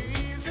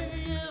squeezing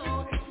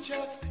you,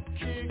 just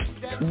kick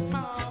them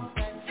off,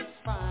 that's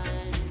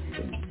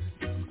fine.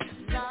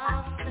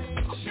 Nothing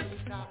should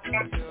stop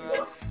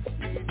your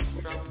feet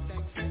from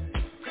dancing.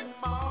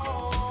 Come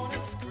on,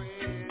 it's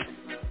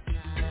Christmas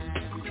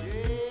time,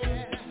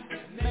 yeah.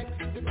 Make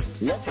the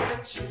Christmas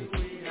get you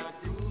in a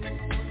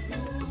good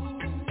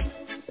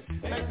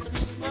mood. Make the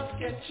Christmas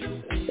get you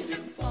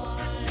feeling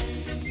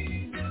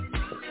fine.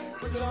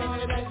 Put on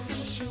your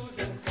dancing shoes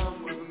and come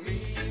with me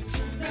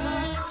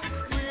tonight.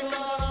 We're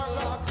gonna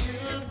rock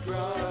till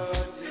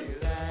broad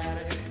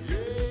daylight.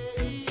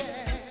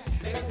 Yeah.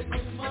 Let the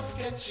Christmas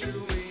get you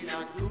in a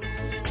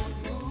good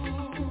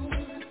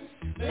mood.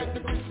 Let the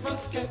Christmas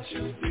get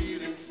you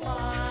feeling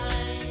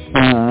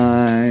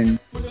fine.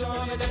 Put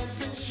on your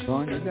dancing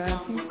shoes and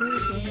come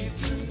with me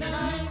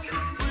tonight.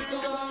 We're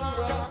gonna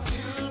rock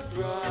till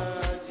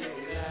broad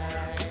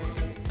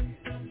daylight.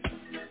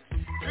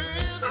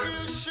 If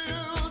your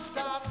shoes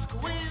start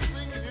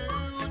squeezing you,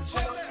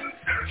 just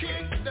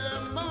kick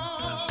them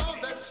off,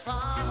 that's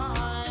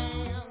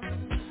fine.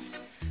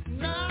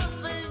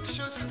 Nothing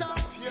should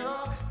stop your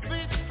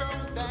feet from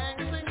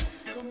dancing.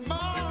 Come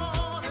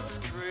on,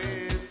 it's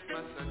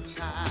Christmas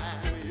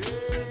time,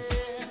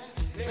 yeah.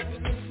 Let the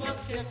Christmas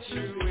get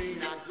you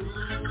in a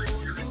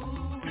good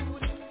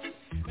mood.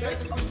 Let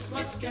the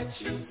Christmas get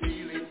you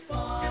feeling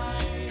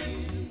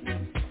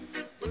fine.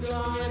 Put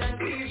on your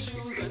dancing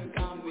shoes and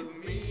come with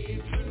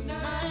me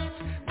tonight.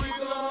 We're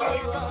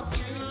gonna rock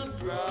till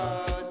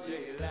broad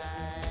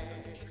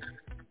daylight.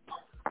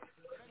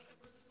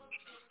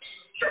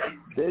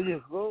 There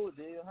you go.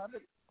 There you have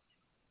it.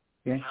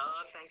 Yeah.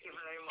 Oh, thank you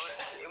very much.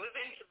 It was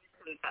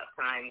interesting at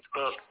times,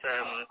 but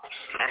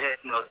I heard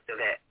most of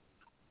it.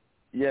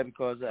 Yeah,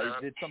 because I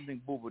did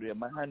something boo there.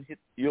 My hand hit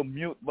your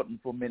mute button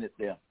for a minute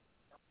there.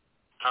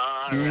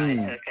 All right,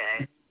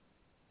 okay.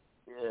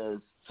 Yes.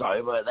 Sorry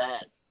about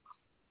that.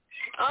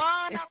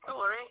 Oh, not to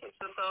worry. It's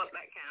the thought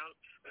that counts.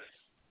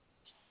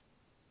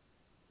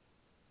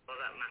 All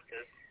that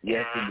matters.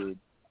 Yes, Yeah. indeed.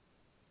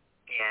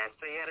 Yeah,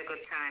 so you had a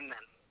good time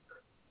then?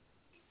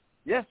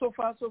 Yeah, so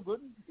far so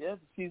good. Yeah,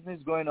 the season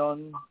is going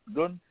on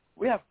good.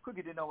 We have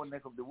cricket in our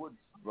neck of the woods,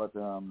 but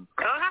Oh,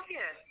 have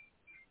you?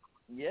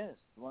 yes,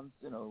 once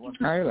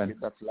Ireland.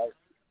 that's life.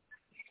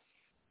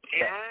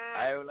 Yeah.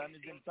 Ireland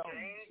is in town.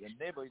 Your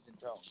neighbor is in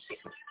town.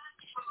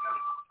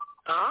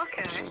 Oh,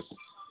 okay.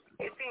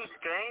 It seems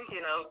strange,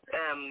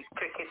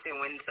 cricket in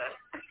winter.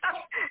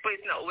 But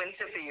it's not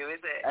winter for you,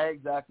 is it?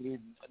 Exactly.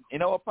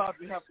 In our part,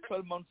 we have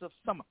 12 months of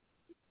summer.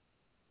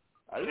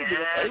 A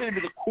little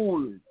bit of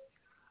cool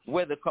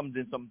weather comes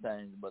in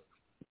sometimes, but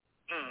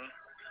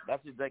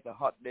that is like a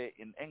hot day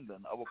in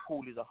England. Our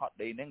cool is a hot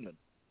day in England.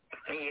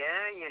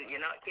 Yeah, you're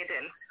not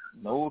kidding.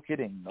 No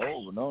kidding. No.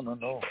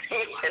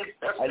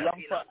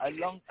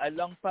 I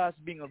long past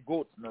being a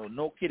goat.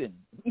 No kidding.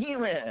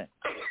 Yeah.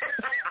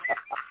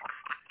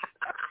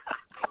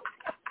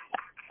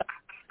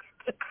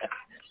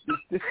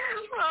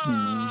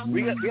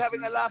 We're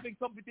having a laughing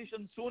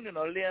competition soon, you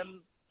know.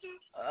 Leon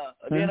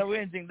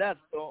arranging that,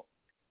 so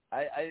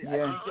I think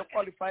you're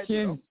qualified.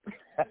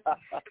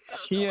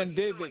 She and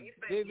David.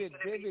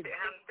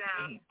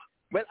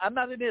 Well, I'm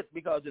not in it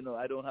because, you know,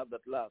 I don't have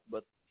that laugh,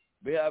 but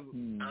we have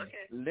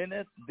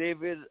Lynette,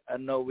 David,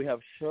 and now we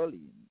have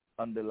Shirley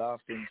on the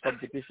laughing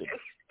competition.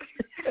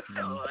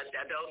 No,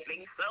 I don't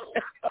think so.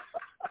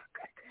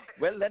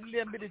 Well, let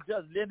Leon be the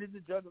judge. Leon is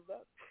the judge of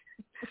that.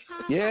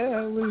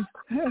 Yeah, we'll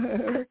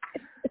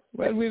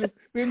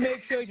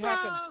make sure it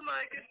happens. Oh,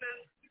 my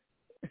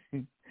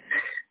goodness.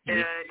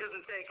 Yeah, it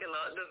doesn't take a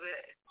lot, does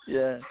it?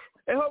 Yeah.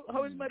 Hey,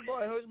 how is my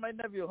boy? How is my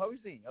nephew? How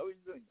is he? How is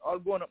he doing? All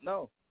grown up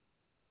now?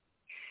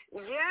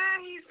 Yeah,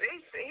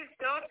 his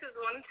daughter's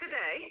one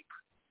today.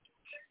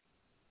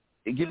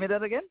 Give me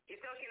that again?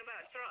 You're talking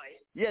about Troy?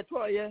 Yeah,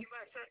 Troy, yeah.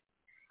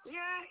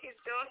 Yeah, his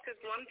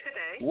daughter's one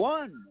today.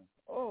 One?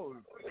 Oh,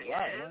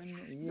 wow.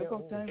 Yeah. Look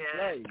how time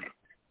flies.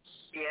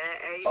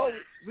 Yeah, oh,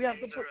 we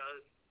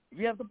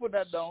have to put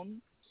that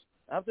down.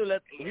 I have to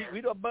let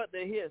we do a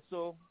birthday here,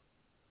 so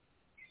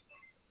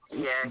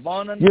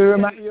born on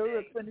Europe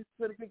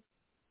 2026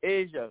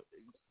 Asia.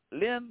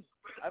 Leon,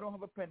 I don't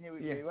have a pen here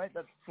with me, right?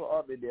 That's for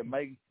all there.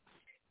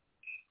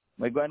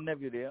 My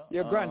grandnephew there.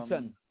 Your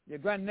grandson. Your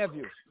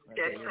grandnephew.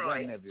 Okay, your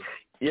grandnephew.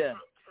 Yeah.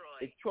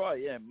 It's Troy,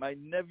 yeah. My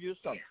nephew's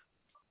son.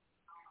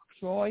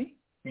 Troy?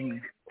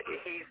 He's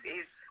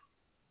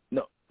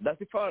no, that's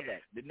the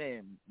father, the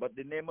name. But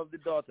the name of the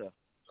daughter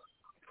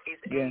is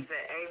Ava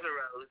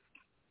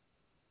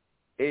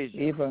Rose.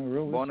 Ava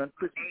Rose. Born on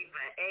Christmas.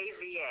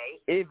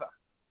 Ava.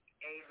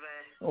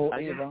 Oh,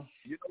 and Ava.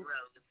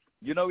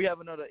 You know we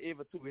have another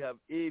Ava too. We have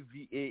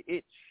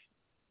AVAH.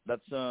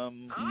 That's all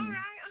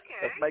right, okay.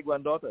 That's my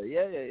granddaughter.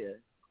 Yeah.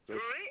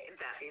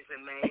 That is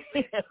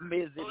amazing.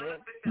 Amazing, Troy.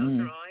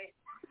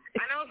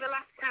 I know the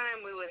last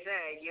time we were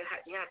there, you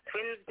had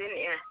twins, didn't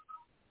you?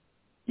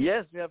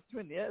 Yes, we have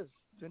twins. Yes,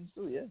 twins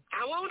too. Yeah.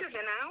 How old are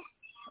they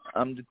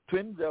now? The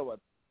twins are what?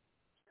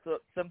 So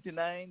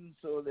 79.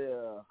 So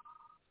they're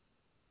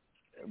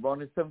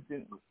born in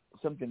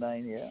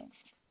 79. Yeah.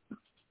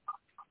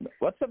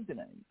 What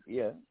 79?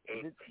 Yeah.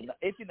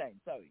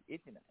 89. Sorry,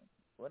 89.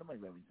 What am I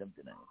having?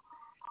 79.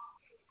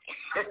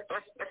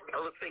 I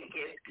was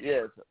thinking.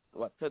 Yes.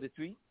 What?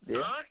 33? Yeah.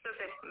 Oh, so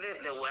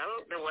they're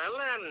well.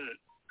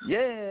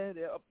 Yeah,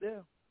 they're up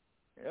there.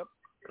 Yep.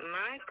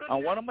 My goodness.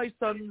 And one of my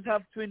sons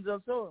have twins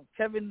also.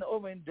 Kevin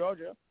over in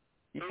Georgia.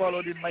 He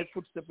followed in my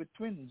footsteps with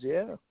twins.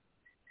 Yeah.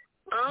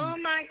 Oh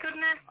my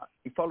goodness.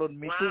 He followed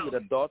me too with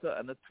a daughter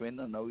and a twin,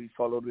 and now he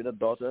followed with a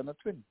daughter and a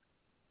twin.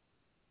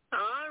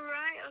 All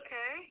right.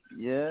 Okay.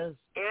 Yes.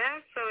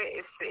 Yeah. So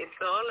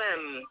it's all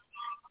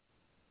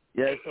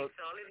Yeah. It's all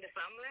in the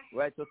family.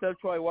 Right. So tell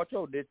Troy, watch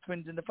out. They're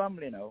twins in the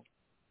family now.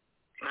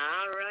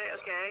 All right.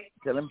 Okay.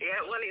 Tell him.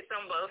 Yeah. Well, it's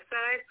on both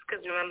sides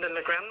because remember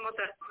my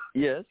grandmother.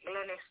 Yes.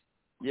 Glennis.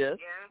 Yes.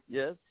 Yeah.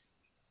 Yes.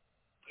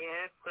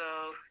 Yeah. So,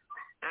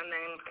 and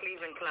then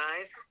Cleveland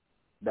Clive.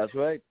 That's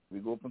right.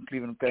 We go from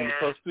Cleveland Clive. Yeah.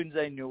 The first twins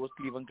I knew was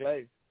Cleveland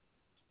Clive.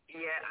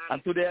 Yeah.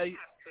 And today I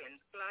have twins.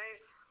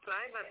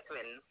 Clive has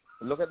twins.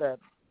 Look at that.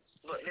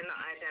 But they're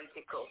not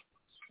identical.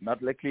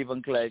 Not like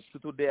Cleveland Clive. So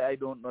today I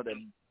don't know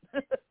them.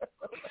 And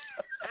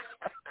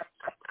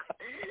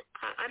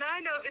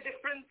I know the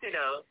difference, you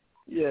know.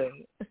 Yeah.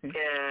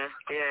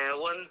 Yeah.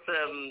 One's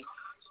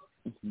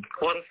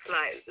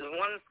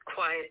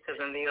quieter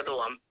than the other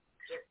one.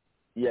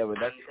 Yeah, but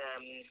that's.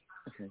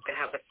 And they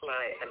have a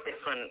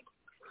different.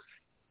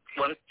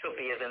 One's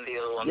chubbier than the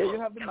other one. Yeah, you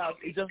have the mask.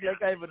 It's just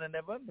like Ivan and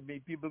Evan. I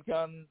mean, people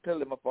can't tell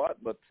them apart,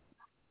 but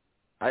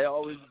I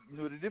always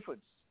knew the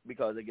difference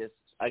because I guess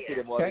I see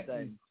them all the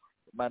time.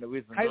 Man,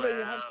 wisdom. Ivan,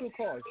 you have 2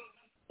 calls.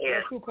 Yeah. You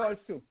have 2 calls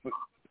too.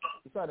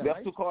 We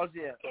have 2 calls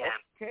here. Yeah.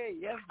 Okay,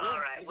 yes. All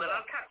right. Well,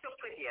 I'll catch up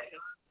with you.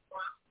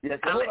 Yes,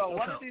 so hold on.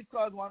 One of these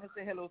calls want to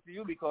say hello to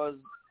you because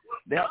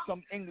they have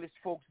some English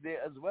folks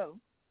there as well.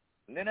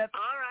 Lynette,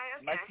 all right,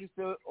 okay. My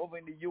sister over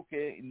in the UK,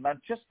 in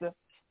Manchester,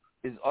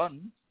 is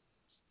on.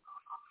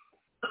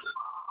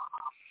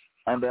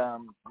 And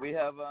we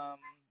have,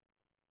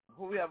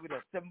 who we have with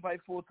us?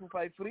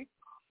 754-253.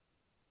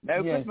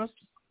 Merry Christmas.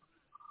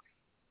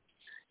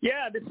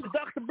 Yeah, this is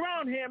Dr.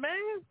 Brown here,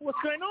 man.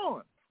 What's going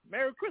on?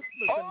 Merry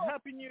Christmas and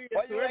Happy New Year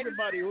to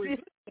everybody.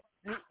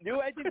 You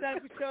waiting time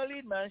for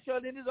Charlene, man.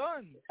 Charlene is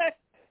on.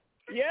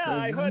 Yeah,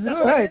 I heard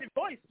that sexy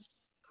voice.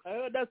 I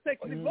heard that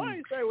sexy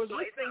voice. I was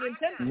listening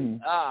intently.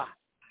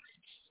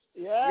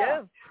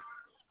 Yeah.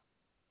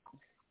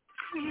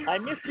 I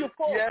missed you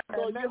folks,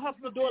 so you have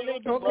to do a little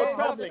bit more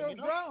traveling, you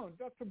know?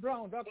 Dr.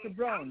 Brown.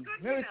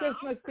 Merry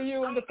Christmas to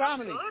you and the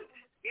family.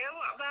 Yeah,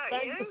 what about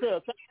you? Thank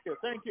you, sir.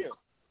 Thank you.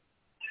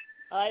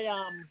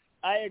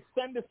 I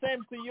extend the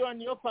same to you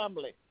and your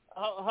family.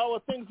 How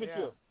are things with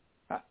you?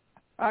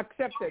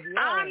 Accepted.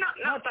 Yeah.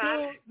 Not bad.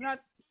 I'm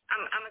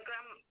a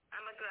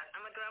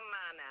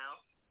grandma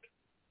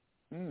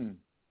now.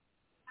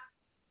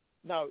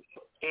 Now.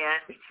 Yeah.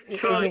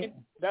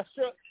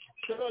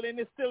 Charlene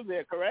is still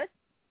there, correct?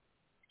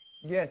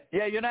 Yes.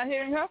 Yeah, you're not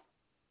hearing her?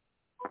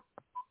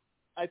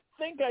 I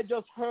think I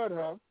just heard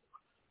her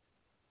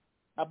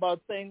about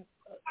saying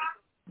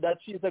that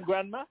she's a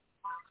grandma.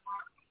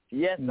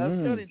 Yes, that's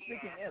Shirley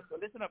speaking. Yes, so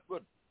listen up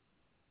good.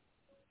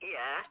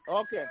 Yeah.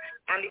 Okay.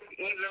 And if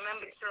you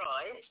remember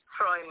Troy,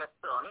 my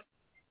son.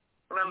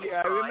 Remember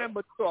I Troy?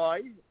 remember Troy,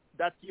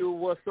 that you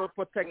were so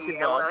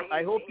protective of.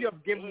 I hope you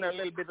have given a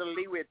little bit of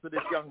leeway to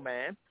this young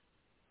man.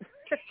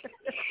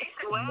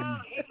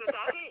 Well, he's a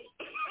daddy.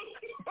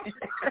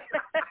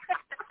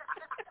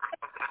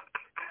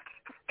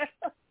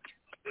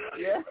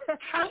 Yeah.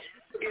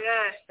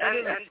 Yeah, and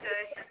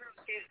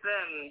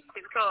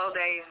she's called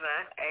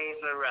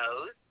Ava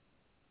Rose,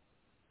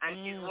 and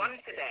she's won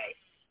today.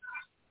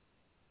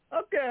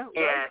 Okay.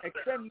 Yeah.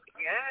 Well,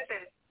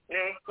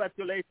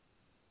 congratulations.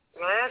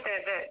 Well,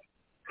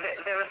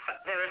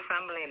 they're a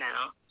family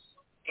now,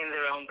 in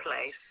their own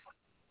place.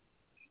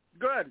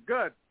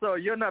 Good. So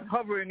you're not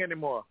hovering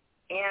anymore.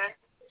 Yeah.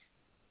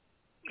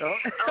 Oh,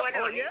 I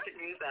don't need to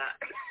do that.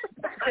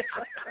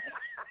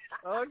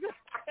 Okay.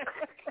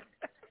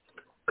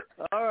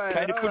 All right.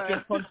 Trying to put you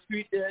on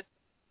street there.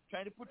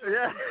 Trying to put you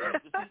on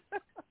street.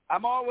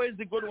 I'm always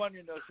the good one,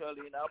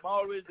 Shirley. I'm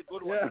always the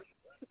good one. Yeah.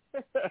 I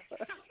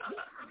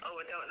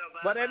don't know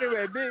about But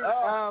anyway,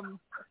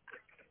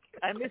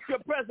 I miss your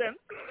presence.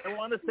 I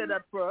want to say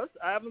that first.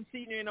 I haven't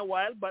seen you in a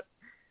while, but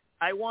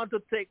I want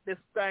to take this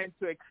time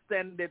to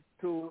extend it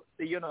to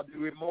the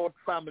remote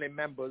family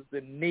members,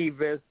 the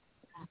Nevis,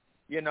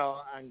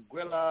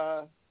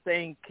 Anguilla,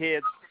 St.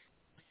 Kitts,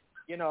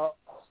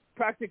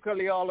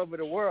 practically all over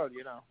the world,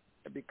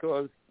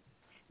 because,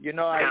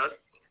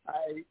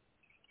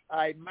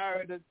 I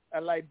married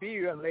a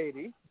Liberian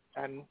lady,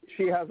 and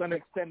she has an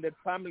extended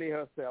family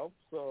herself,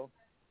 so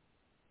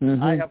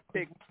I have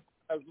taken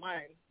as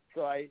mine.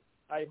 So I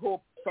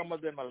hope some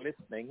of them are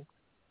listening,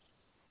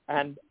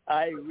 and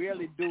I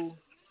really do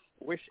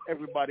wish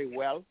everybody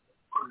well,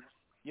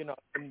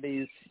 in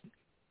these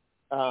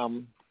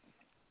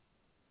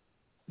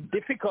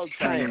difficult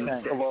times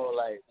of our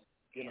life,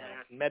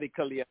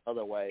 medically and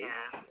otherwise.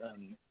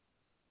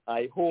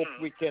 I hope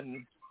we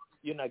can,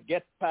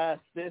 get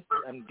past this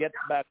and get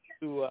back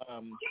to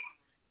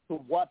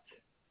what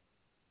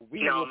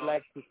we would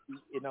like to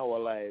see in our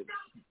lives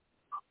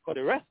for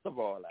the rest of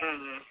our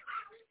lives.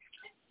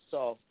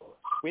 So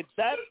with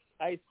that,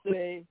 I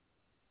say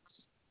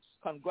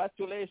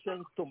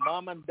congratulations to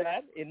Mom and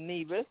Dad in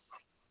Nevis.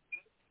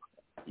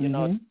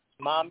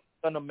 Mom's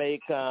going to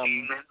make,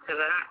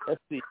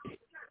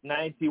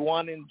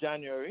 91 on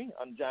January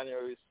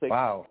 6th.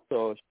 Wow.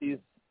 So she's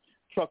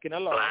trucking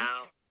along.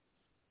 Wow.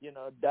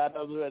 Dad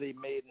already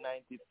made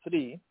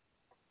 93.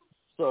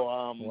 So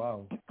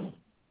wow.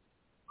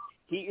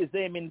 He is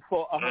aiming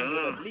for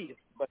 100 at least.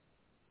 But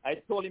I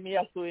told him he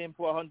has to aim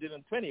for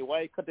 120.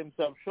 Why cut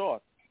himself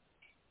short?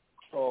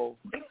 So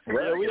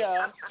here we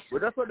are.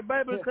 Well, that's what the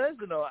Bible says,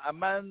 a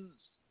man,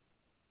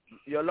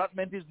 your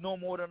allotment is no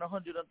more than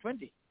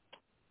 120.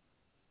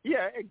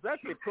 Yeah,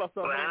 exactly, plus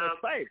or minus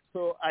 5.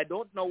 So I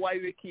don't know why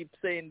we keep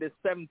saying the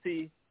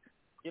 70,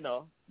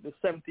 the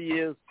 70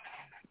 years.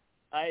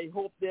 I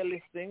hope they're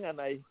listening, and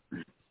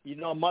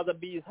Mother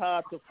B is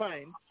hard to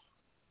find.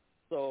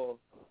 So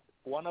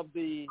one of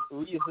the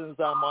reasons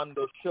I'm on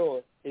the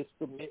show is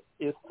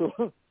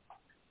to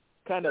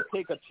kind of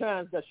take a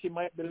chance that she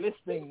might be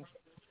listening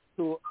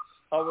to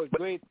our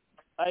great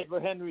Ivor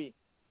Henry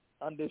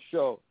on this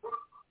show.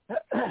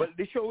 But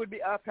the show will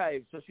be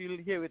archived, so she'll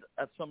hear it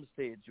at some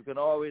stage. You can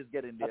always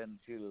get in there and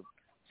she'll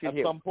at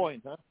hear some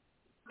point, huh?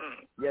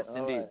 Yes, all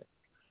indeed. Right.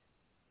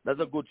 That's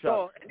a good shot.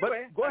 So,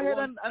 anyway, but go ahead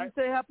and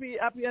say happy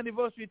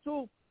anniversary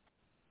too.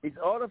 It's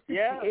all of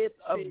 68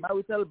 of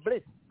marital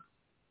bliss.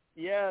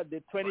 Yeah,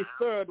 the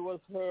 23rd was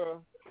her.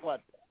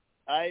 What?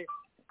 I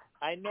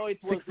know it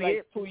was 68.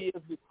 Like 2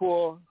 years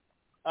before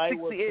I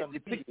was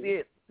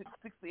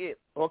 68.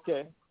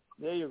 Okay,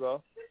 there you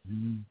go.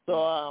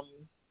 So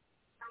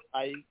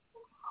I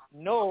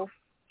know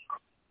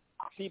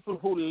people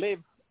who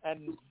live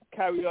and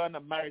carry on a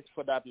marriage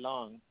for that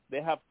long.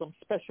 They have some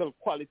special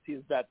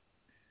qualities that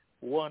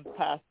weren't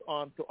passed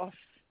on to us.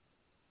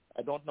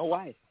 I don't know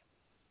why.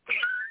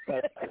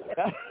 But,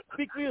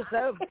 speak for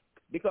yourself,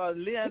 because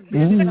Leon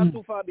is not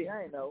too far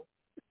behind now.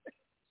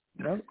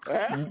 No.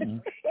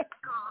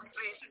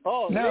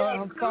 Oh, no, Leon,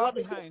 I'm far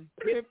behind.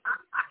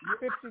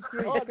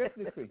 53. Oh,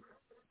 53.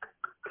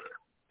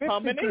 How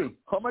many?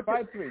 How much?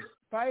 53.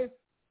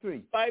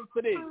 53.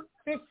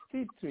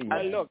 53.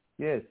 And look.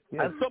 Yes.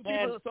 And some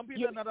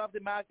people are not off the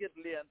market,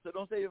 Leon, so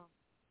don't say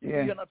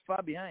you're not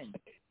far behind.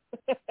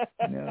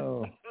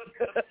 No.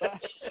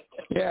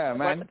 Yeah,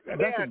 man.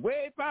 That's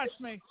way past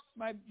my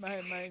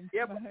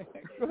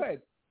go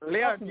ahead.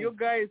 Leon, you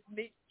guys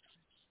need,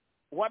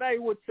 what I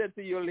would say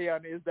to you,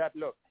 Leon, is that,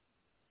 look,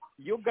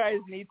 you guys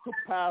need to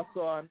pass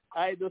on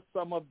either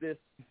some of this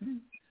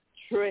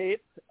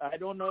trait. I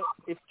don't know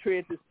if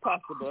trait is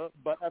possible,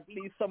 but at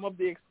least some of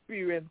the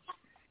experience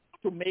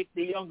to make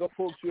the younger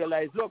folks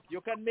realize, look,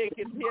 you can make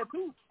it here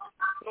too.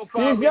 So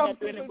far, these young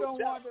people don't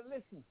want to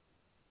listen.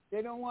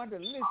 They don't want to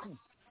listen.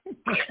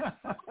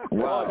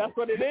 Wow, that's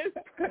what it is?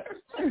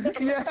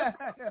 Yeah.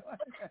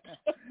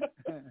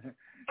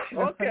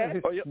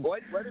 Okay.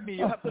 What do you mean?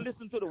 You have to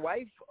listen to the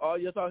wife, or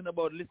you're talking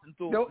about listen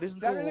to listen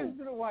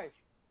to the wife.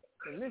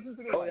 Listen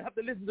to the wife. You have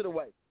to listen to the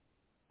wife.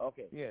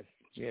 Okay. Yes.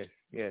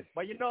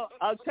 But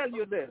I'll tell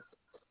you this.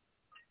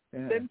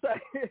 Yeah.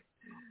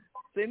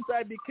 Since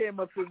I became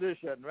a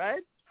physician,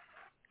 right?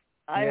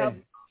 I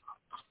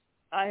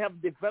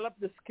have developed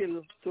the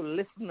skill to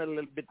listen a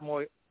little bit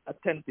more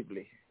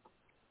attentively.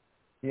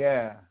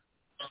 Yeah.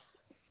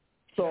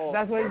 So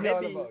that's what it's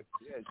all about.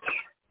 Yes.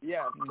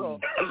 Yeah. So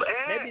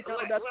maybe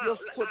that's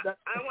just put that.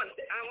 I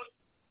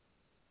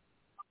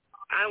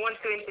want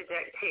to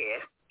interject here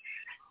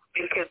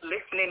because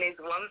listening is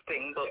one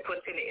thing, but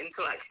putting it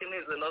into action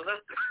is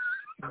another.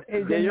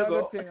 It's there you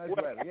another go. thing as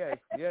well. Yes.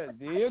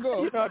 There you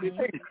go.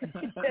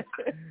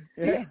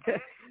 Yeah.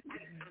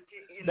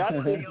 That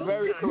is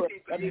very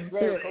correct. That is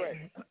very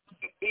correct.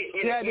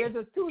 There's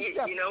a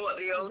two-step. You know what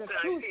the old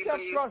time people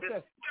used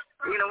process.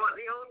 You know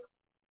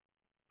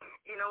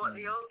what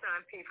the old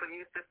time people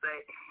used to say?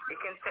 You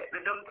can take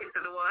the donkey to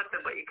the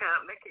water, but you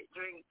can't make it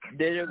drink.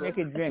 There you go. Make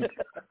it drink.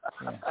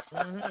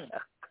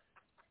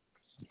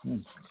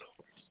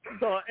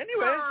 So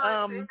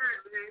anyway,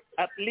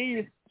 at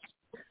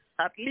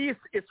least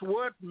it's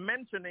worth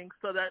mentioning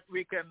so that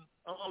we can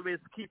always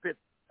keep it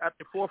at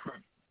the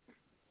forefront.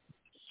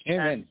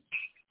 Amen.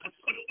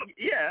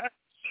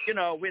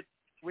 And,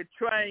 with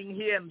trying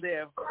here and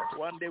there,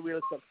 one day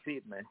we'll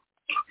succeed, man.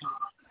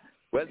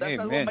 Well, that's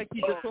what my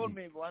teacher told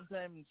me one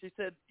time. She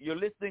said, "You're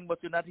listening, but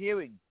you're not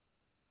hearing."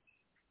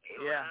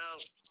 Yeah. Wow.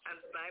 And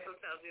the Bible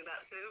tells you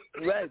that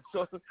too. Right.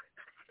 So,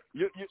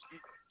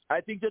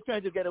 I think you're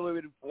trying to get away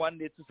with it one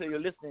day to say you're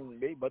listening,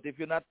 babe, but if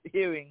you're not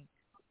hearing,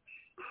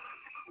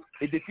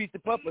 it defeats the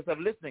purpose of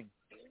listening.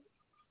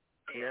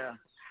 Yeah.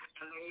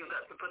 And then you've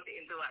got to put it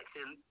into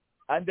action.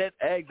 And then,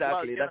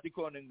 exactly, that's the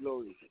crowning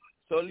glory.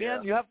 So,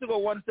 Leon, you have to go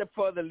one step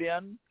further,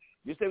 Leon.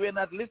 You say we're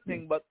not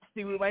listening, but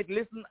see, we might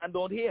listen and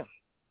don't hear.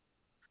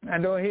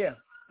 And don't hear.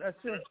 That's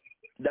true.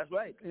 That's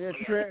right. It's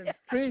a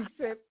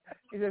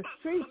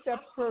three-step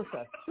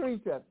process.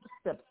 Three-step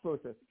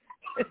process.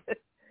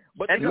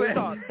 But anyway, it's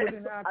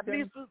a start. At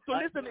least to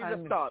listen is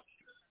a start.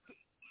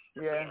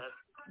 Yeah.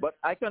 But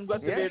I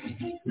congratulate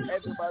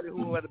everybody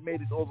who had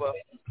made it over,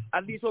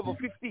 at least over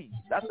 50.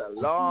 That's a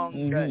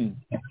long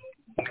time.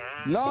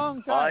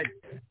 Long time.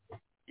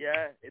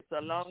 Yeah, it's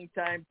a long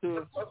time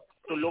to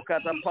look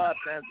at a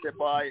partner and say,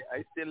 boy,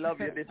 I still love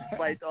you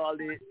despite all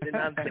the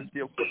nonsense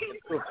you've put me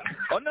through.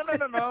 Oh,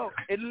 no.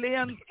 In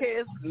Leon's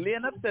case,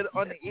 Leon said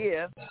on the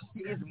air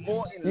he is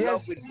more in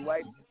love with his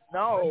wife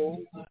now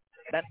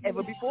than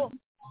ever before.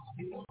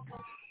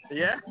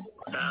 Yeah?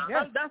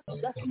 Yeah. And that's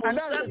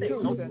outstanding.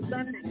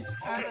 Outstanding.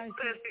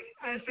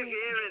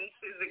 Perseverance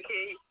is the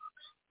key.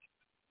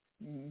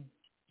 Mm-hmm.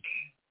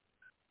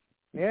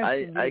 Yes,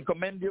 I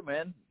commend you,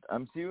 man.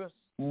 I'm serious.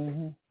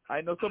 Mm-hmm.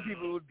 I know some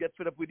people would get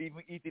fed up with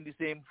even eating the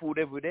same food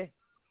every day.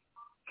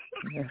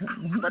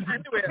 But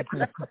anyway,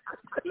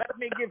 let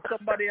me give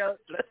somebody else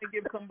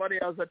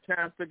a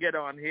chance to get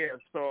on here.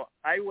 So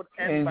I would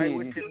end by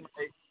wishing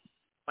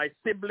my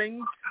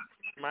siblings,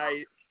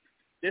 my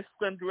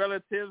distant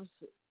relatives,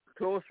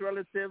 close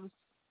relatives,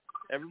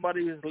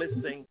 everybody who's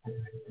listening,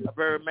 a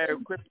very Merry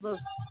Christmas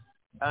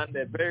and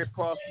a very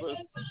prosperous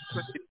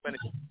 2020.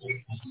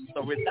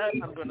 So with that,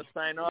 I'm going to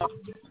sign off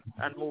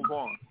and move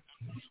on.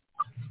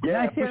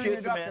 Yeah, I appreciate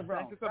you, Dr.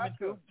 Brown. Thanks for coming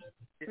through.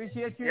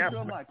 Appreciate you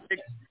so much.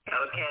 Okay.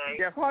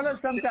 Yeah, call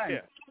us sometime.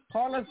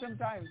 Call us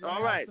sometime.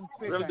 All right.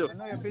 Will do. I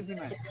know you're busy,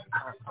 man.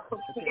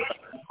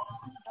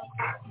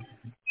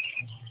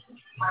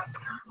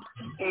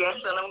 Yes,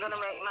 and I'm going to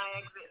make my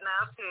exit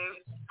now, too.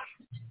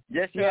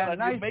 Yes, sir. Yeah, and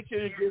nice you make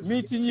sure you give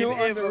meeting you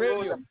on the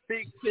radio. A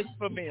big kiss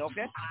for me,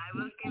 okay? I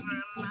will give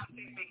her a massive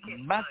big kiss.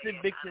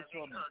 Massive big kiss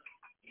for me.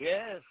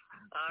 Yes.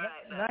 All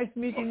right. Nice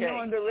meeting you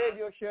on the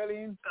radio,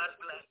 Charlene. God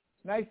bless.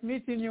 Nice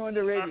meeting you on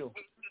the radio.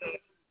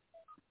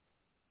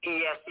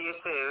 Yes, you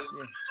too.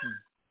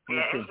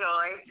 Yes. Yeah,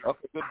 enjoy.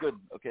 Okay, good.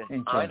 Okay.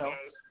 I know.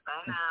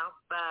 Bye now.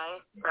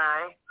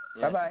 Bye.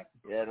 Yeah. Bye.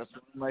 Yeah, that's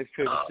one of my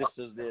favorite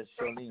sisters there,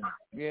 Charlene.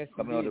 Yes,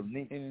 coming out of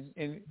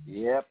Nice.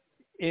 Yep.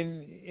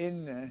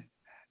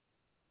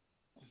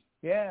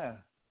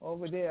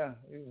 Over there,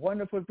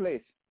 wonderful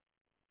place.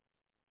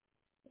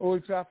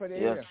 Old Trafford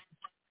area. Yes.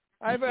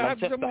 I have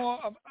some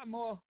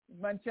more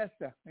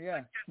Manchester.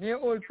 Yeah, near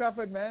Old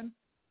Trafford, man.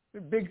 The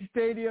big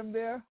stadium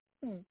there.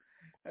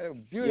 A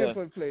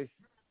beautiful place.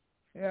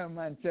 Yeah,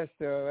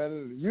 Manchester.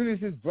 Well,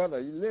 Eunice's brother.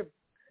 You live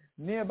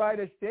nearby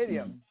the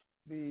stadium.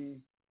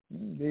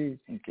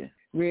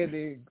 Where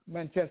the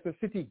Manchester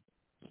City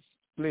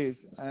plays,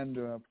 and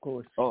of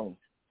course. Oh.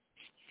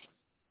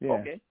 Yeah.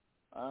 Okay.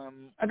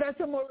 I got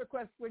some more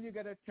requests when you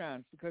get a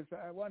chance because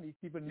I want these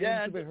people to be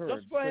heard.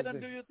 Just go ahead and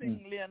do your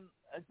thing, Leon.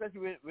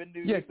 Especially when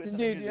you yes,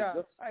 indeed, yeah.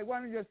 I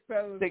want to just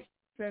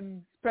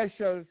send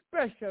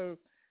special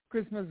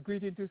Christmas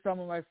greeting to some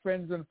of my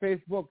friends on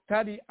Facebook.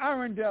 Taddy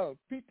Arundel,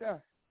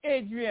 Peter,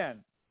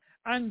 Adrian,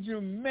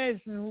 Andrew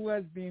Mason, who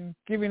has been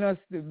giving us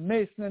the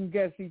Mason and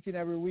guests each and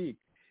every week.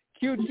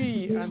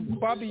 QT and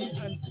Bobby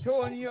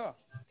Antonio.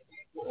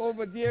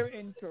 over there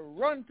in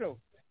Toronto.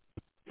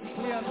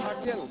 Leon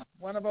Martel,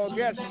 one of our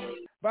guests.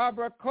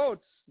 Barbara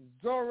Coates,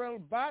 Zorel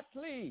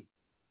Batley,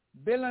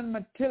 Bill and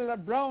Matilda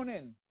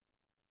Browning,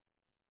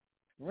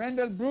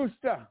 Randall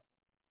Brewster,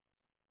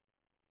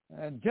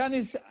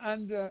 Janice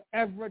and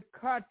Everett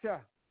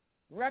Carter,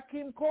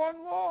 Rakim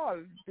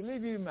Cornwall,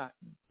 believe you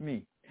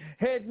me,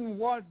 Hayden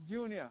Walt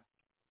Jr.,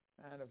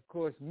 and of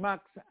course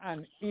Max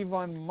and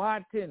Yvonne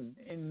Martin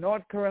in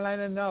North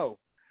Carolina now.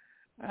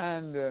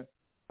 And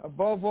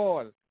above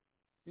all,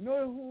 you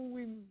know who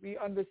we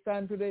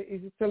understand today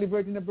is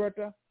celebrating a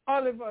birthday?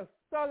 Oliver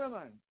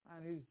Solomon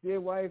and his dear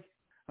wife.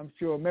 I'm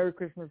sure Merry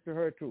Christmas to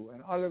her too.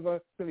 And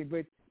Oliver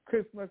celebrates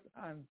Christmas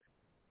and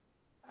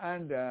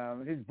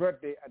his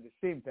birthday at the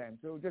same time.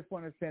 So just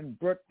want to send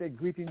birthday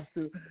greetings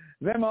to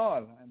them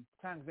all and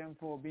thank them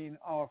for being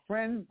our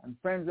friends and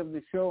friends of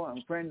the show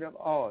and friends of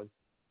ours.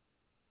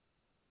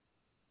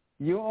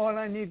 You're all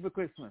I need for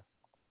Christmas.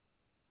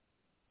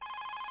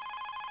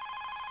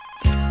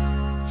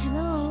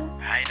 Hello.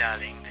 Hi,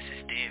 darling. This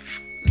is Dave.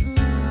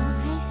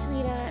 Hi,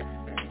 sweetheart.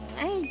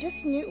 I just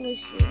knew it was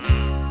you.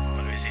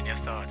 Always in your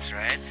thoughts,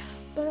 right?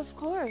 But of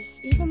course,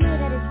 even though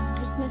that it's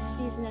Christmas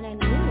season and I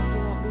knew you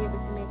won't be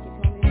able to make it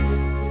home with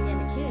me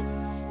and the kids.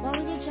 Well,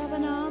 with your job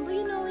and all, but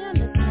you know we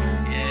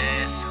understand.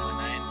 Yes,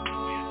 and I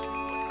know you do,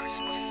 but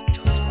Christmas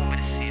just won't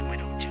be the same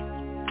without you.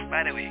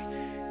 By the way,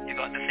 you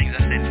got the things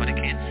I sent for the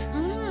kids?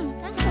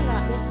 Thanks a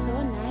lot. They're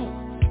so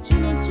nice.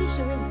 Junior and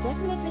Keisha will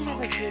definitely have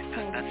a good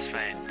time. That's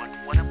fine. But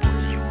what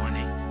about you,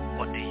 honey?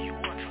 What do you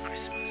want for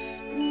Christmas?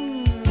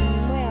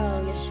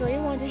 Well, you sure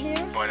you want to hear?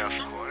 But of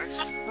course.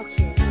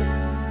 Okay.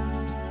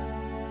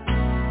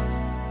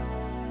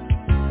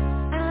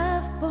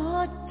 I've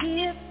bought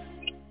gifts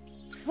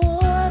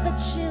for the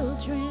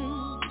children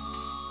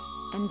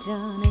and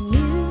done a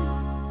new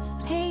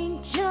paint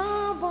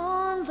job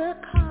on the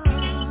car.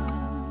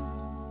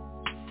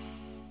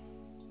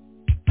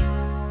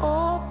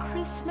 All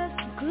Christmas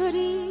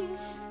goodies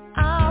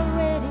are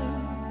ready,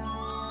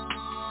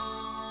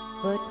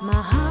 but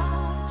my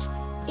heart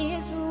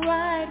is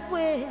right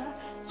where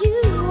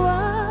you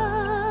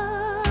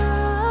are.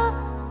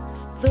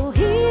 Though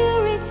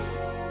here it's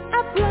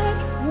a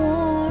bright,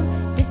 warm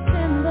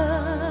December,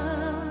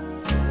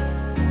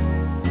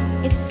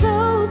 it's so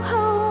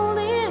cold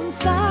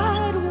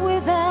inside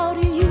without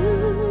you.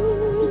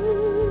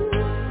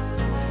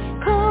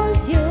 'Cause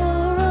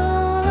you're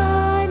all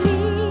I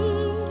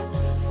need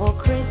for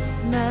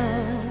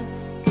Christmas.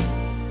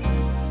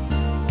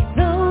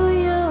 Though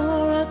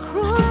you're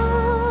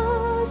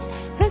across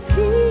the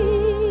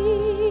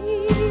sea,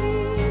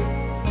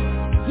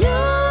 you're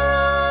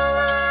all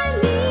I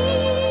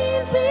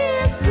need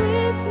this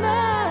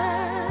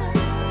Christmas.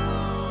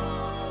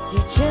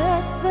 You're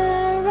just the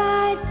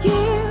right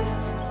gift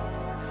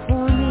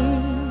for me.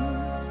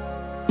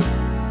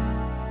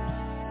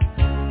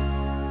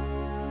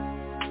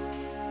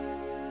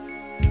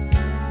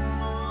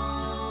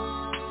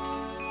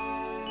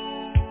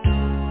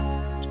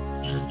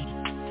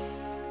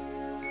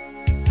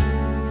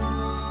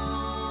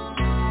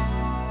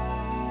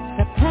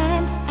 The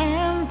plants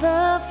and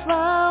the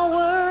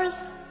flowers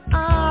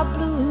are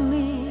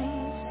blooming,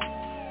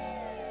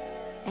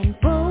 and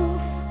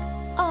both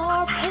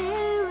our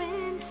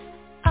parents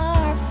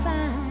are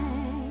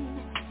fine.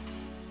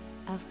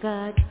 I've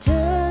got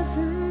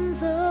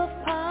dozens of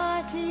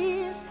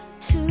parties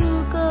to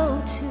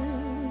go to,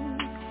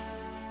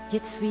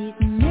 yet sweet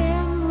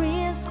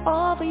memories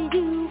of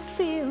you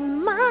fill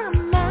my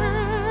mind.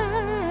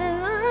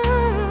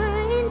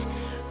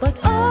 But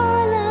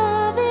our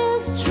love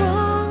is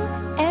strong,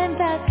 and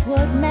that's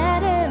what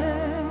matters.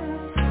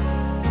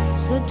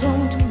 So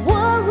don't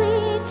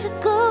worry to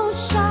go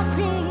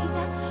shopping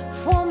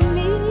for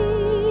me,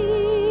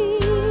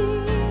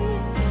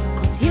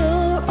 'cause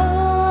you're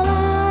all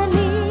I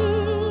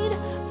need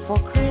for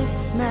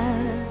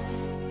Christmas.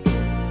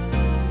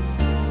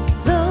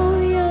 Though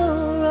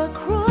you're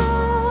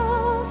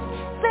across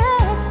the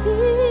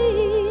sea,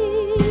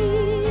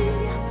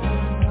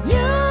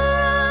 you're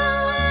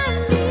all I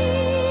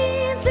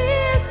need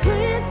this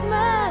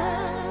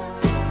Christmas.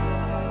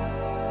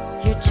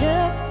 You're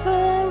just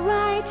the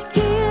right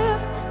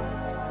gift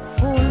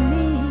for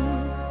me.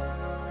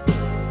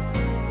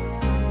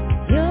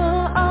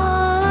 You're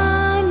all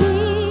I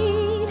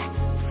need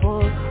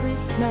for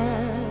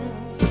Christmas.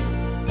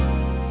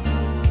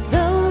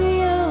 Though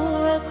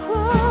you're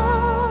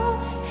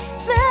across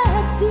the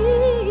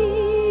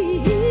sea,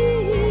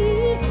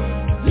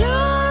 you're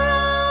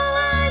all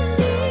I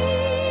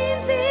need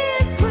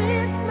this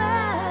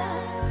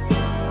Christmas.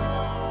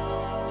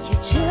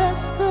 You're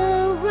just the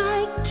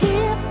right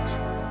gift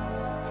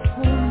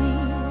for me.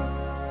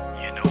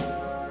 You know,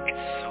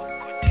 it's so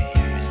good to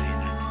hear you say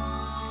that.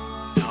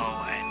 Now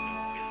I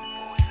know we'll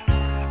both have a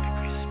happy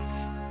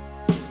Christmas.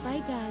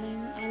 Bye,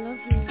 darling. I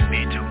love you.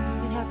 Me too.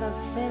 You have a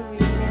very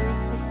Merry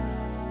Christmas.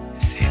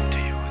 Same to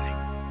you, honey.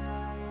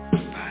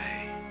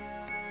 Bye.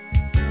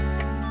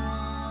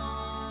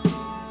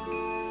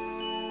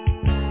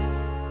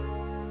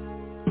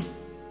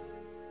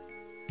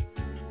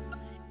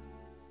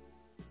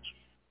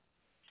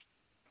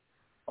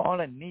 all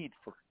I need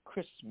for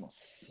Christmas.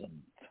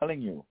 I'm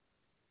telling you.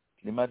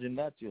 Can you imagine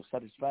that? You're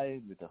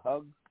satisfied with a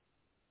hug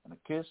and a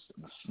kiss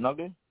and a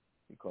snuggle,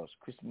 because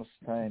Christmas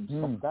time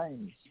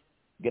sometimes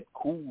get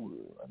cool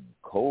and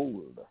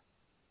cold,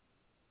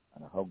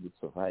 and a hug would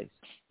suffice.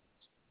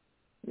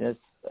 Yes,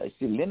 I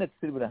see Lynette's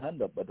still with a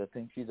hand up, but I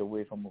think she's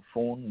away from her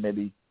phone,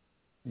 maybe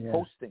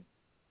posting.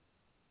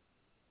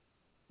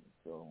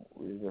 So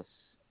we'll just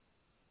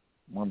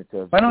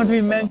monitor. Why don't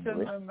we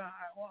mention, I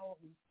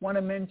want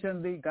to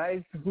mention the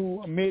guys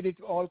who made it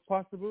all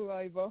possible,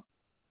 Ivor,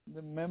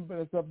 the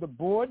members of the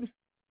board,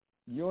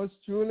 yours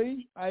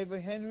truly, Ivor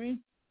Henry,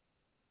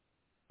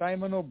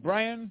 Simon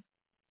O'Brien,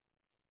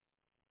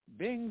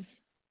 Bings,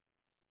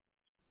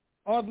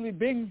 Audley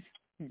Bings,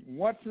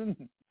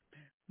 Watson,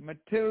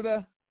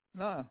 Matilda,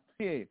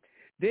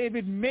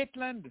 David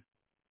Maitland,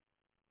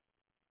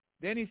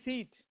 Denny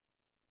Seat,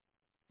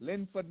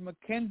 Linford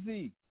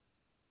McKenzie,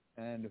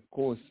 and of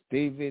course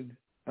Jatin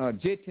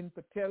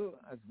Patel,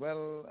 as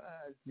well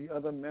as the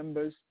other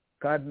members,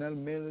 Cardinal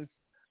Mills,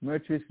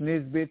 Mertrice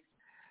Nisbet,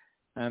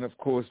 and of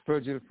course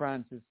Virgil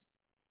Francis,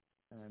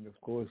 and of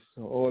course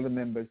all the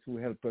members who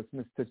help us.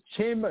 Mr.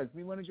 Chambers,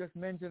 we want to just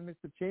mention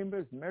Mr.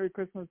 Chambers. Merry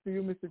Christmas to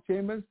you, Mr.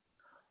 Chambers.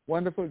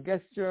 Wonderful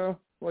gesture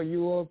for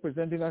you all,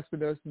 presenting us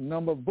with a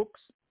number of books,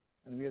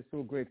 and we are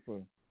so grateful.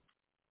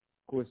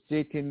 Of course,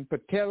 Jatin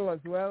Patel as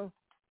well,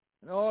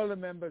 and all the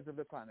members of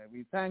the panel.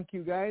 We thank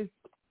you guys,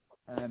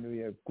 and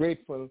we are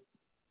grateful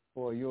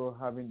for your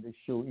having the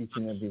show each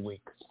and every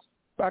week.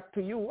 Back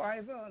to you,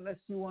 Ivor, unless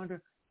you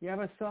have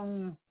a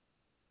song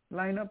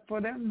line up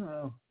for them?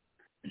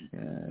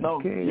 No,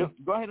 okay.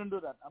 Go ahead and do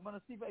that. I'm going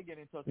to see if I get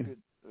in touch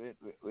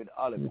with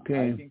Oliver.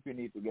 Okay. I think we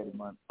need to get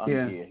him on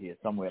here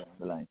somewhere on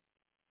the line.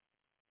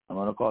 I'm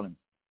going to call him.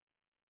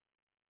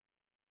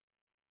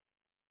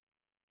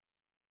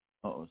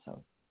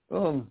 Sorry.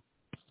 Oh,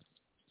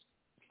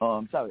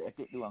 I'm sorry. I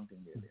clicked the wrong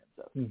thing there.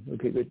 I'm sorry.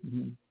 Okay,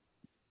 good.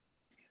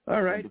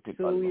 All right,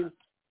 so we're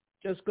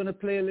just going to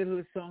play a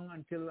little song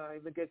until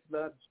Ivor gets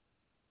back.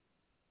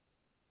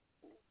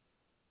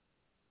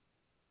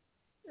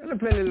 I'm going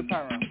to play a little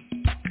para.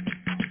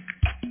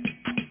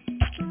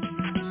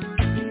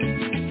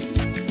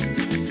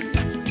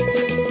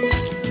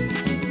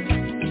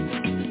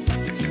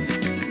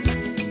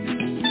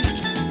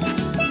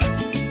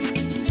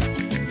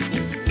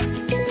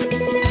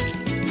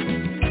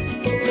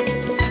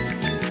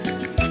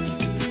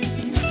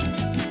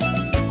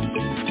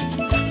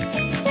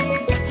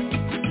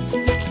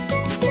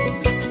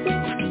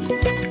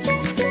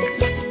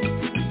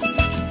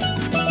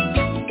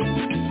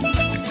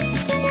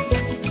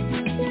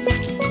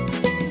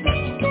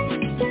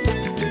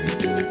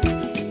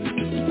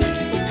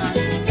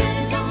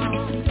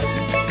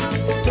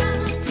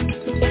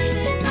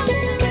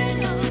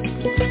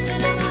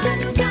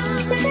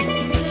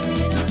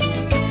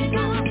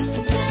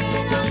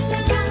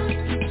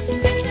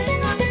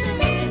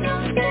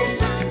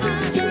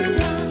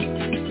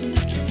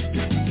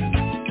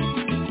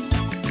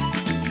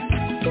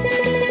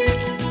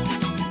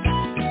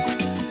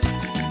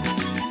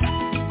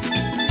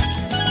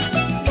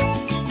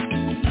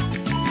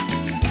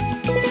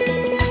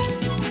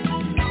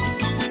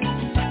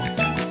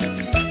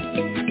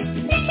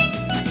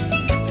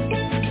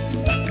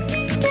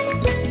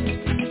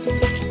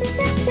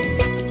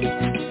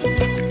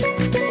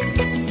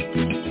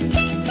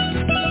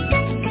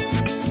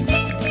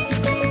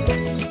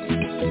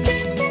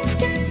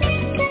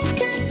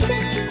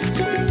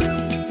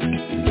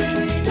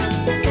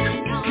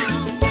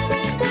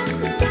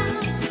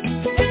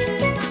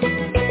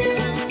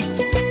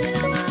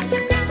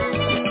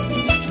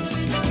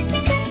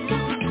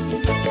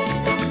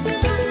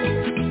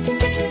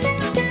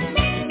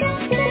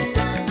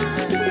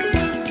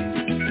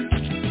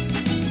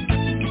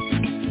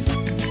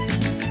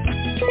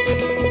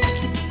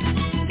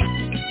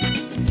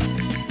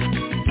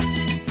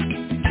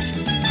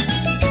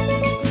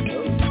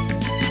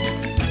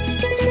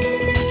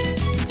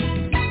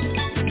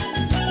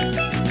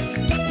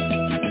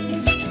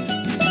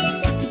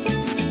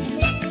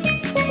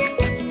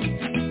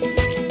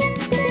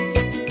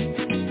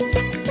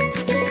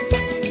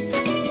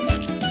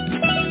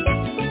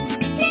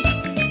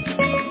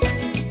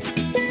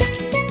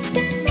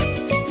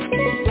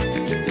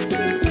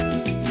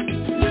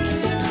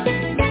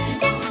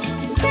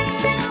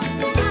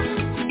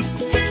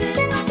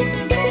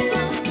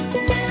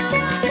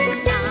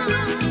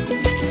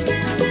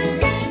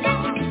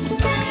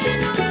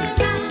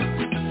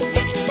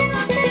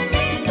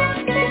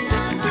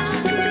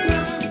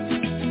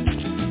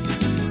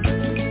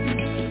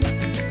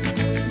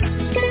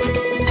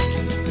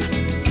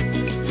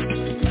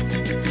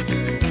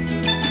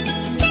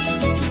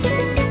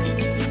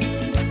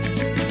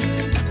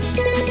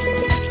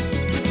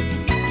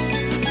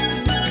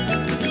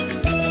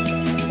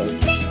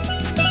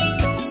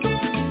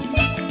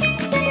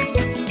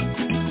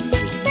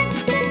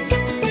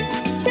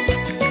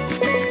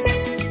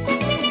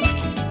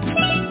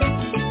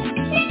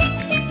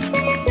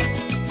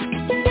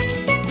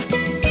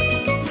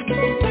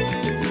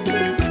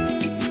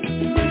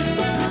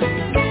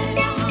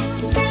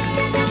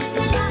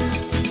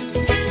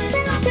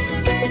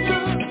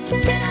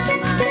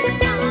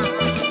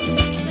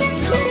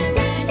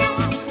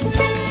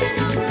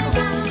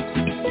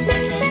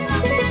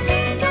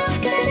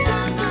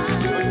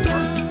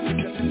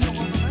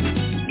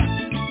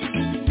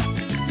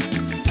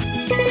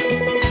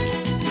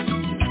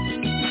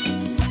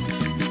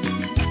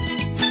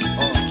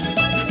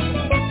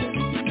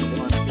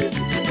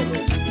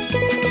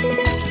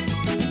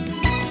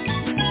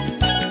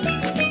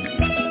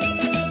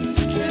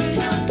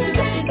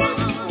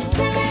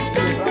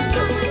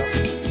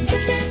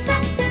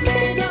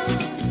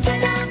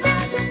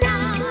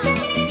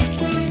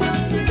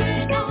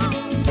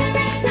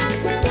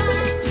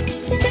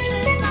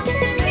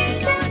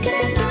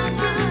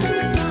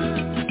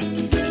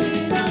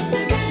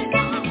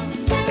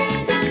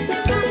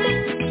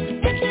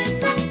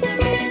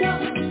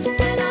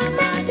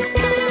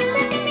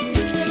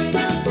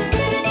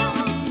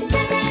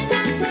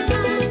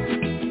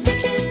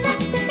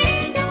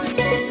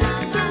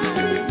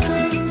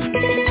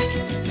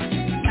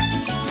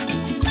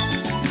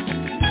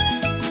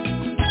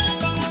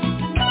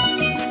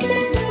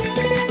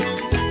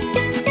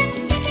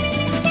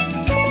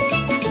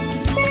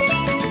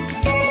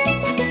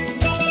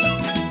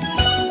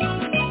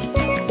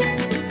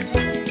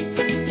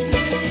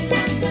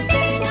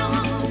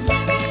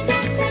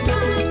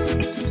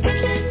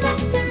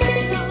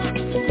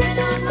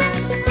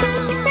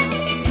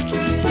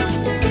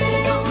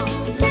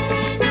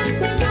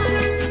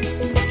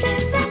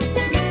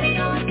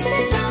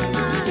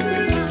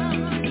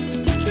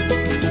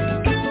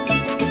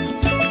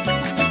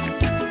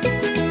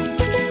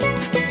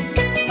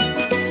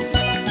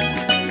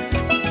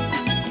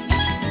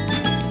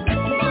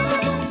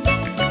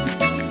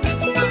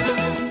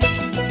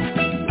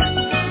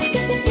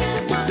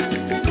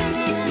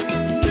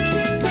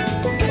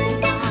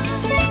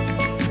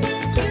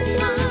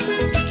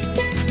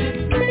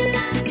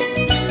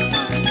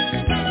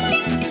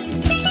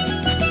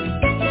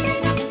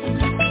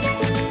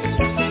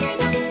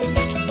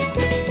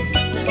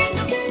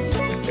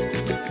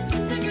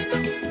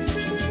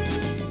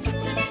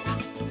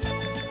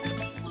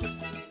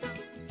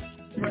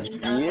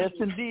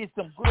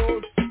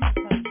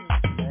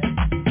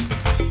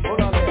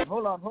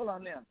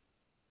 on, Leon.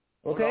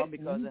 Okay. Hold on,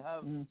 because I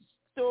have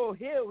so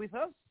here with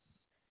us.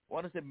 I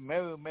want to say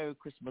Merry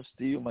Christmas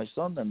to you, my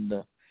son,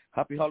 and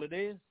Happy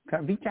Holidays.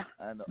 Kavita.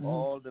 And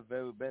all the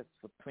very best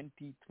for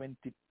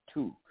 2022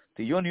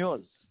 to you and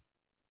yours.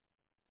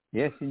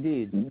 Yes,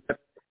 indeed.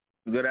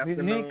 Good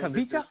afternoon.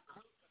 Kavita?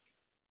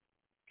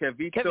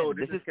 Kevito,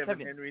 this is Kevin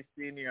Henry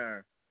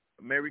Sr.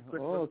 Merry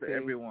Christmas to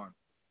everyone.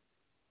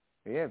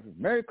 Yeah,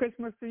 Merry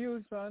Christmas to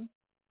you, son.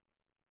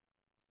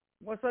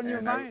 What's on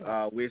your mind?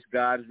 I wish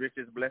God's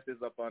richest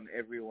blessings upon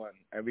everyone,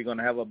 and we're going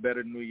to have a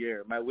better new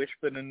year. My wish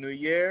for the new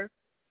year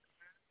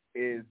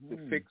is to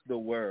fix the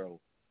world.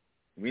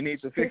 We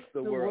need to fix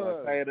the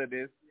world.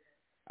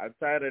 I'm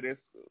tired of this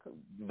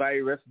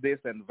virus this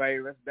and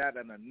virus that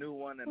and a new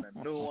one and a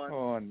new one.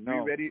 Oh,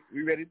 no.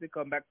 We ready to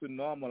come back to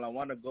normal. I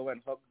want to go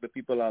and hug the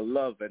people I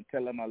love and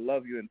tell them I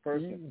love you in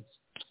person.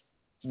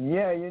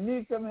 Yeah, you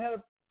need some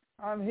help.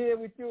 I'm here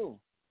with you.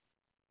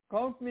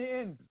 Count me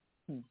in.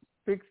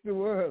 Fix the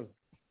world.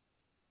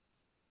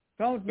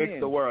 Count me in. Fix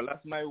the world.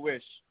 That's my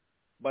wish.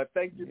 But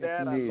thank you,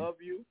 Dad. Indeed. I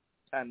love you.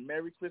 And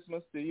Merry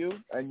Christmas to you.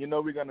 And you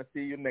know we're going to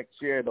see you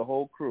next year, the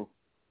whole crew.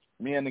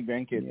 Me and the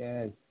grandkids.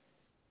 Yes.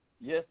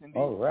 Yes, indeed.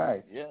 All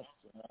right. Yes.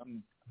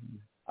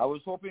 I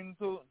was hoping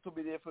to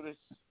be there for this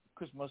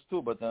Christmas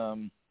too, but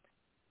I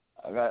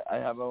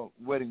have a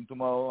wedding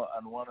tomorrow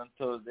and one on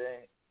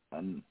Thursday,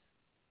 and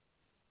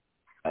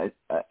I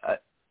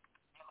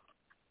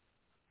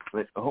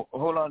wait.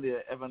 Hold on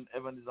there. Evan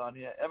is on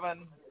here.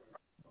 Evan,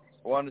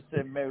 I want to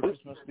say Merry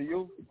Christmas to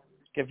you.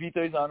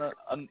 Kevito is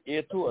on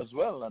air too as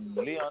well, and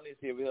Leon is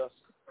here with us.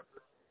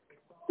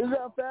 Is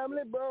our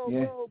family, bro?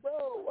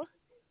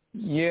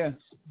 Yeah.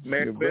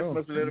 Merry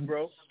Christmas, little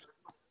bro.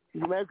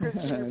 Merry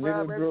Christmas, bro.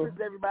 Merry Christmas,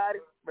 everybody.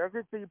 Merry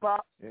Christmas to you,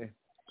 Pop. Yeah.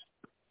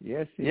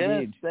 Yes, yes,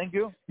 indeed. Thank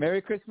you.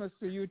 Merry Christmas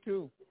to you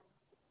too.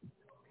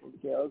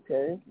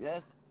 Okay.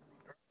 Yes.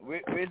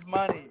 Where's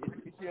Manny?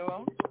 Is he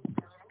around?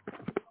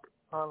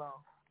 Hold on.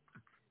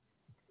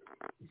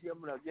 You see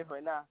him up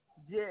right now?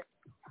 Yeah.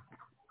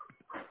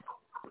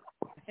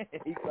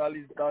 He called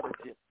his daughter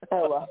shit.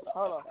 Hold on.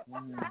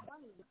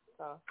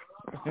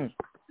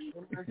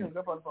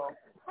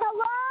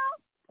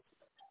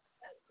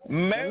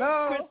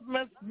 Hello?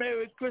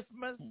 Merry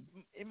Christmas,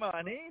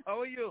 Imani. How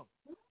are you?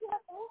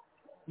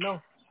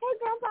 No. Hey,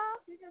 Grandpa.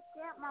 You just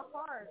grabbed my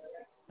card.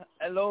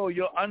 Hello,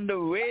 you're on the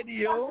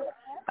radio.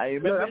 I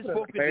remember I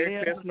spoke to Merry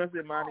him Christmas,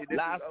 Imani. This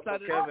last is Uncle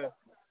Saturday. Kevin.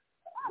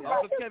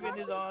 Uncle Kevin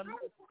is on.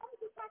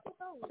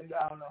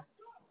 I don't know.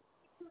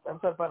 I'm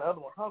trying to find the other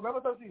one. Grandma,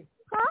 talk to you.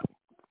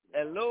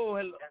 Hello.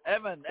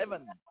 Evan,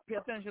 pay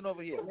attention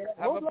over here.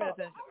 Have a pay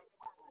attention.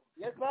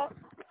 Yes, ma'am.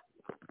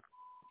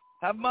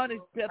 Have Manny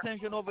pay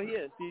attention over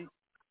here. She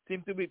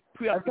seems to be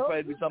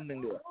preoccupied with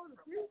something there.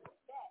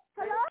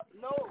 Hello?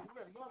 No.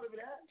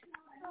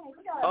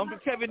 Uncle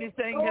Kevin is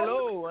saying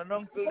hello, and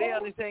Uncle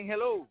Leon is saying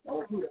hello.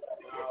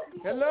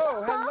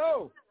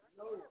 Hello.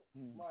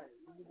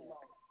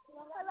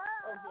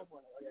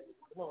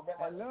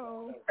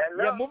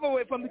 Yeah, move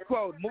away from the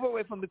crowd.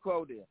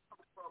 There.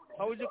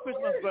 How is your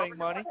Christmas going,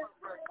 Manny?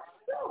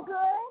 Good.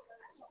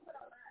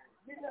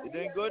 You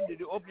doing good? Did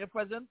you open your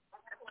present?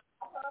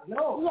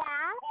 No.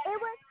 Yeah, it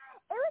was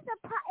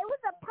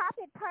a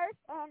poppet purse,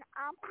 and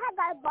I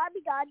got a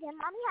Barbie doll, and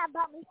Mommy had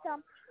bought me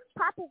some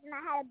poppets, and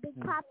I had a big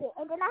poppet,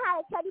 and then I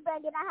had a teddy bear,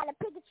 and then I had a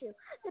Pikachu.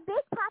 The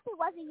big poppet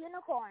was a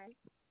unicorn.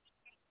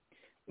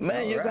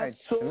 Man, you got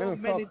so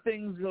many talk.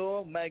 things.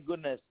 Oh my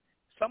goodness!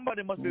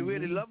 Somebody must be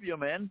really love you,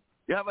 man.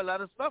 You have a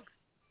lot of stuff.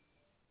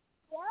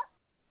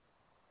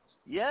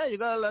 Yeah, you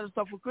got a lot of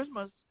stuff for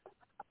Christmas.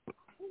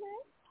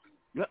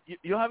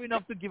 You have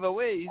enough to give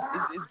away.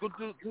 It's good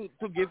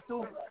to give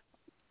too.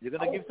 You're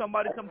going to give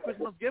somebody some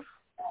Christmas gift?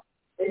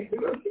 I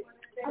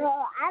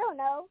don't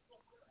know.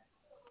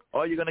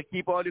 Or you're going to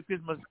keep all your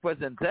Christmas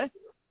presents, eh?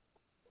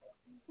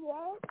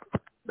 Yes.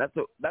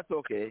 That's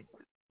okay.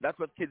 That's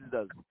what kids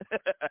does.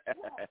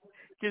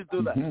 Kids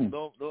do that.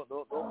 Don't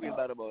feel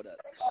bad about that.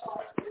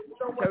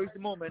 Cherish the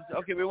moment.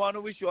 Okay, we want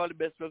to wish you all the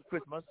best for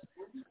Christmas.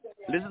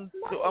 Listen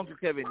to Uncle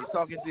Kevin. He's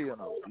talking to you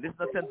now.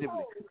 Listen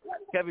attentively.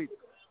 Kevin.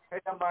 Hey,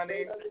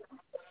 somebody.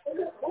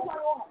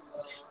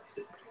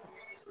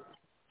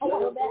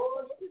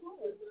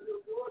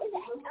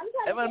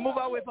 Evan, move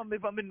away from the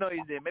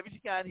noise there. Maybe she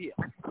can't hear.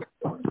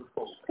 Daddy's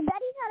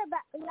not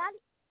about.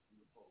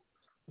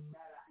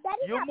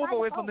 You move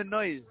away from the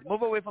noise.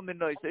 Move away from the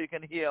noise so you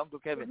can hear Uncle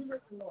Kevin.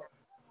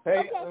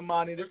 Hey,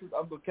 Imani, this is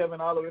Uncle Kevin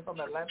all the way from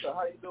Atlanta.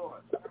 How you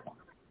doing?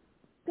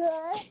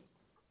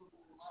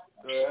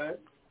 Good.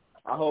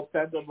 I hope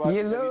Santa brought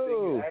you everything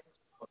you asked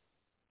for.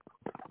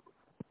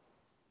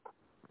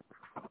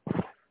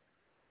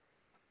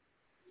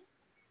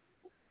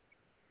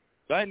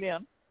 Go ahead,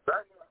 Leon.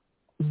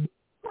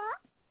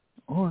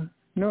 Oh,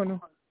 no.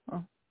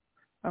 Oh,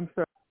 I'm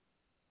sorry.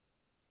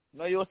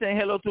 No, you were saying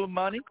hello to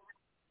Manny?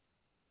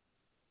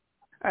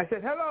 I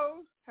said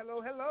hello.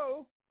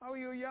 How are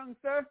you, young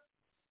sir?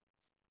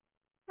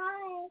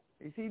 Hi.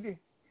 Is he there?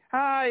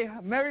 Hi.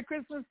 Merry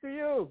Christmas to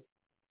you.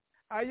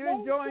 Are you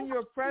enjoying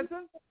your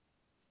presents?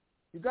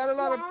 You got a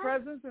lot of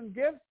presents and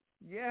gifts?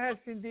 Yes,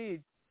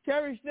 indeed.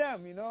 Cherish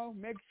them,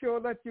 Make sure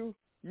that you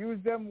use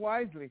them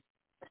wisely.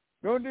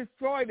 Don't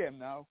destroy them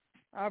now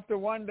after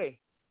one day.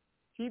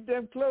 Keep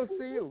them close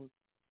to you.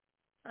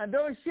 And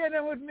don't share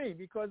them with me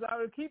because I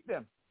will keep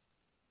them.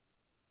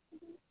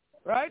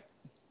 Right?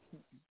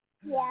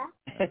 Yeah.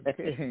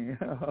 Okay.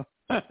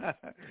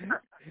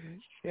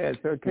 Yes,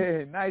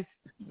 okay.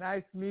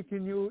 Nice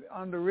meeting you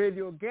on the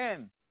radio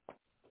again.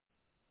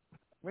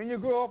 When you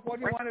grow up, what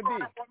do you want to be?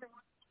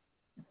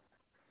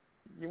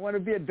 You want to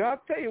be a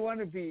doctor? You want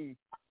to be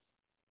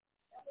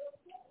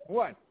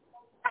what?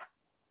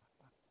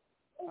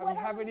 Do you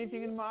have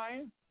anything in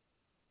mind?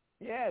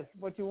 Yes,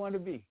 what you want to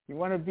be? You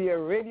want to be a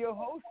radio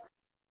host?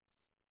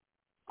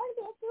 I want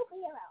to be a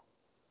superhero.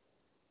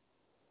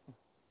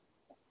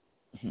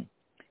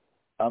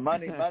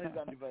 Man is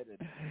undivided.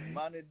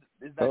 Man is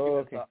not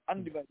giving us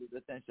undivided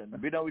attention.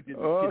 We don't with his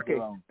kids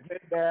around. Hey,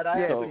 Dad, I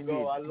have to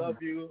go. I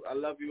love you.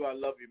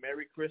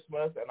 Merry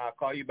Christmas, and I'll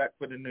call you back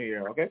for the New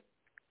Year, okay?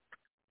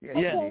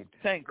 Yeah,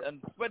 thanks.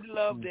 And spread the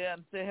love there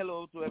and say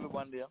hello to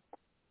everyone there.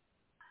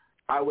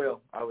 I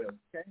will.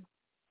 Okay?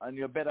 And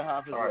your better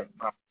half as well.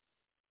 Right.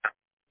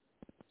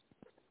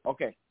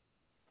 Okay.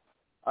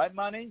 All right,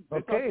 Manny.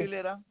 We'll talk to you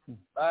later.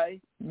 Bye.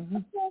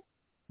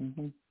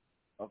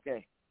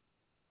 Okay.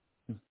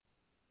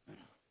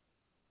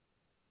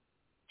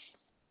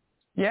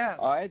 Yeah.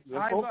 All right.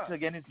 Well, folks,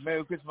 again, it's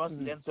Merry Christmas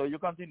again, so you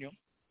continue.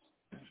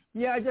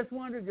 Yeah, I just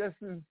want to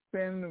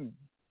send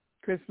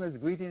Christmas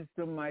greetings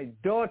to my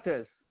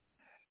daughters,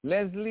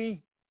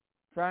 Leslie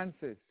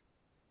Francis,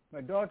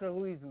 my daughter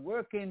who is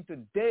working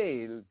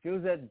today,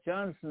 Josette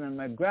Johnson, and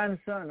my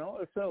grandson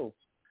also,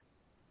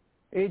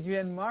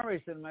 Adrian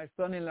Morris, and my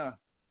son-in-law,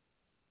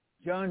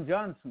 John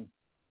Johnson.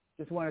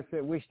 Just want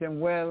to wish them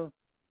well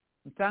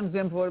and thank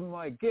them for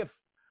my gift.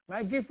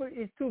 My gift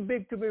is too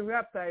big to be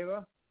wrapped,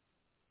 Ivor.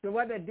 So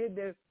what they did,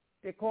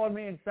 they called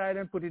me inside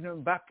and put it in the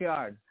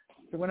backyard.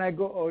 So when I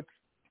go out,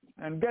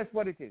 and guess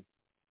what it is?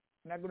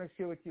 I'm not going to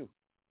share with you.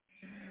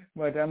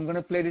 But I'm going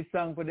to play this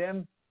song for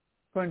them,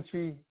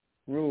 Country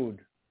Road.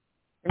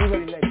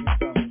 Everybody likes this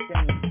song.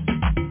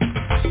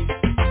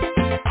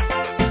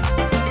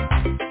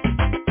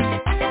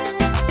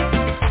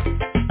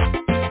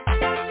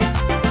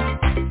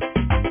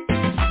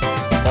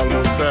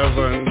 Almost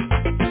 7,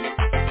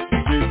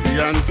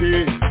 GC&T,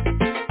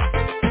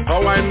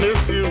 how I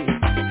miss you,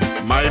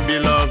 my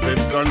beloved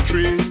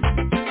country.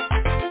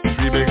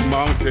 3 big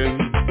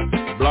mountains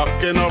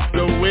blocking up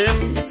the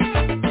wind,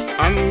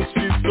 and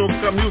sweet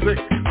soca music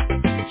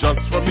just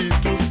for me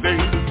to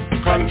sing.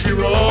 Country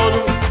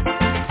road,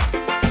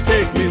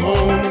 take me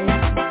home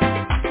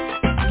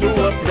to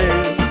a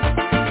place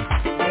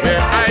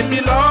where I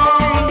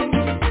belong,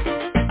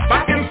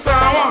 back in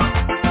Sawa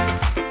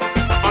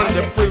on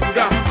the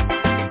Prisca.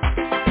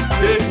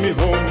 Take me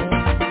home,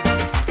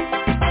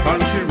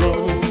 country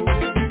road,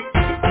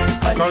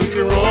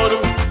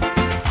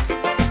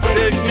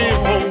 take me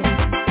home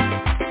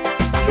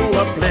to a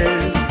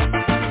place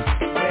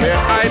where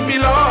I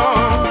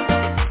belong,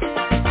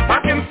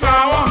 back in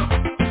Sawa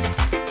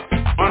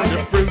on the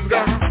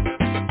Prisca.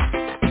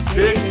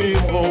 Take me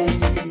home,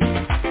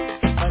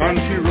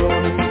 country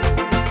road.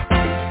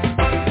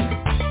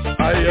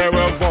 I hear a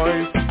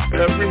voice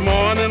every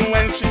morning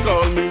when she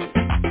calls me.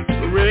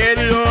 The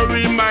radio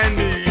remind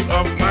me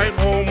of my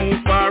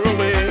home far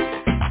away.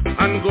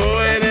 And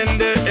going in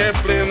the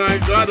airplane, I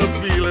got a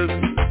feeling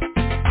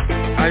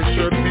I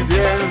should be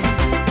there.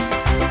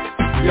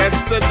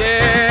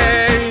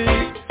 Yesterday,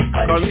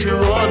 country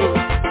road,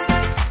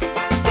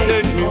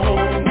 take me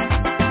home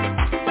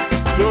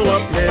to a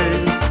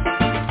place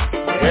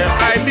where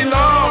I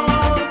belong,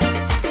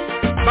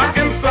 back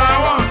in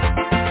Sawa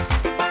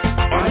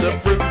on the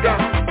Prisca.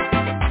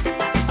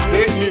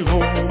 Take me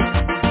home,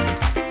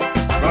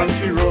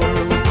 country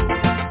road.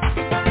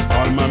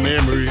 All my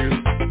memories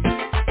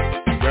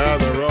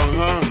gather around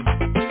her.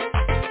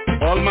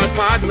 All my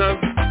partners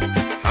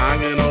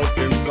hanging out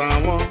in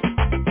Sawa,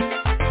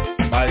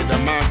 by the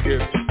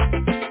market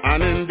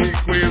and in the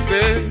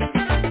crazy.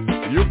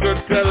 You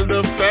could tell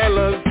the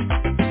fellas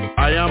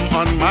I am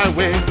on my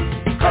way.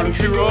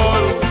 Country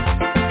road,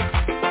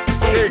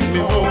 take me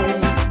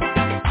home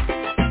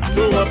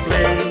to a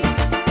place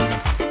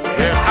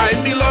where I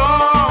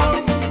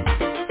belong.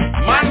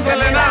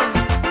 Manzalena,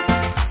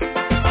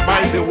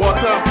 by the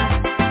water,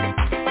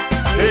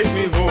 take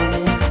me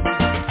home.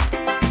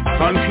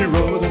 Country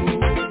road,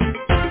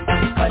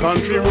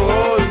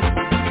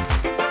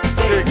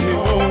 take me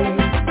home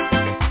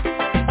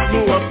to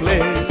a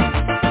place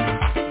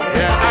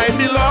where I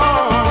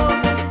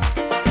belong,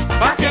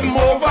 back in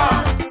Mova,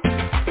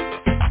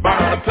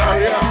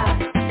 Barataria.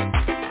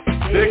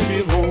 Take me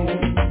home,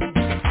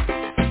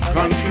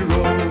 country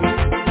road.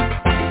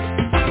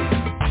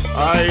 I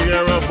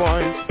hear a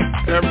voice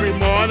every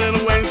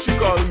morning when she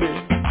calls me.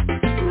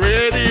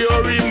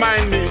 Radio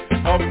remind me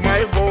of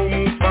my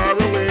home far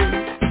away.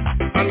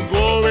 And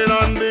going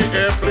on the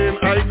airplane,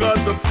 I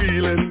got the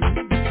feeling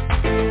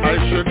I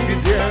should be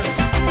there.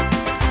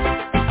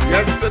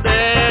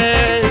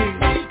 Yesterday,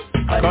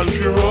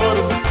 country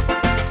road,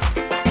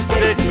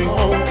 take me home.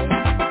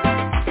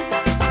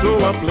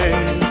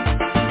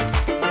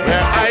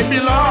 I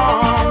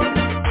belong.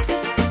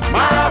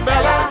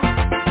 Marabella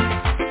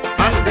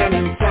and then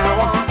in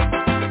Flower,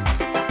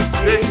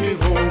 take me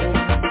home.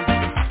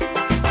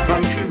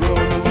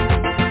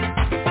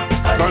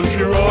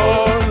 Country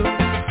road,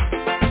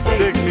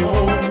 take me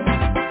home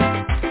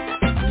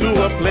to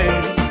a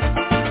place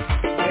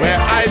where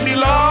I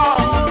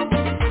belong.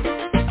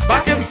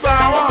 Back in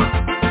Flower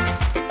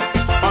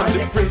on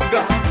the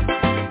Prisca,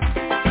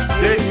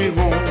 take me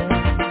home.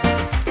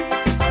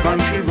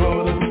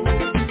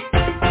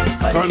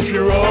 Country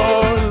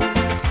road,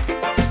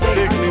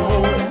 take me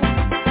home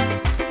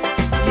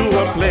to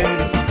a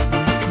place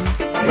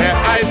where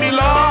I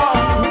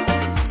belong.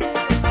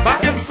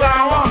 Back in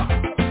Flower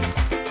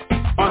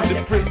on the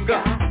Prisca,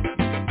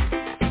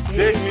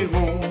 take me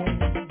home.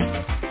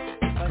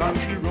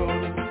 Country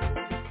road.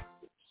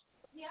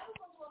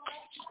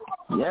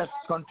 Yes,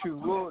 country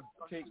road,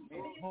 take me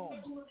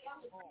home.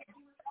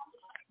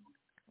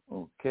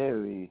 Okay,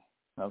 we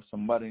have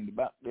somebody in the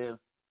back there.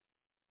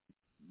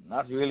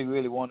 Not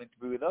really wanting to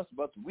be with us,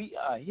 but we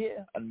are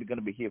here, and we're going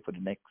to be here for the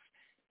next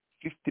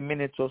 50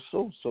 minutes or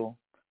so. So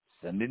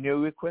send in your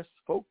requests,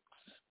 folks.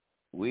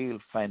 We'll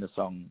find a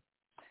song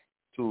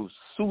to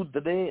soothe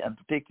the day and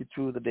to take you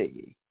through the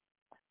day.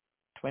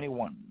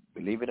 21,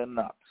 believe it or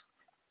not.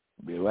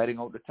 We're writing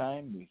out the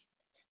time. We're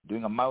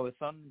doing a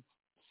marathon,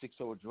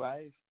 6-hour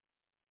drive.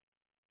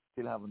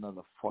 Still have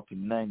another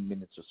 49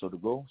 minutes or so to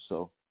go.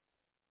 So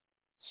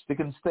stick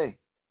and stay.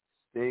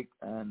 Stick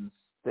and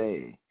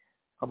stay.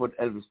 How about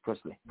Elvis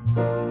Presley?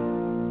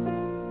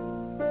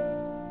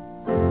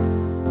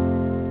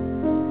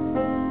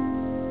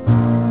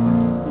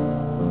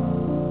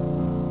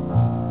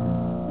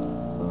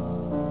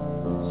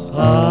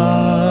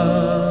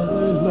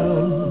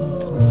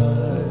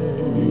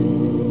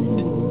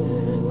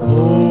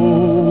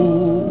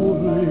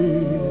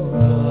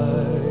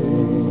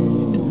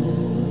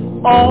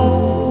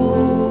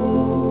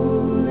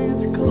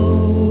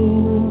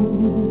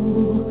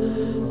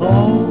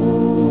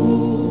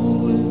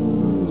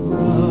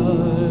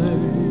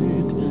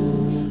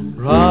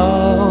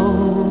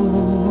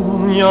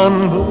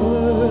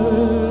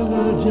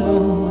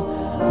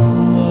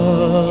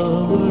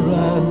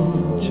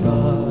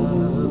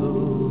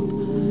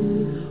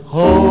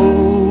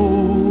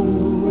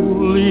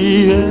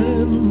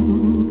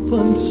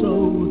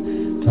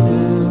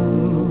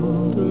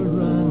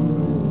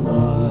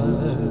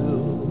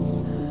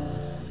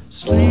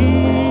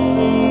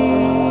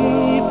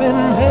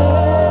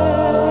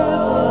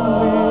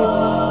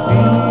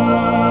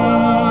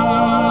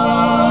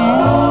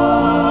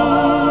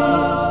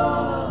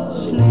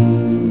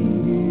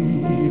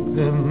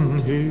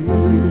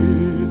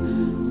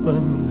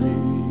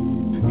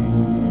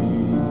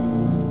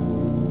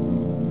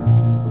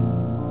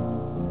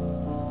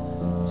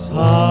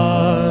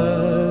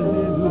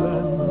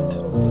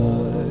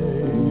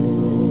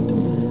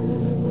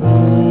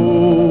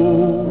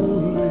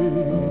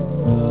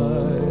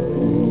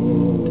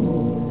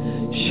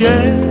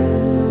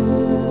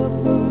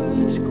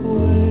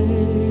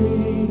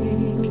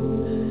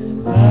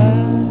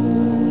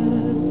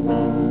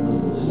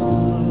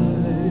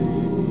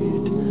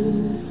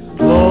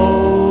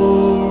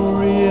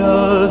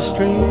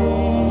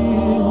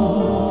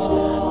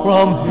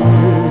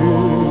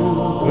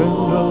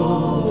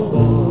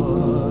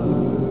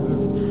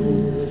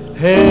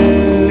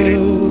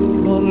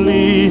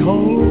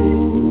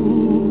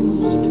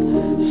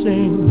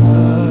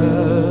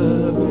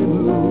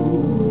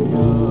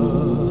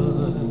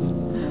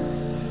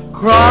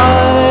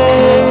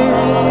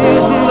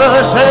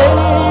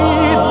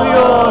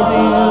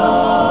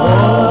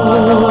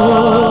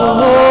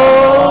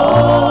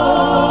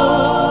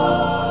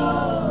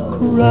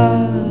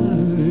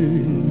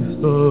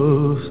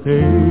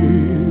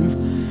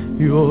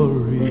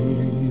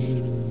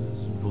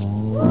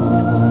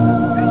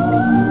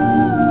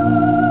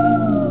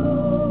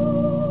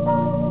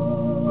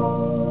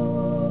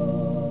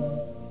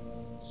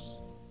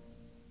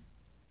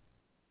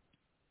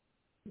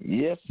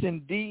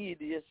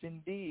 Yes,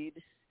 indeed.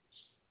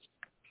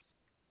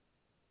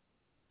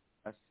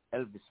 That's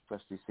Elvis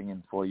Presley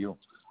singing for you.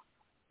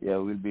 Yeah,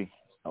 we'll be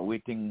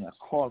awaiting a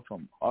call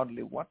from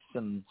Audley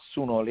Watson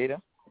sooner or later.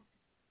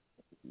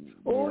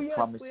 Oh, yes,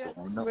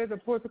 we're the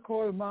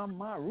protocol,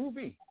 Mama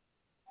Ruby.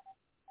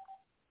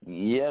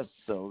 Yes,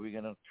 so we're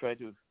going to try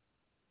to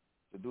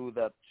do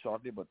that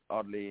shortly, but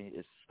Audley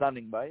is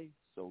standing by,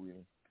 so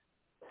we'll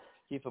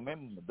hear from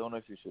him. I don't know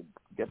if you should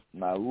get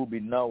my Ruby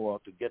now or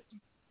to get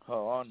her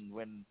on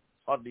when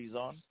Audley's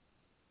on.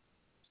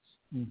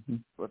 Mm-hmm.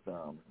 But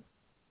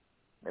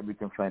maybe we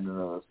can find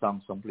another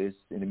song someplace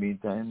in the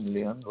meantime,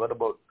 Leon. What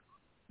about,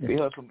 we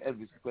heard from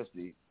Elvis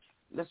Presley.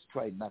 Let's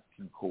try Nat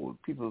King Cole.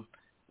 People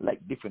like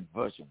different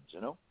versions,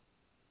 you know?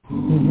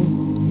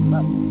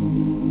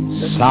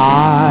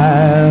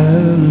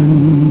 Silent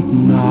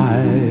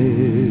night,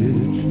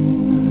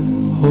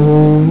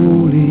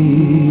 holy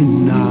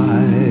night,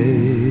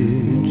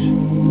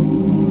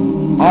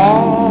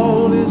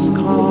 all is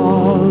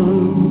calm,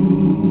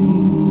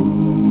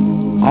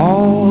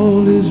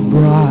 all is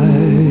bright,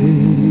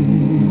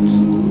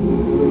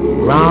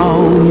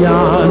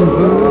 yon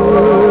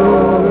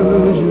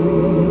virgin,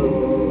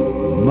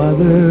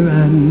 mother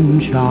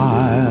and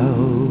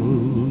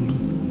child,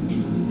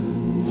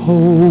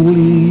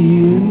 holy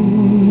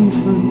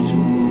infant,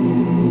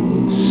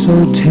 so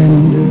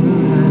tender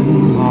and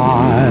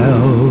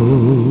mild,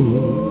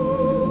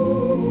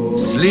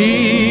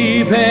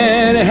 sleep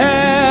in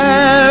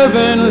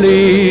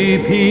heavenly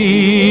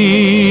peace,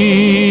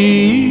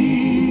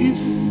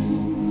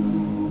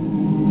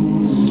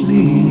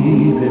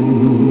 sleep in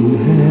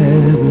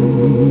heavenly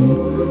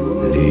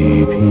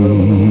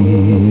peace.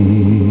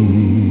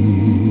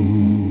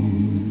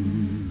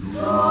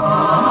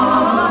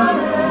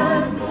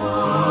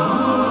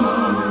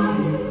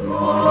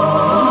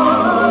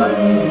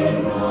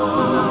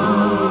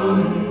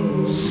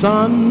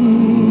 Son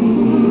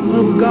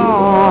of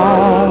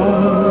God,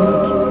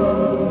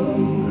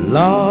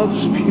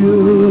 love's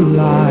pure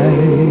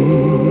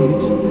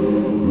light,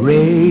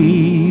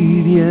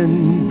 radiant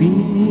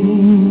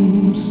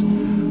beams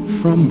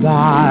from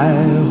thy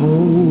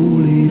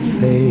holy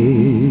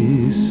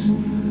face.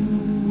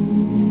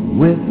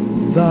 With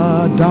the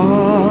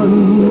dawn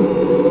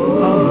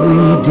of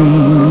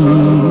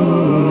redeeming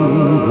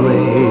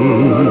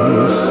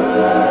grace,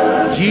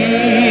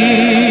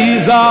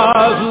 Jesus,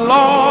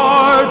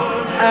 Lord,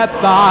 at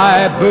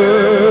thy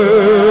birth,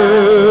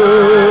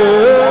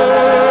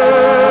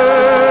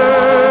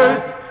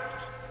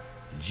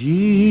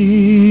 Jesus,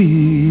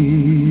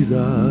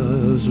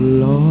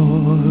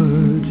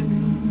 Lord,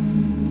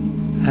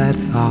 at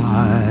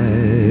thy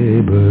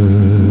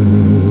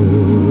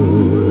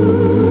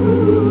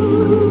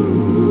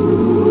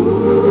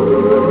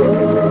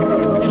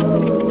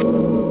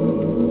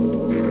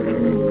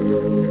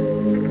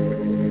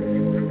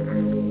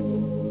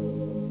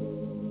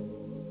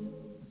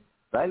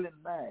Silent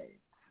Night,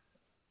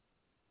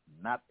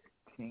 Nat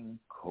King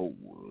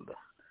Cole.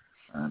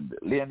 And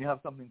Leon, you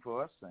have something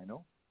for us, I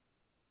know.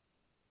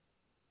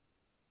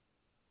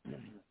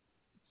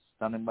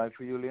 Standing by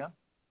for you, Leon.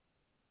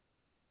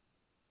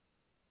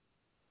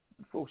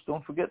 And folks,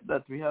 don't forget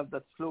that we have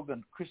that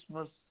slogan,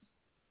 Christmas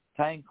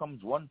time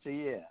comes once a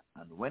year,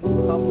 and when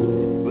it comes,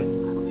 it's going to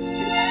come.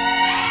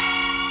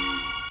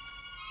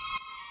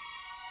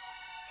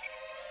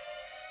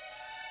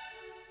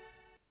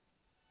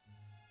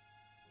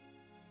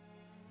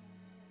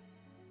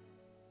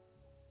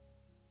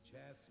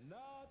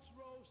 Chestnuts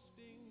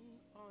roasting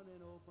on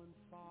an open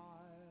fire.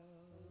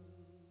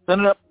 Turn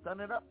it up, turn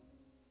it up.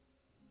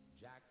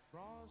 Jack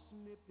Frost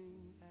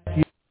nipping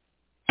at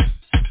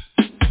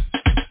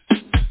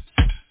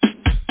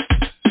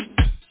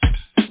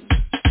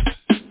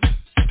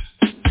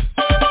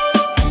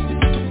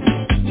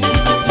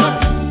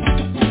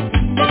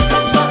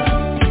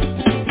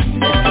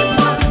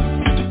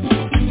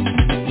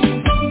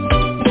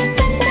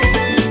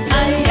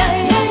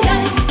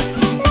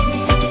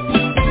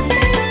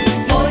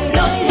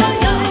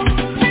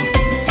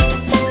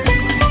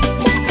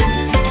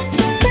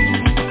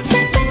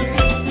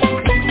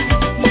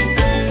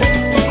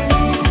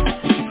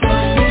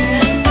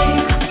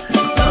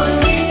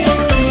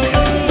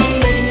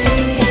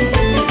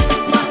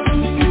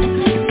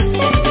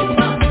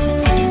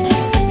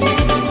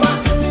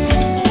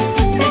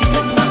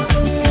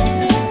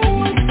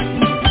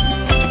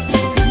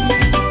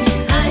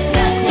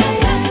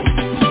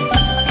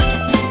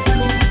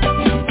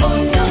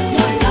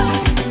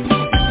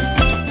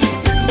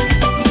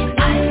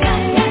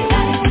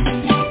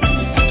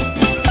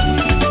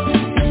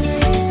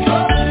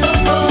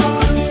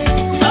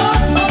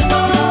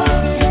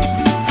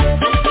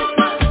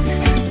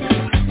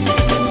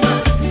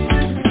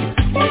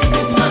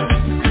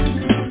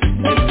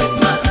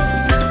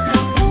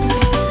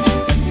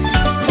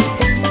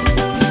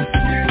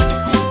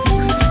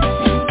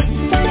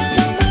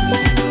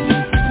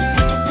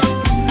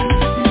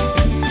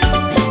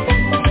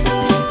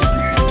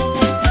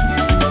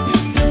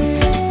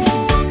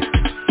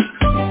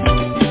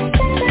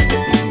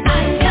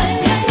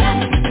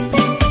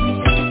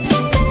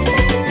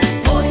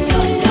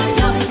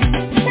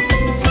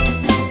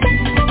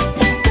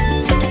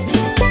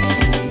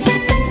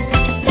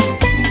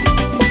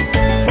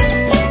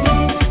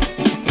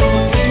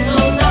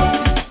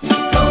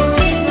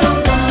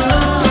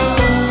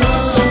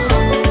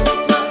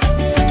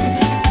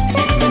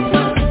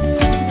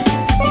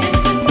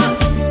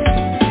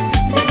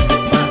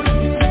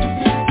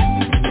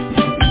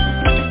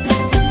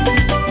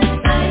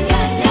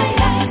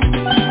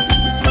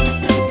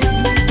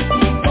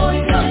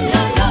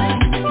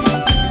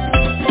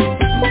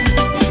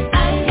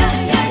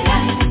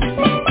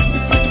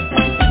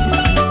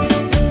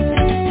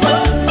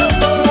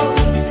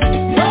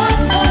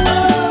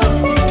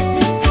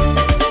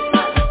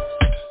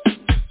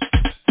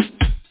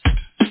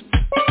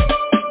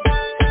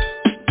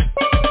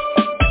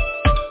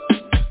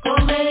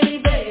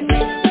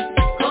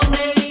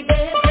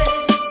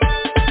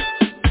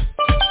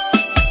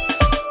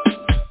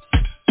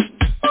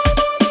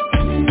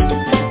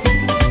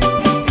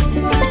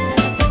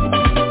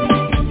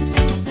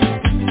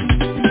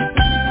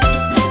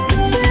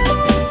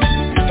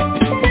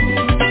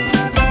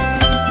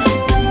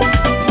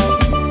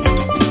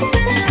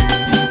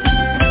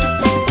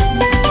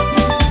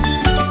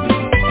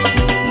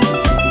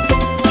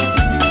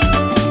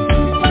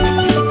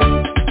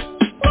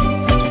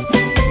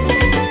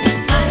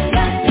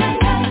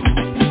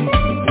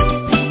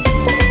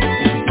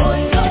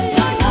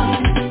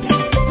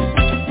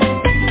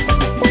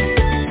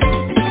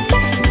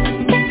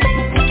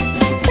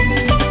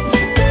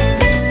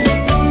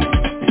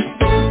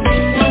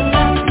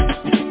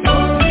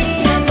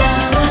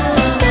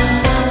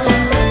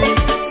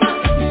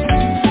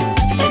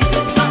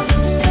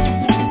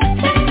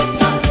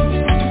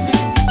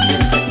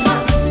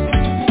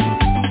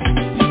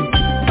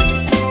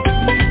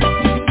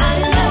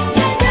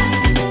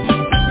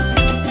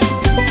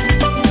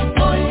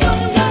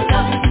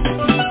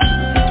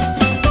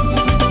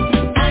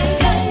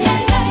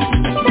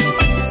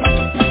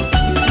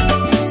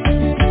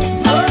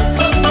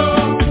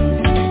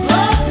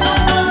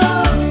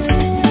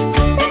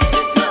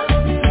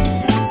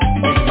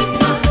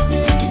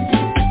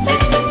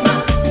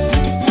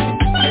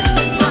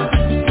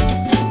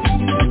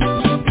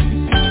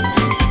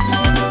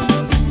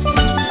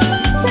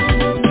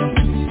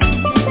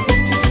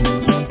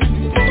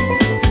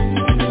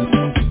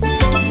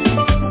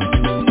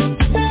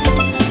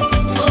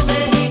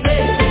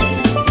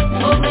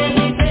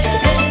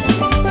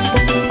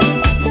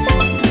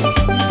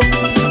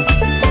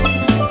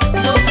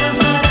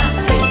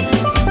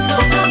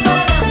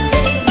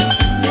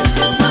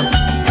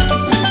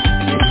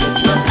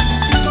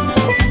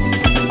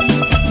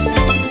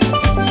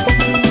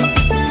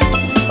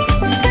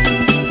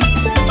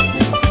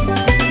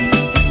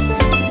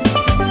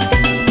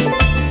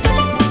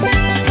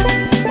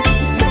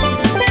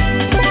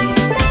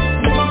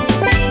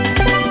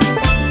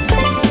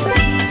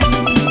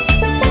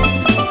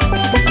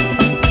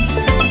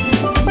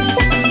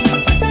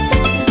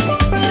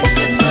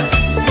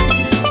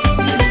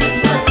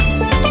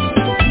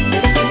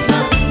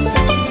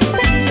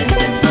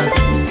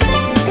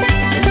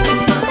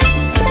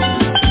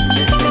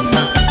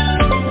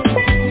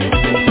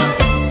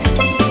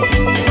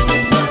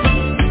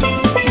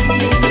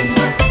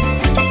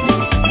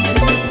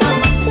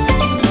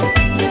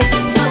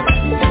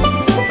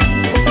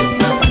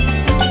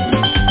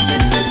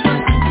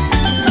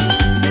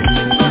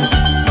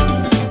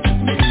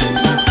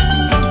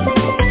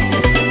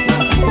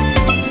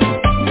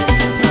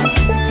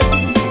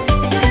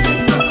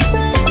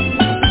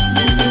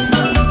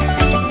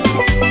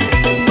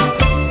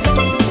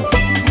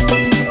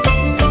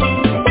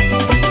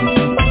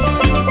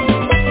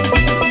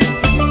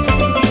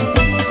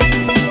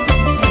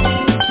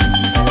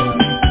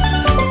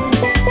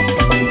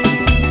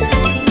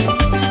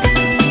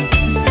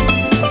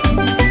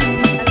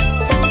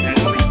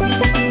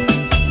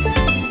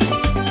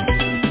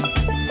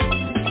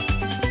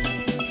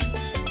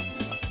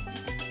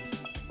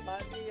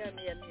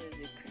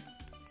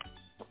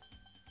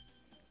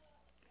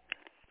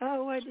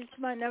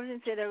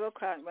and said I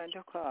want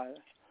to call.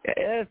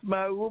 Yes,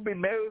 my Ruby.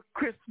 Merry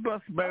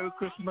Christmas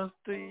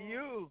to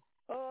you.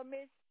 Oh,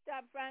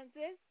 Mr.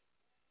 Francis.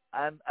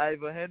 And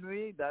Ivor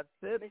Henry, that's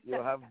it. Mr.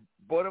 You have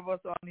both of us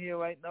on here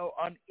right now,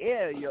 on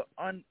air. You're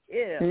on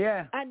air.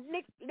 Yeah. And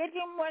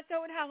little more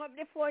so would hang up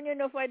the phone,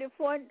 for the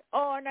phone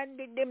on and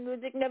the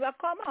music never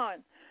come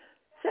on.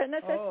 So I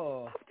said, after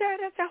that,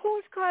 I said,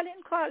 who's calling?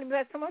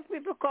 Because so much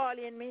people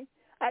calling me.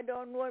 I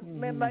don't know,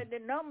 remember the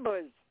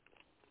numbers.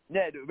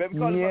 Yeah, we call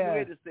it on the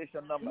radio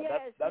station number.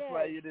 Yes, that's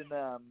why you didn't pick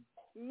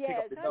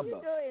up the how number.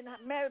 you doing?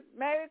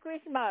 Merry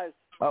Christmas.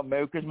 Oh,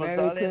 Merry Christmas,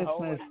 darling. How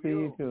are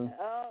you? Too.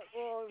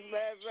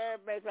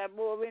 Very, I'm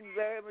moving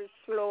very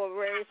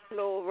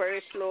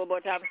slow,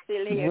 but I'm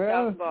still here,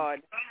 thank God.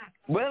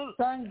 Well,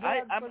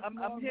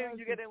 I'm hearing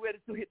you're getting ready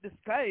to hit the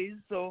skies,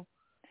 so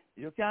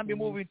you can't be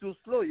moving too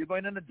slow. You're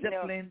going on a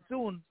jet plane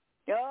soon.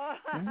 Oh,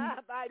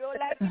 I don't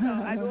like it.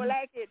 I don't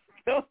like it.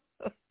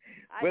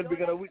 Well,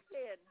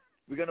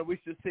 we're gonna wish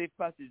you safe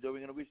passage, or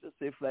we're gonna wish you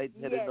safe flight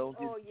headed down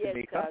to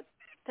Jamaica.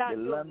 Thank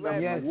the you land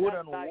very of wood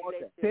and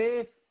water.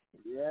 Safe.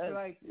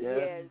 Yes.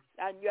 Yes.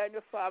 And you and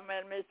the farmer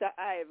and Mr.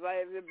 Ivor,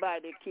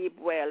 everybody keep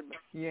well.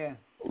 Yeah.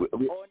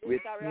 Only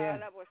sorry all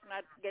of us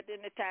not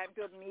getting the time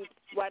to meet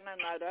one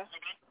another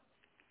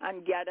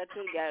and gather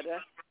together.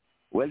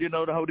 Well, you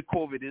know how the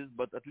COVID is,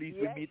 but at least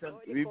we meet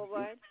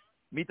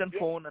and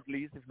phone at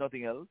least, if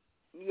nothing else.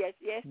 Yes.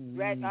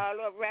 Right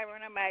all over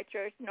around my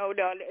church now,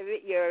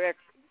 every year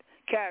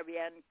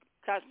Caribbean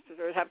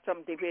pastors have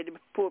something for the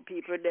poor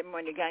people, them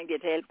money can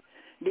get help.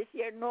 This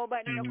year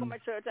nobody no come to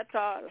church at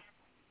all.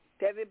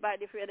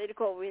 Everybody afraid of the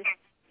COVID.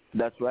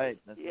 That's right.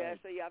 So you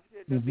have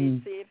to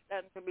be safe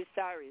and to be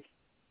sorry.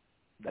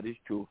 That is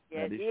true.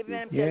 Yes, that is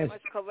even true. if they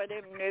must cover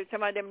them,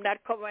 some of them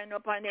not covering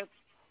up and they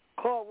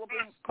hug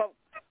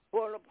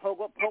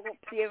up,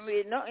 same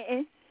way.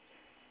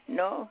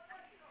 No.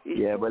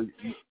 Yeah, well,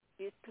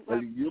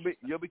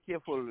 you'll be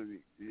careful.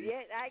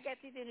 Yes, I get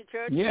it in the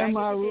church.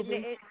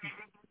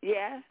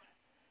 Yeah,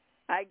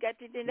 I get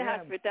it in the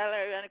hospital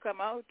and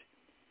come out.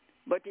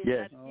 But it's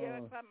not here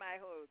from my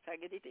house. I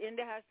get it in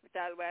the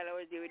hospital while I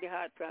was doing the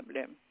heart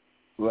problem.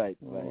 Right.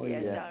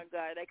 Yes, thank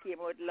God. I came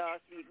out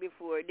last week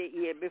before the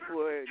year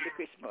before the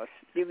Christmas,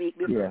 the week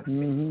before.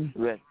 Yeah.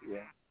 Right.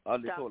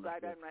 Thank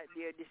God I'm right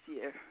there this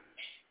year.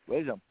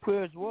 Well, some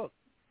prayers work.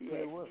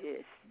 Yes.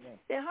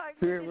 Then how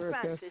is Mrs.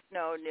 Francis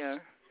now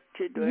there?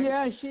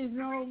 Yeah, she's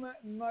no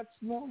much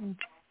more.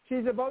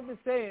 She's about the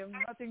same.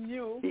 Nothing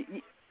new.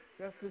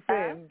 Just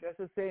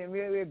the same.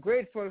 We're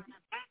grateful.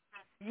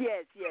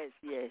 Yes.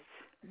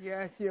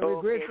 Yes,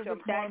 we're grateful for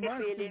small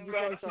mercy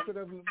because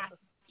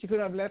she could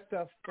have left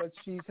us, but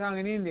she's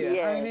hanging in there.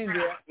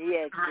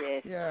 Yes.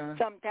 Yeah.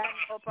 Sometimes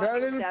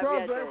very little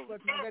progress, but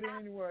not getting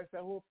any worse. I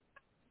hope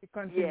it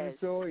continues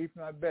so, if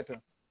not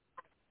better.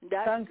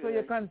 Thanks for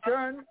your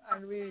concern,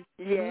 and we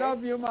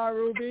love you, Ma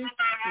Ruby.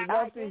 We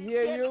love to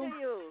hear you.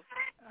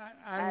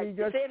 And we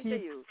just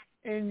keep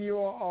in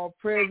your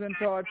praise and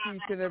thoughts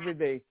each and every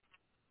day.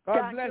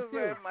 God bless you. Thank you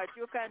very much.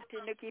 You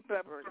continue to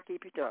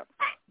keep it up.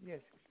 Yes.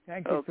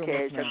 Thank you so much.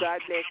 Okay, so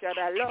God bless you.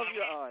 I love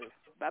you all.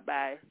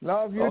 Bye-bye.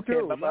 Love you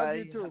too. Bye-bye. Love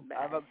you too.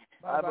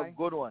 Have a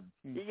good one.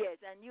 Yes,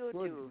 and you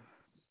too.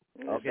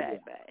 Okay.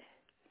 Bye-bye.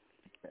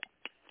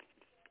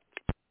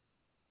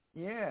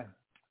 Yeah.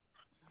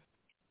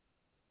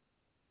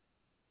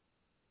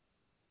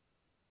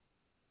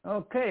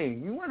 Okay.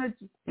 You want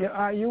to?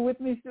 Are you with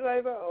me, still,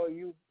 Ivor? Or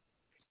you?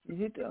 Is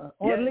it? Go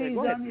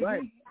ahead.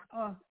 Right.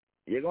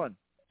 You're going.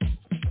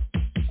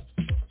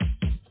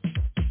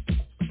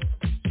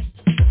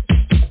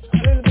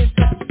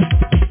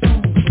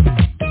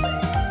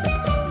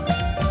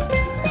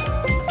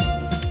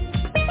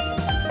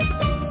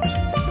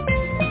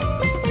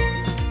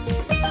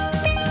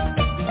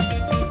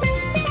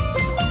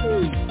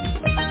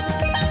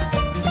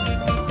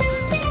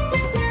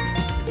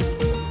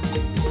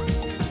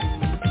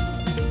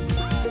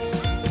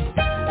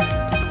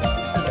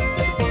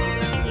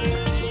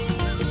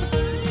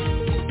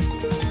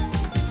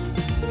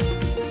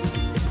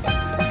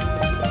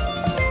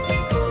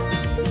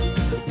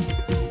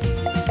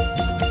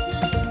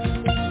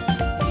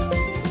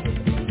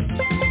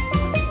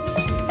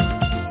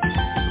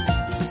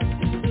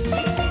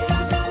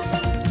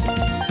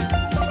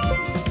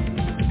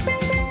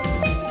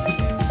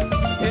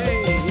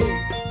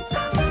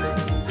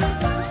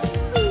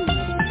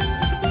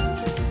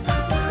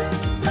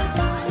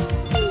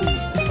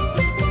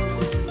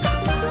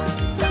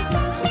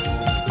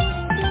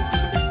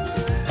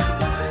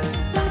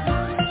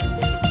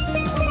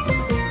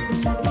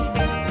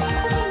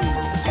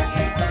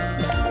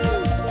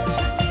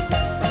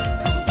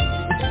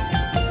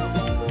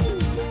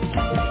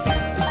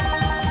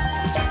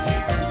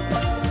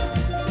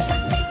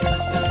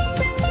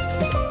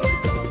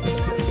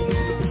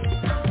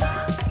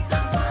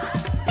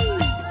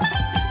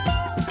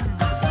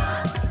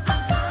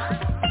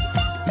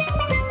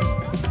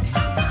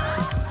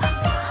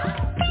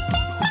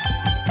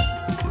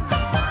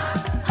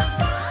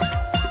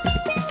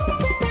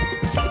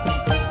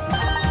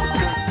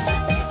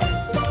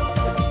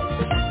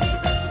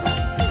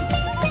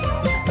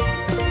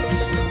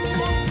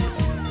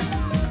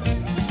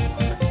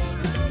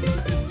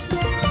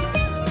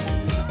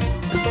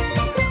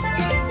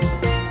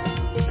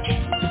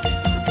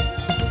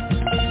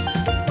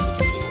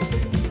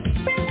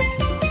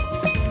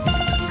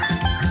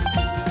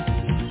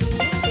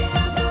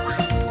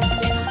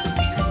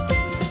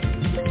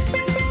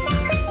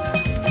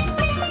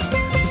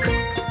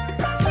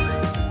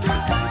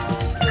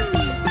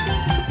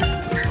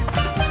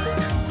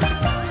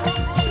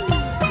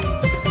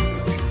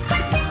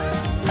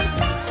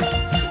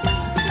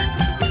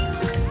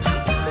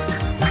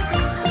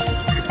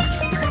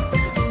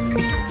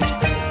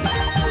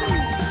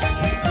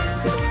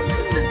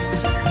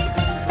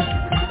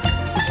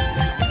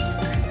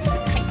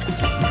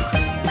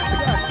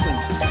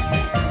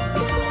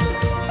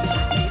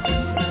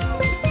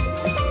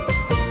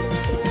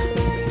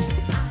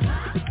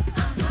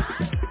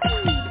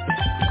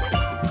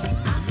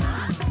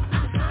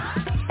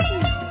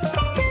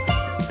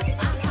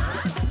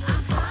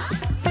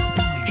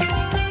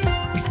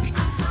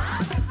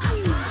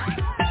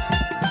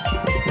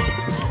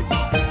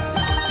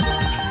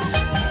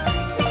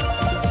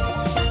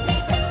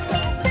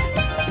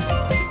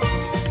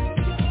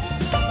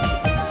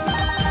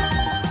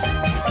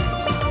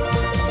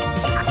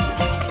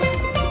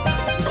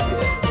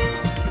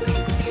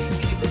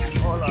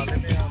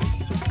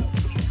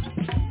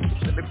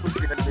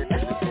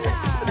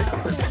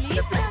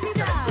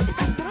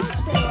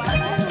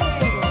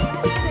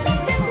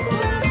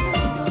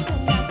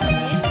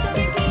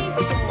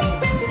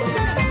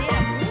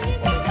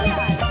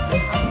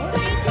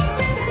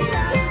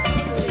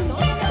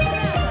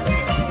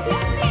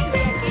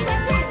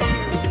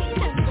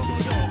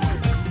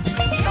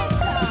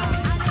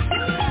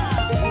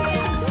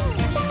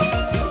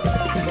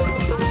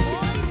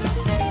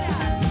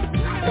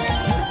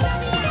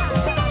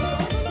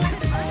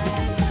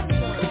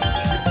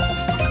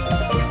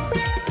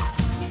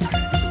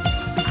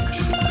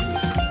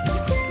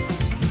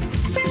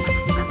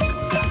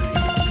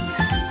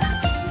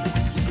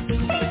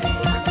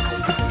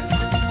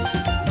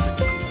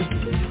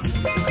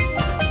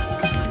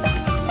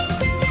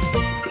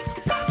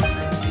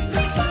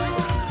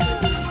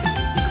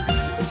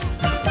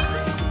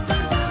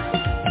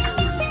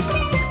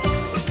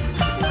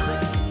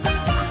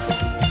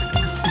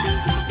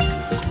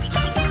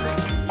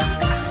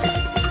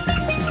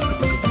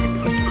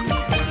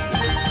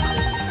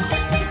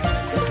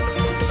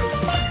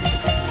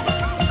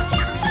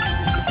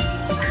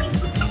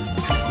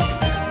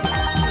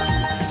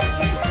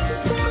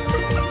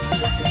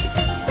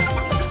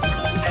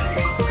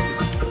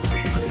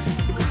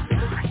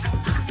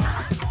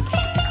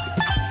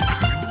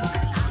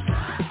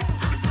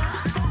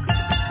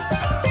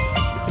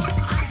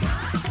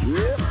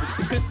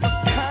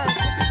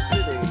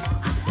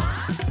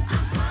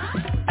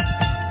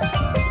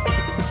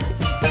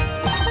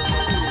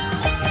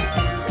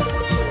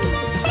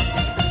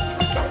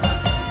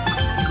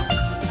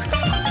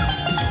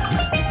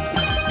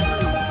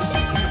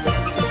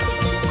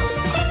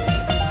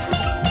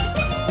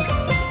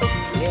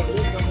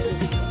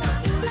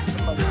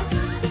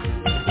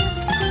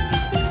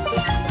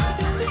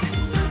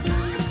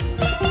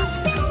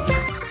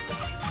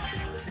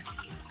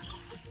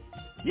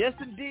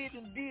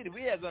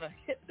 going to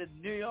hit the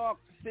New York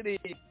City,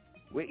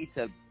 where it's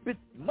a bit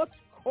much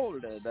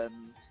colder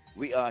than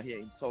we are here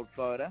in South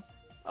Florida.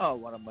 Oh,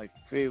 one of my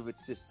favorite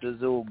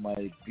sisters. Oh,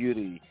 my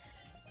beauty.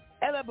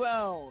 Ella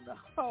Brown,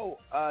 how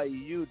are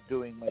you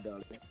doing, my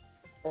darling?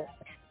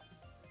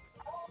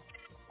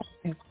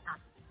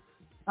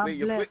 I'm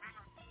blessed.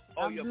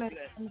 You're blessed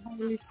blessed. and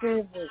highly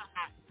favored.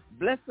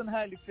 Blessed and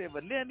highly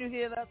favored. Leon, you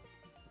hear that?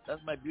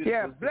 That's my beautiful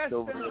Yeah, sister blessed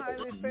over and there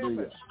highly in New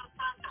York.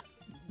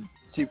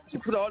 favored. She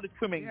put all the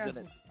trimmings in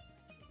it.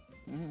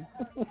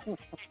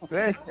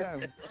 Blessed.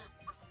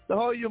 So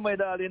how are you, my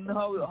darling?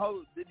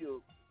 How did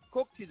you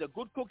cook? She's a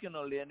good cook, you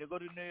know, Leon. You go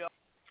to New York,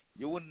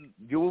 you wouldn't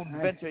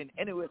venture in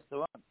any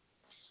restaurant.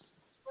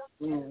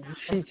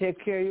 She take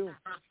care of you.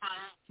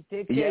 She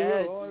take care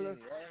of you all the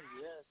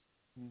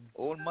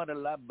Old Mother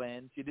Lab,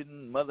 man. She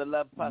didn't Mother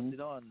Lab pass it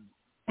on.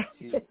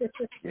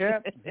 Yeah.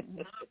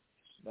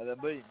 Mother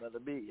B,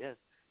 yes.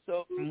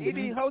 So,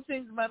 Edie, how's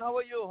things, man? How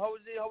are you? How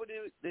is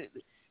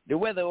the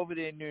weather over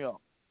there in New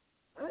York?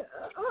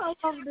 I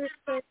love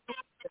this.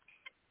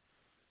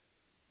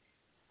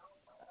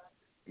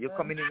 You're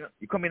coming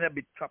in a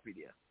bit choppy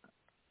there.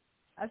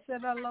 I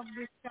said I love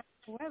this kind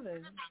of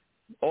weather.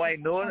 Oh, I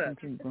know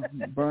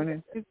that.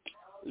 Burning.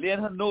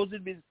 Leon, her nose will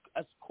be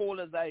as cold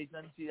as ice,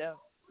 and she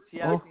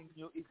asking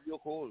you if you're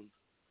cold.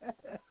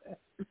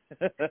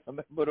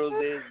 Remember those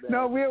days, man?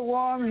 No, we're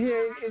warm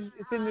here.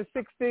 It's in the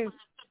 60s.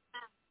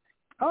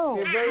 Oh,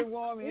 we're very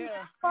warm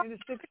here in the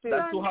 60s.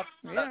 That's too hot.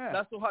 Yeah.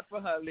 That's too hot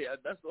for her, Leon.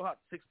 That's too hot.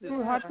 60s.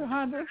 Too hot to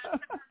handle.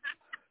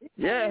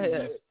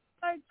 Yeah.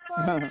 Like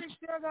 46,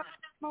 I got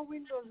my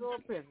windows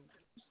open.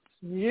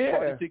 Yeah.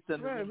 46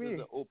 and the windows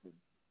are open.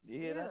 You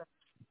hear that?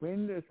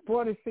 Windows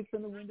 46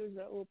 and the windows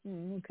are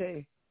open.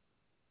 Okay.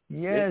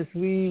 Yes,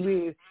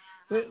 we're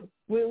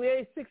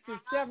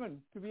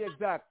 67 to be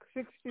exact.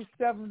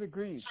 67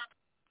 degrees.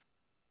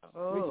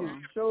 Which is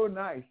so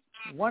nice.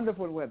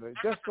 Wonderful weather,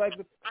 just like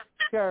the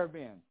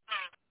Caribbean.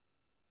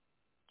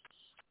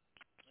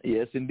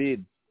 Yes,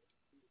 indeed.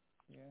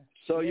 Yeah.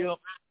 So you're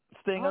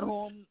staying at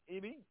home,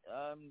 Evie?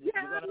 I'm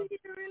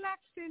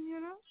relaxing, you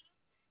know.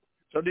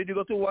 So did you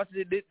go to watch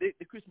the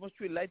Christmas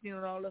tree lighting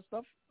and all that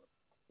stuff?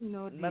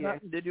 No, dear.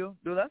 Did you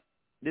do that?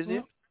 Did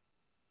you?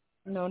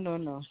 No.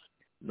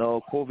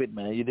 No, COVID,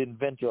 man. You didn't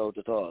venture out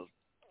at all.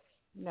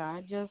 No,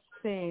 I just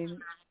staying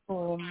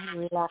home,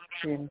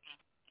 relaxing.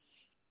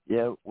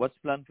 Yeah, what's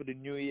planned for the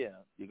new year?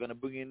 You're going to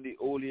bring in the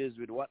old years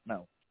with what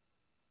now?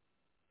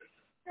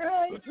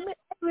 I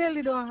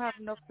really don't have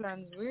no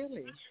plans,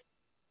 really.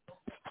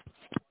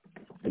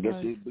 I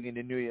guess you're bringing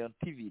the new year on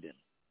TV then.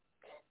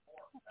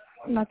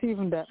 Not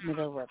even that,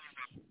 never what.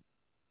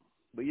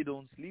 But you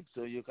don't sleep,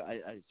 so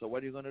so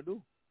what are you going to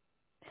do?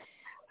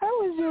 I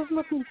was just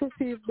looking to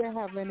see if they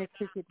have any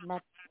cricket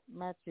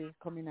matches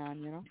coming on,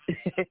 you know.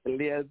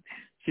 Leah,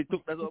 she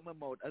took that out of my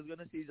mouth. I was going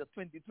to say she's a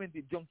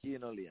 2020 junkie, you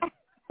know, Leah.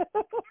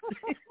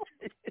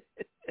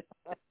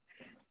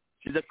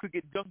 She's a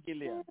cricket junkie,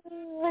 Leah.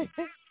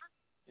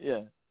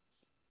 Yeah.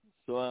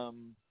 So,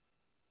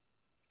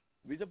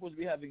 we're supposed to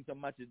be having some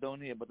matches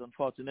down here, but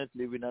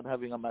unfortunately, we're not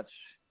having a match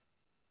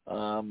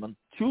on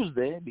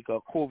Tuesday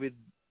because COVID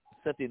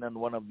set in on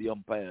one of the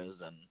umpires,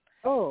 and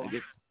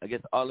I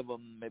guess all of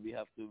them maybe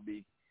have to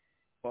be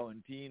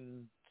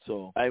quarantined.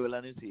 So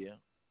Ireland is here,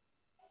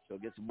 so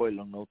it gets boiled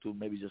down now to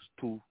maybe just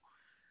two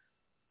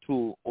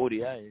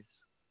ODIs.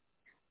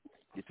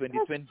 The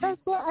 2020. That's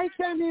why I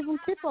can't even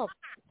keep up.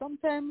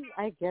 Sometimes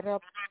I get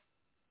up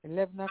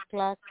 11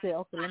 o'clock, say,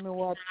 okay, let me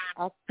watch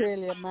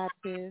Australia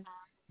matches.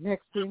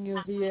 Next thing you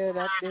hear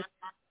that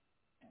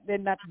they're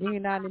not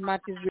doing any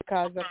matches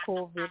because of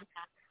COVID.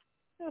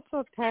 I'm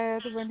so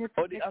tired when you...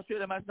 Oh, the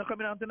Australia match not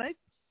coming on tonight?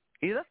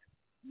 Either?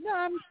 No,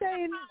 I'm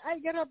saying I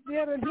get up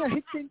there and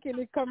I thinking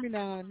it's coming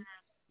on.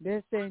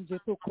 They're saying due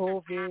to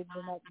COVID,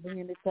 they're not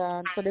bringing it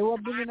on. So they were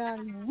bringing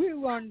on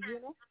reruns, you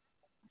know.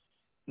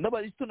 No,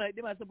 but it's tonight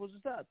they might supposed to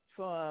start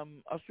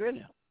from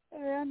Australia.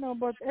 Yeah, I know,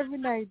 but every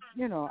night,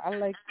 you know,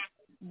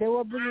 they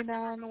were bringing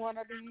on one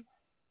of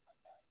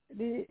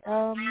the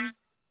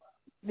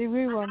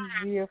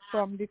reruns here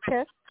from the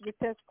test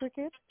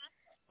cricket.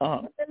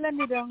 Uh-huh. But they let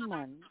me down,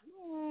 man.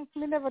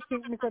 Me never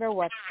think me could have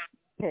watched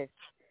test.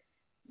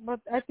 But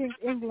I think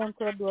England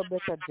could do a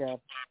better job.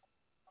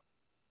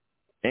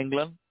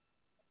 England?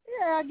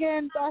 Yeah,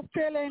 against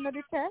Australia in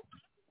the test.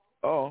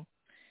 Oh.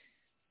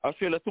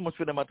 Australia too much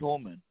for them at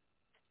home, man.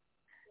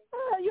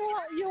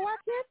 You watch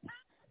it?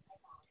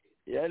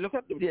 Yeah, look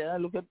at the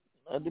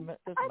match.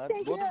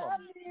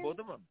 Both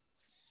of them.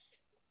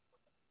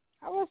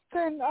 I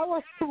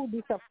was too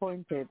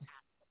disappointed.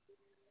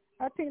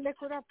 I think they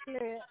could have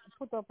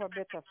put up a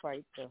better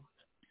fight, though.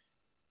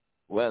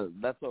 Well,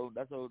 that's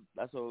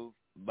how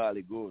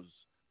Bali goes.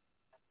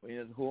 When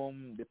you're at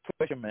home, the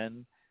pressure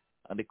man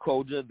and the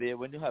crowd are there.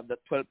 When you have that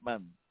 12th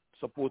man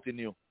supporting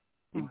you,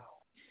 it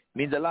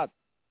means a lot.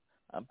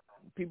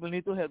 People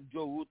need to help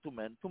Joe Wood too,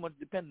 man. Too much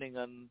depending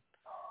on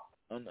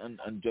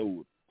Joe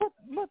Wood.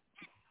 But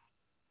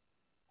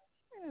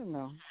I don't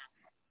know.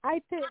 I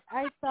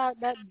thought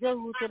that Joe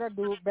Wood could have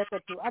do better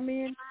too. I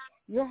mean,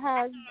 you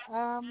had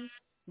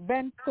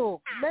Ben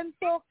Stokes. Ben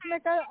Stokes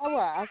make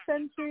a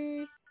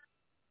century,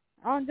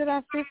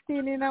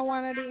 115 in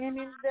one of the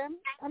innings. Them.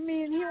 I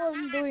mean, he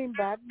wasn't doing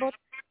bad, but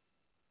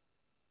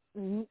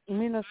me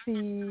not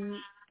see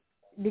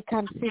the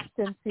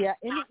consistency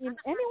in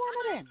any one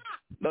of them.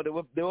 No,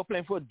 they were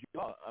playing for a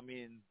draw. I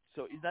mean,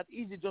 so it's not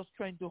easy just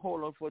trying to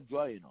hold on for a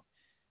draw, you know.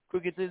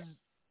 Cricket is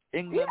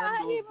England yeah,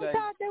 and those I even guys.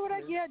 thought they would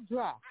have get a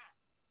draw.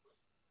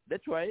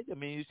 That's right. I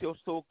mean, you see how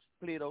Stokes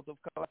played out of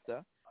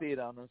character, stayed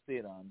on.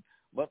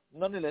 But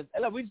nonetheless,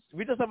 Ella, we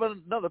just have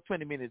another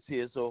 20 minutes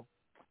here, so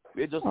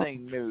we're just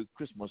saying Merry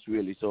Christmas,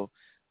 really. So,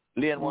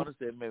 Leon wants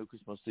to say Merry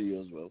Christmas to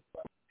you as well.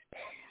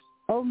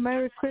 Oh,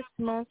 Merry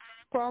Christmas,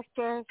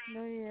 prosperous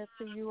New Year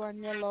to you and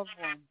your loved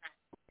one.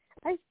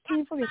 I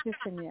can't forget to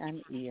send me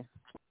an ear.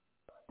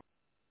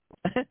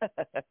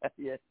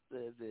 Yes.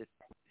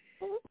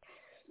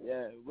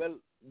 Yeah, well,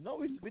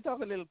 no, we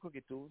talk a little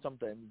cricket too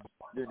sometimes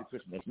during the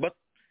Christmas. But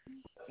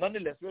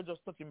nonetheless, we're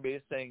just touching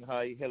base, saying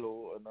hi,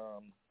 hello, and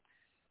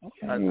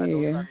I know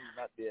Sonny's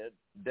not there.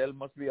 Del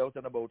must be out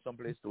and about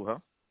someplace too, huh?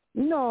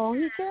 No,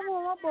 he came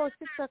home about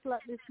 6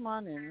 o'clock this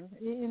morning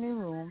in his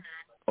room.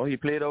 Oh, he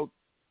played out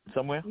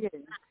somewhere?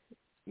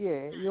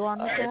 Yeah. You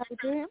want me to say hi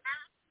to him?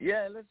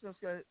 Yeah, let's just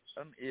get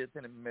on air,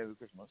 tell him Merry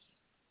Christmas.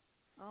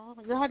 Oh,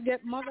 you had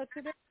get mother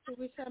today to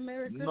wish her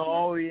Merry Christmas?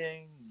 No, we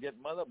ain't get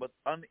mother, but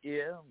on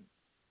air,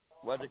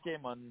 Roger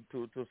came on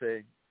to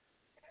say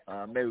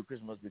Merry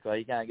Christmas because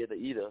he can't get it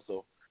either,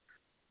 so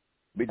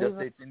we just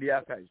say it's in the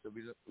archives, so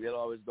we'll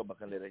always go back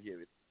and let her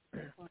hear it.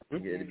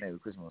 Hear the Merry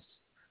Christmas.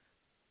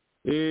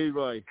 Hey,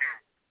 boy.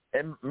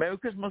 And Merry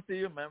Christmas to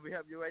you, man. We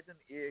have you right in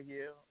the air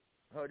here.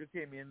 How you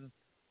came in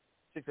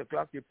 6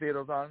 o'clock, you played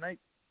us all night?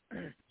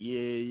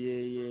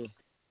 Yeah.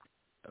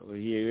 We're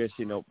here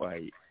resting up,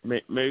 boy.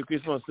 Merry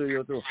Christmas to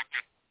you, too.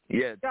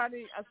 Yeah.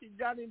 Johnny, I see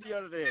Johnny the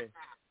other day.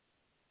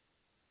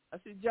 I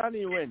see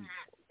Johnny when?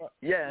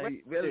 Yeah,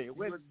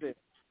 Wednesday.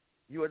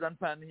 He was on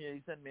pan here.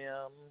 He sent me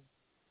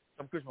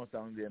some Christmas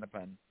songs there in a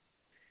pan.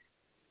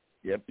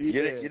 Yep. Yeah.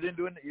 You didn't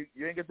do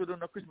you ain't get to do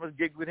no Christmas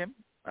gig with him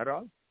at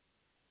all?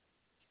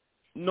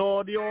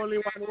 No, the only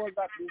one was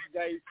at this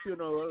guy's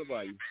funeral,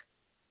 boy.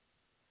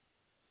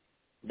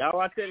 Now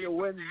I tell you,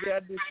 Wednesday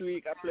this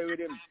week I play with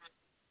him.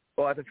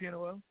 Oh, at the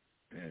funeral?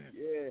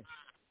 Yeah.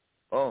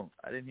 Oh,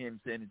 I didn't hear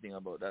him say anything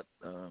about that.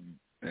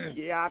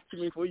 He asked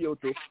me for you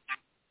too.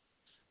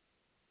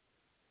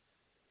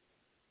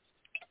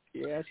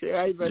 Yeah, I say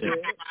Ivor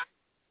there.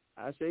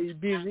 I say he's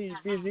busy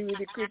with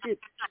the cricket.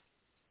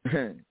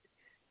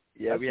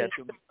 Yeah, we had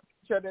to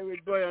chat with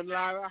Brian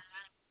Lara.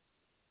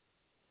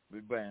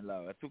 With Brian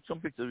Lara. I took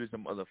some pictures with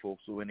some other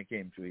folks when he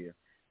came through here.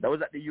 That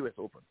was at the US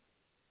Open.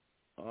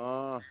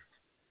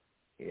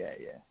 Yeah.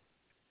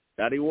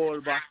 That the whole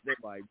back there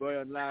by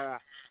Brian Lara.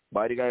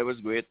 But the guy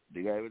was great.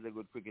 The guy was a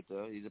good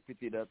cricketer. It's a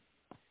pity that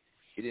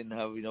he didn't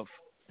have enough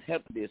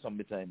help there some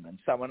of the time. And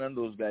someone and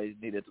those guys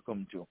needed to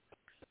come through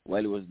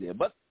while he was there.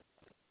 But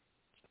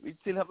we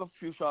still have a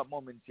few short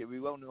moments here.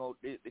 We're rounding out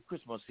the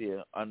Christmas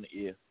here on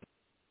the air.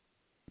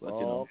 But,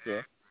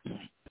 okay.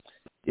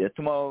 Yeah,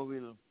 tomorrow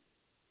we'll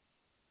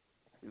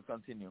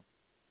continue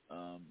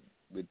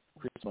with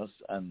Christmas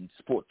and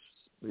sports.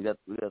 We got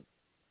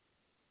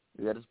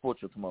a sports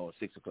show tomorrow at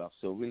 6 o'clock,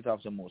 so we'll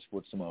have some more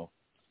sports tomorrow.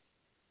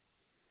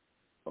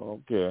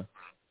 Okay.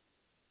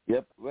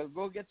 Yep. Well,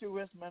 go get your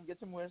rest, man. Get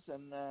some rest,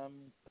 and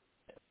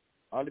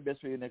all the best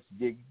for your next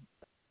gig.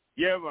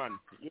 Yeah, man.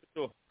 You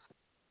too.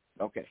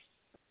 Okay.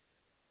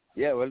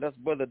 Yeah, well, that's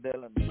Brother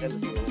Dell and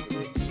Melody over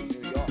there in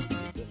New York.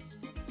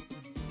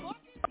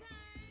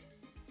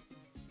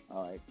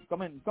 All right.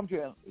 Come to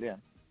you,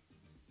 Leon.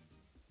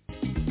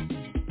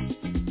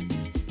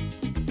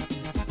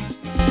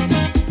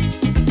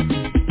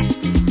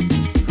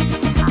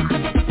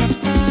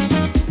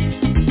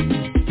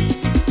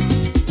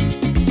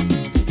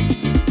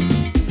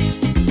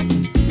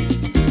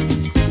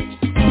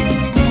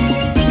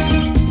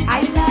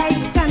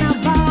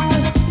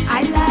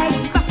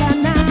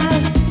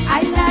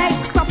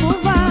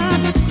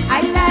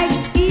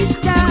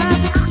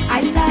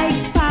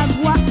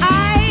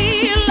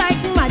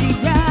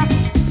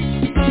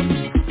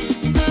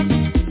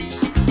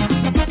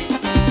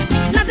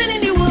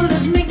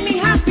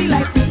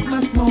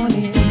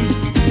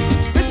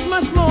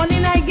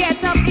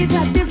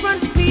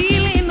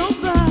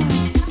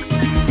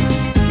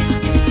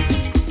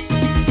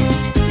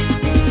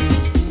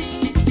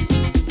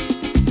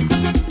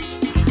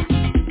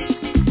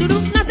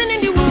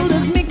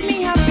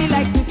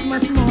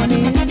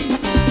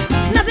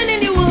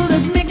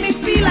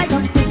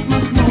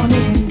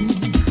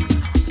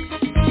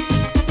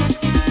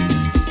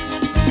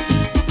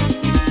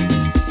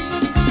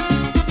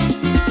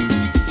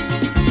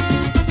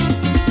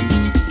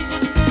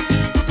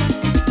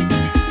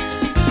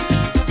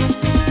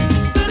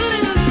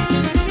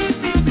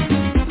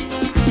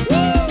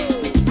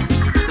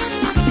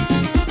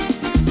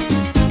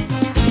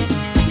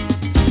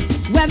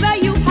 Whether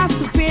you have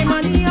to pay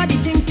money or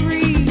the thing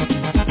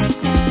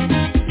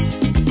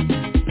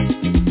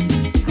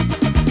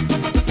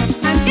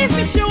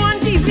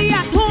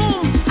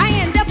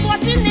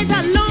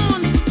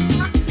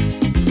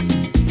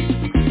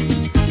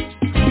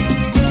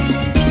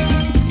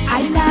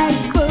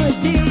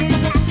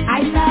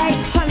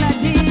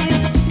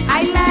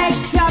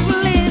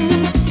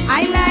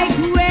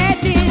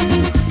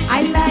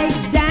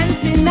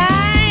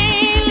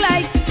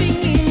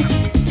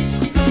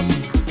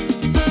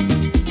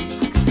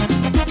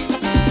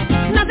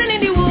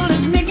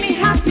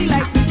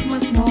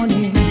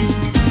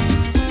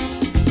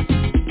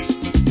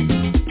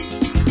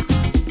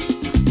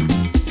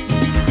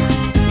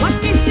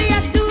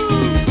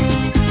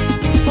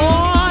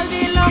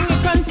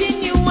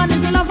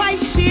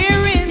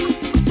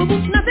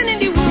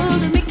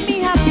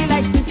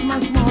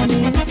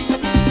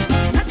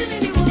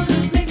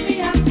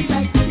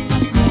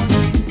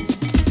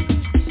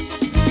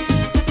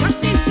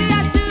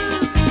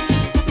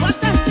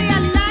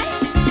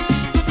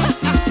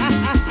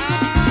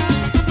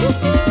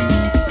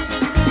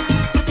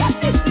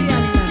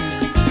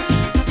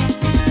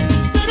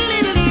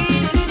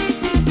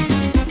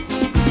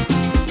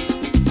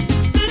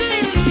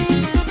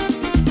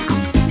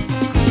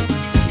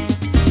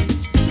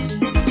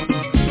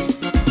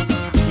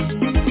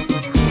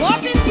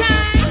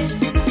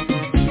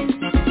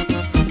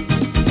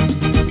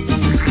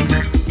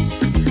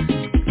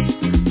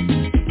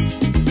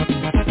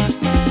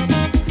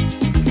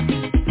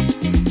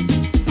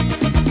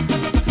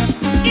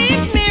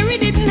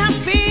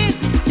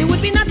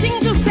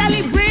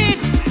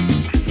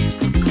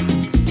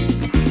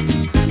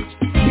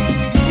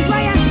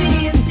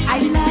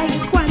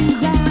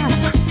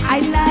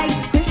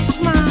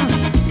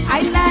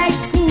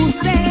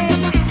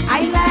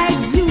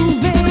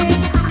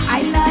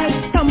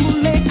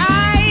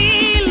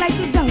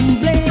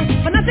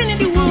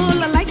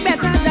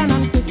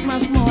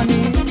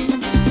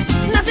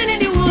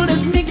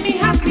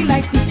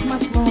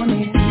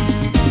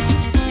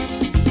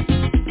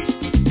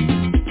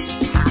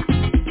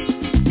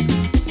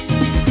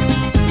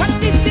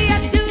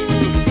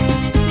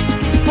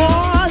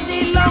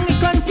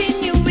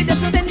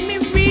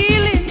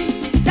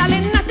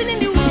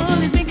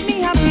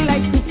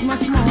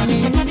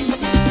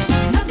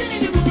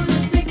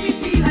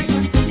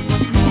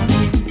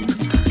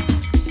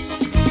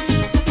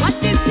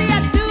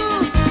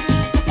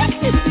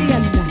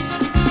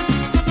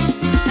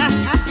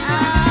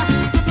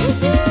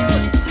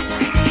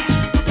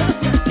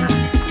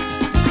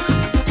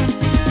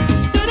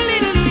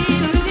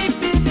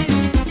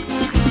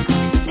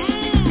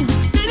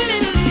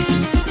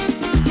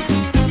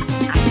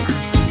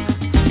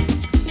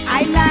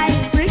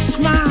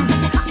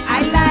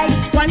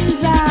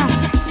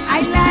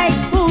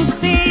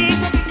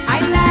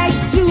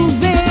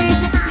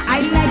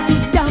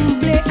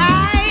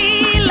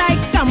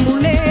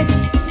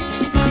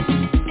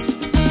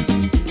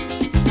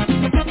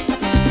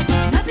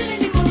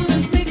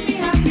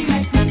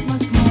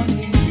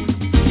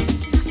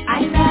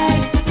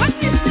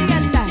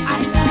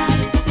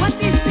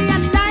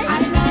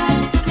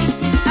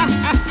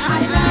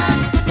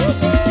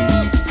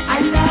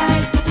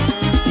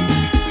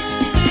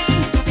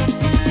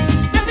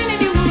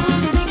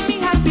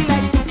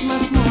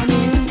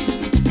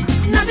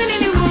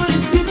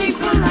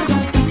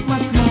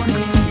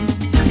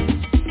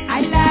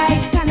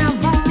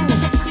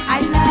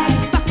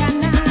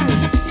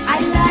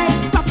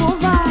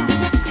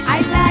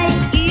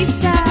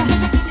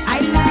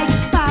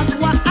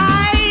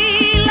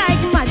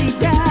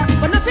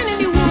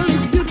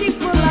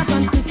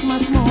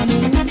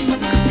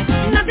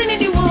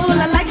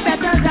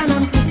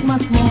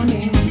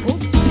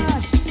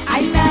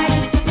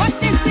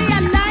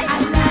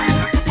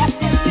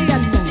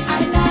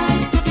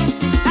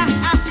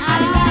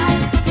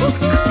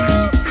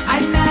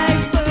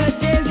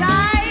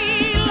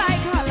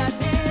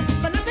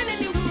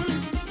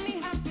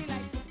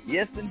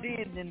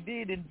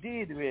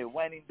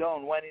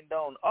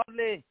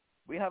Audley,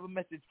 we have a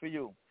message for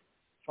you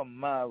from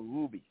Ma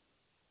Ruby.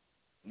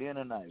 Leon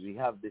and I, we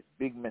have this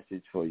big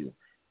message for you.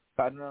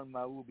 Cardinal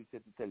Ma Ruby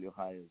said to tell you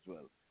hi as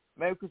well.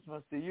 Merry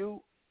Christmas to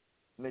you,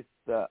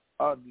 Mr.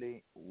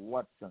 Audley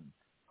Watson.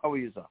 How are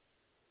you, sir?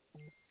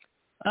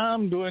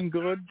 I'm doing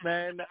good,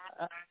 man.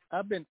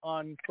 I've been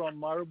on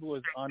from Marubu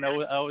was on.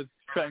 I was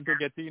trying to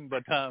get in,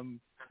 but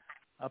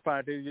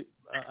apparently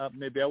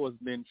maybe I was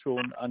being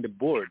shown on the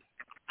board.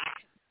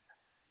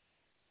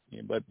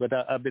 Yeah, but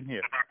I've been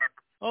here.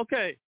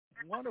 Okay,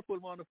 wonderful,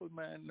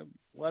 man.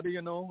 What do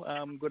you know?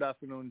 Good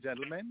afternoon,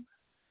 gentlemen,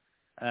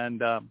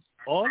 and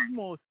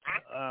almost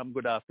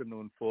good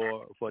afternoon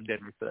for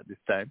Dennis at this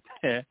time.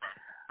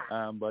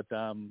 But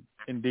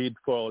indeed,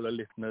 for all the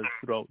listeners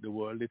throughout the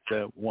world, it's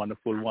a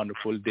wonderful,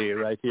 wonderful day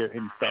right here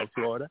in South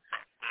Florida.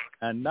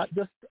 And not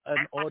just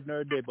an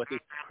ordinary day, but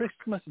it's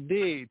Christmas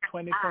Day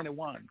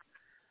 2021.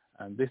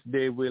 And this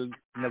day will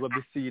never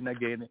be seen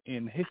again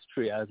in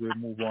history as we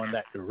move on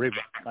like the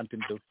river,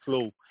 continue to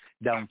flow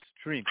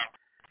downstream.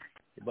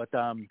 But,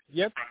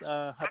 yes,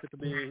 happy to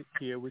be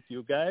here with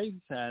you guys.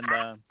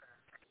 And,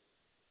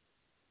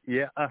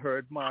 yeah, I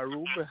heard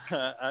Maru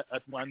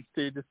at one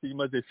stage. It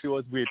seemed as if she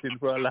was waiting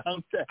for a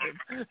long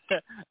time.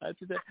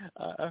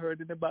 I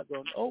heard in the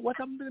background, oh, what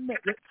I'm doing?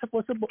 You're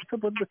supposed to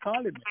be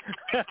calling me.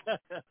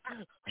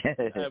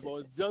 I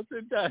was just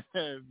in time.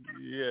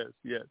 Yes,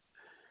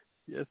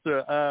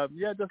 sir.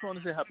 Yeah, just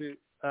want to say happy,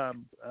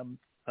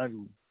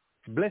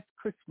 blessed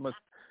Christmas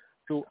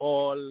to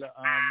all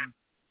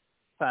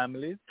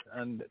families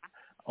and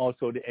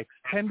also the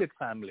extended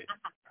family.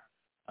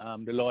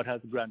 The Lord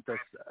has granted us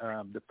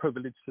the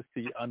privilege to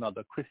see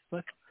another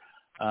Christmas.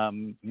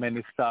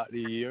 Many start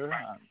the year,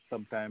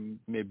 sometimes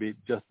maybe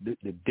just the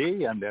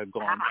day, and they're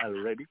gone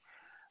already.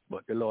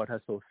 But the Lord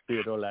has so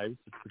spared our lives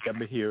that we can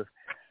be here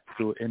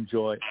to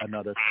enjoy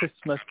another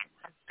Christmas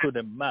to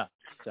the max.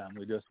 And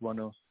we just want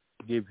to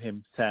give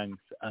him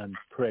thanks and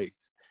praise.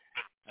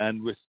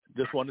 And we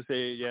just want to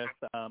say, yes,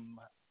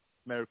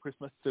 Merry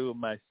Christmas to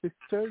my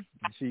sisters,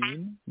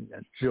 Jean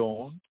and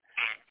Joan.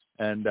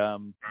 And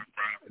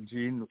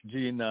Jean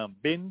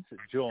Binns,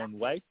 Joan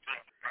White,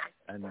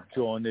 and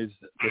Joan is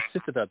the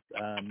sister that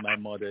my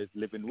mother is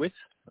living with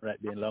right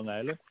there in Long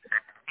Island.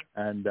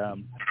 And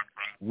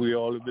we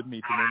all will be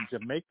meeting in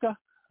Jamaica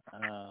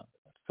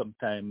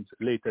sometimes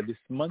later this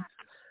month.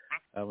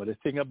 But the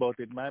thing about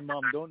it, my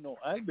mom don't know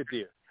I'll be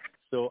there.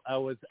 So I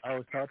was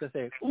trying to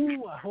say,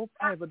 ooh, I hope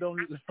Ivor don't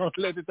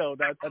let it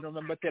out. I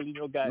remember telling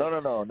you guys.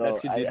 No. That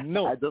she didn't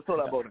know. I just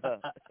thought about her.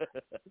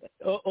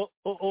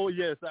 oh,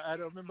 yes. I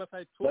don't remember if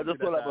I told you. I just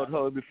thought about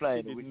how we'll be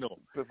flying. She didn't know.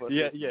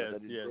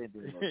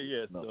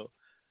 Yes.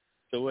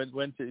 So when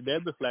they'll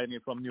be flying in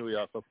from New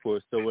York, of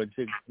course. So when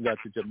she got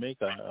to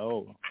Jamaica,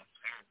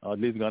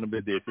 Lee's going to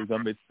be there. She's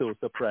going to be so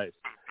surprised.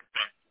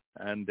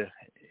 And,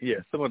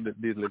 some of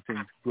these little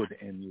things good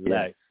in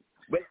life.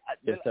 Well,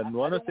 yes, I don't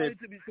want you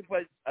to be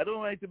surprised. I don't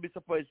want you to be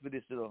surprised with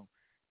this,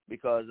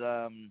 because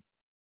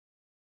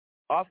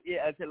off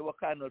here I'll tell you what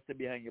Cardinal say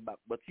behind your back.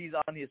 But he's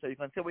on here, so you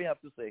can say what you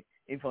have to say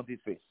in front of his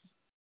face.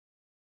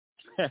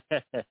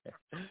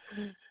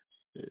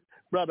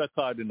 Brother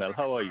Cardinal,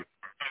 how are you?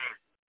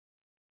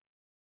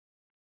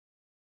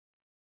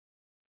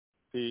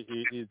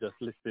 He's just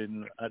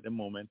listening at the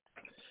moment.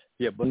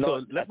 Yeah, but no,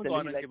 so let me go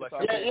on and give a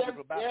shout. Yeah,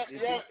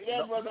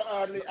 Brother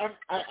Audley.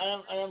 I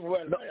am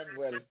well. No. I am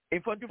well.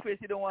 In front of your face,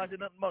 you don't want to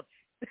not much.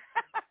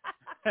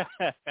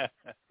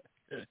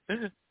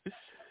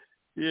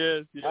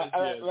 Yes.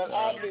 Well,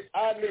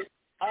 Audley,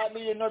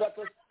 you know that's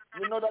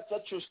a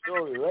true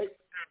story, right?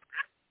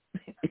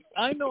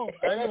 I know.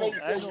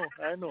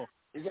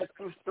 It's a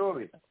true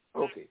story.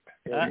 Okay.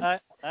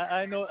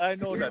 I know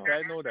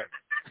that.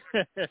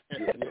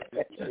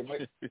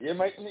 You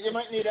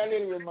might need a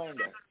little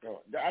reminder.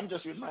 No, I'm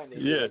just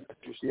reminding you.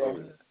 Yeah.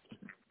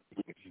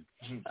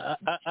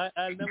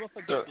 I'll never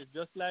forget it.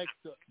 Just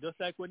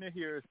like when you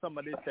hear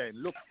somebody saying,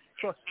 "Look,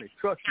 trust me."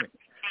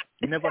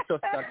 You never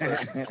trust that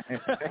person.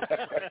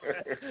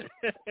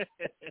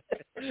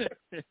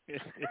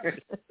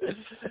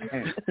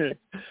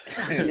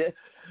 Yes.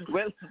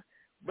 Well,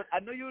 but I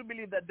know you will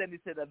believe that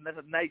Dennis said that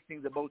nice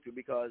things about you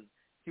because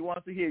he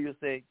wants to hear you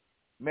say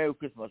Merry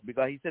Christmas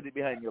because he said it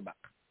behind your back.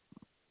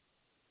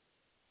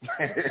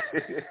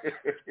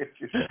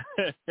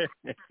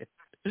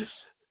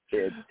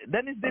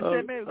 Dennis did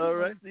say Merry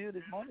Christmas to you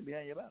this morning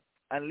behind your back.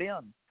 And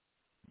Leon,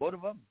 both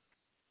of them.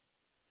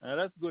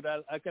 That's good.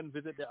 I can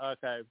visit the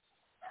archives,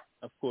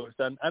 of course.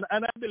 And I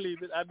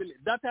believe it. I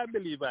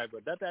believe,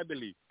 Ivor. That I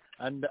believe.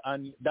 And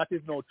that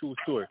is no true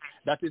story.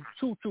 That is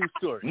true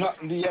story. No,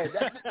 yeah,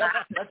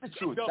 that's the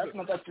truth. No, that's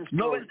not a true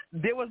story. No,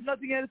 there was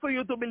nothing else for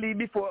you to believe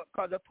before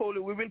because I told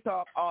you we will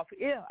talk off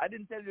air. I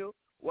didn't tell you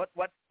what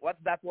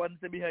that one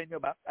said behind your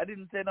back. I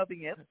didn't say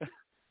nothing else.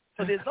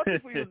 So there's nothing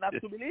for you not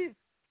to believe.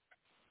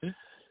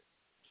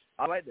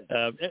 All right then.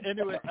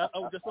 Anyway, I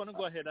just want to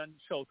go ahead and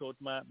shout out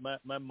my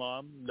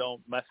mom,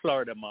 my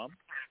Florida mom,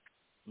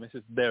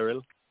 Mrs.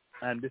 Beryl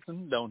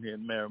Anderson down here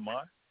in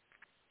Miramar.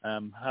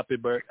 happy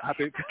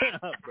birthday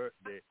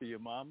to your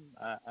mom.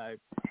 I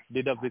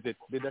did a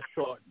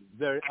short,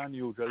 very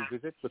unusual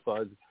visit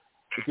because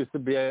it used to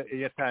be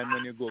a time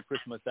when you go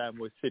Christmas time,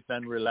 we sit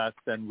and relax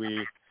and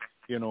we,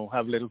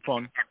 have a little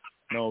fun.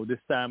 No, this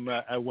time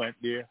I went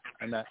there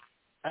and I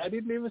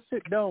didn't even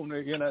sit down.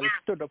 I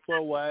stood up for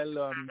a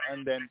while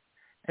and then,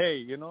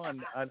 hey,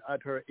 and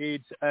at her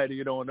age,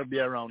 you don't want to be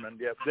around. And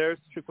they're very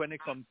strict when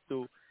it comes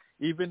to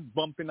even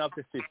bumping up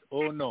the fist.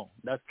 Oh no,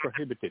 that's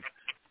prohibited.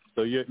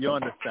 So you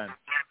understand.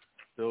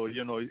 So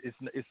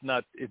it's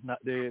not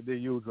the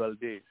usual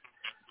days.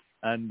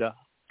 And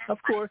of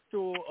course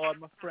to all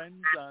my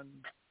friends and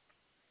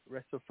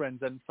rest of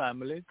friends and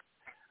families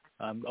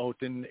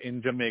out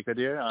in Jamaica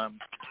there,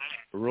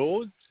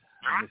 Rose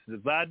and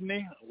Mrs.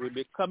 Vadney will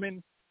be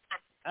coming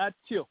at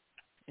you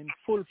in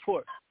full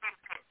force.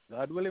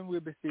 God willing, we'll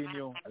be seeing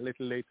you a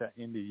little later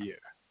in the year.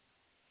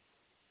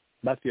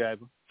 Back to you,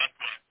 Ivor.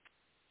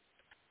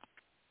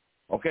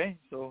 Okay,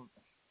 so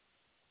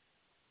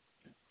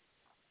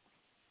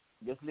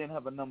guess Lynn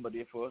have a number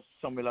there for us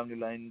somewhere along the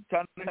line.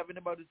 Can we have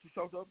anybody to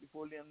shout out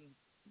before Lynn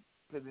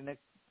play the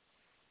next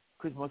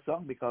Christmas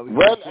song? Because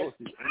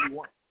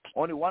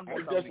only one more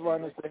song.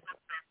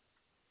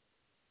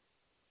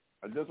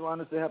 I just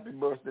want to say happy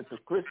birthday to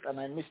Chris, and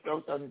I missed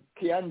out on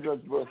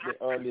Keandra's birthday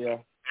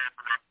earlier.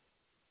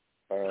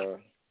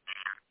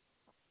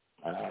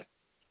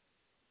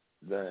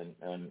 Then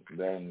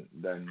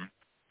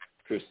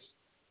Chris,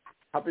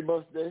 happy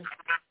birthday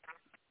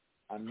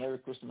and Merry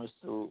Christmas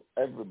to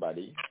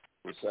everybody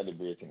who's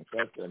celebrating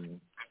that. And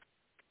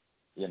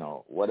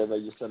whatever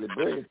you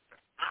celebrate,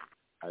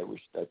 I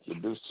wish that you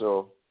do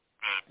so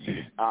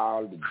with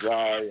all the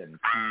joy and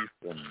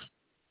peace and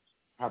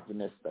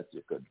happiness that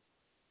you could.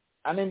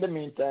 And in the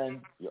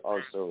meantime, you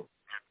also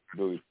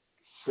do it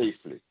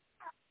safely.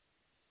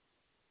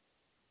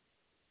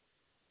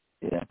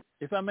 Yeah.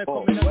 If I may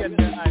come in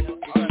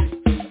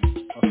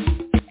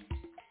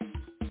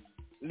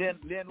again,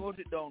 Leon wrote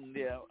it down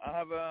there. I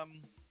have a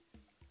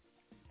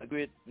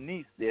great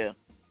niece there,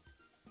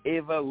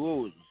 Ava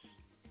Rose,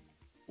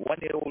 1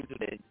 year old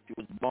today. She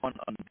was born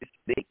on this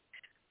date.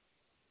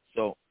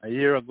 So a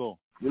year ago.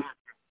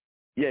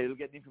 Yeah, you'll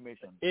get the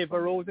information. Ava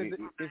Rose, is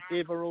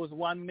Ava Rose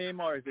one name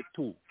or is it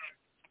two?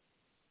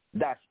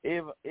 Dash,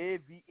 Ava,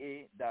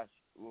 AVA dash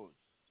Rose.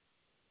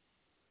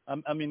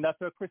 I mean, that's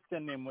her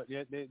Christian name.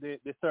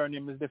 The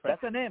surname is different.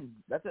 That's a name.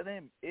 That's a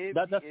name.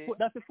 That's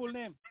the full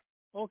name.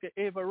 Okay,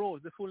 Ava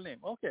Rose, the full name.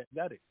 Okay,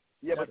 got it.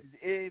 Yeah, but it's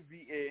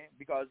AVA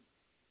because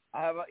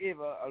I have an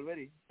Ava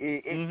already, AH.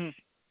 Mm-hmm.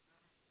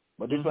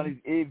 But this one is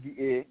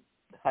AVA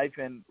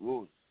hyphen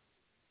Rose.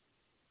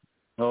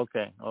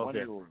 Okay.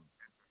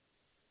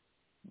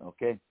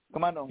 Okay.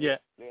 Come on now. Yeah.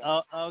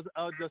 I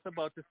was just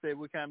about to say,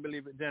 we can't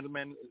believe it,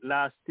 gentlemen.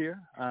 Last year,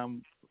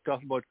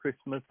 talking about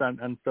Christmas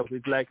and stuff,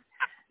 it's like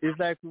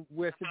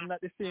we're sitting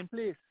at the same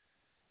place.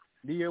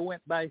 The year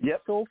went by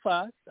so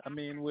fast. I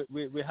mean,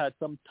 we had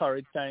some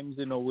torrid times,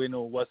 we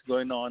know what's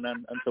going on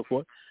and so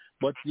forth.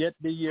 But yet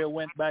the year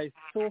went by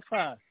so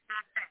fast.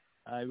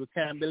 We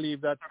can't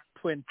believe that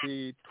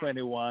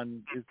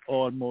 2021 is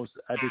almost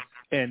at its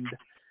end.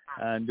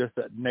 And just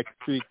next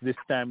week, this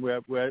time, we're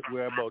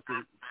about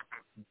to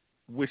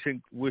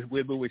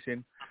we'll be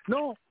wishing.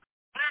 No,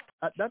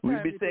 at that time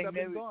we'll be saying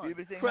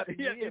Happy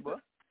New Year, bro.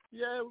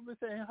 Yeah, we'll be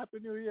saying Happy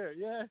New Year.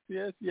 Yes.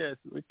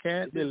 We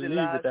can't this believe is the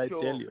last it, I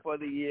show tell you. For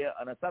the year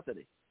on a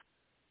Saturday.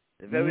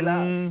 The very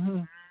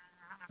last.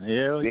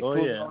 Yeah,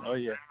 oh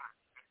yeah.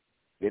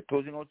 We're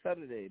closing out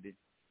Saturday. The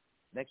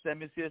next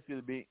time you see us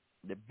will be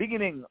the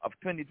beginning of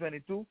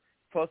 2022,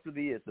 first of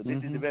the year. So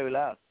this is the very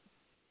last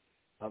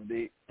of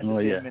the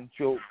entertainment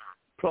show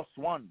plus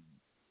one.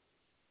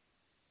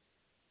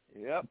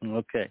 Yep.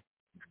 Okay.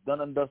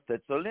 Done and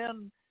dusted. So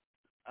Leon,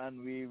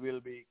 and we will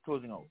be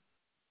closing out.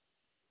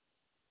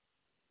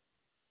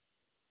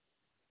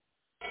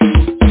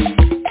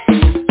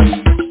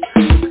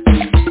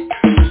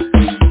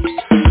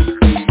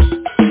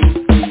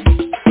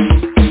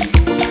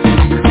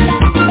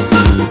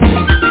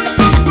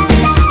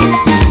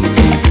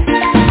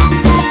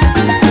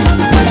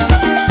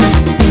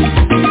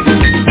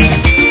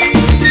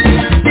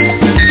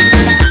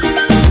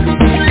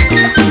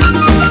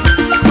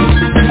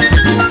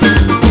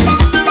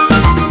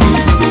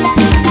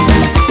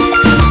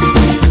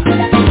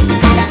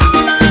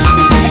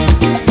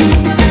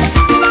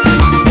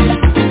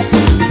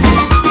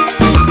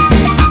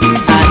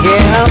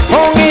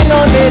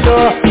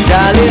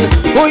 Darling,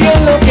 who you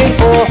looking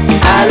for?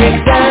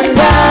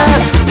 Alexander.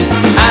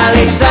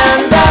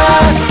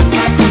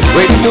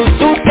 With 2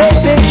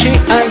 suitcases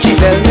and she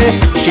tell me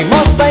she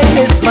must find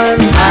this man.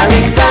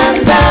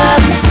 Alexander.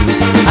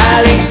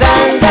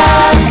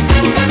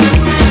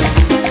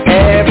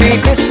 Every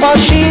Christmas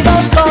she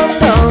does come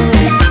down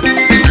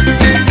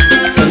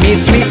to meet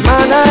sweet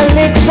man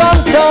Alex from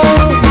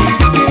town.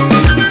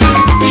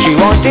 She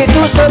wanted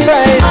to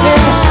surprise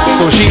him,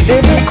 so she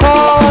didn't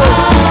call.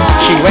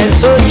 She went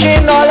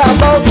searching all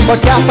about, but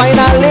can't find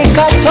a link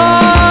at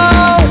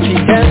all. She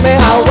tell me,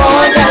 I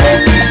want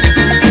Alex.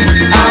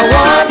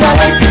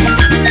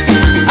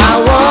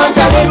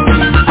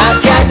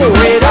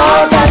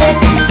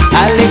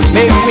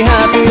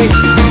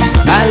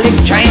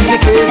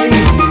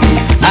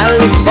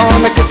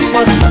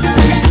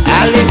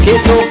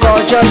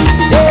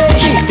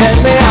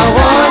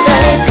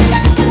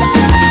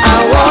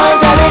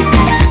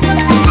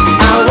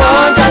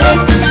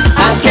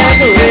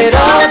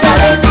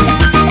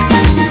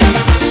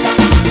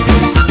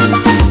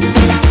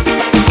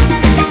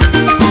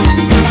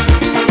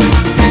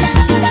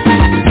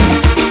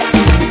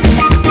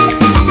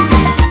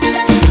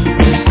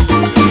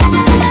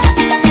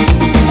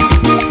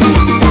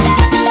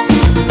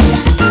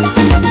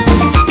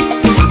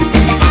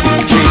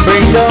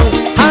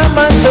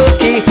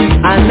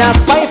 and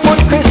a 5-foot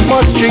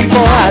Christmas tree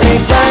for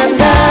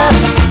Alexander.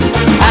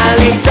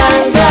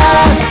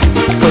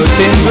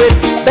 Curtains with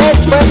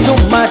bedspread to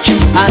match,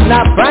 and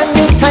a brand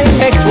new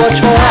Timex watch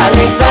for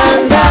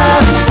Alexander.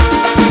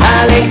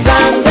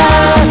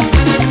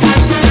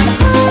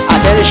 I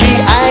tell she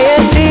I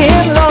ain't seen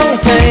him long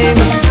time,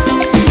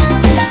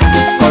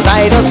 'cause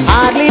I just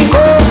hardly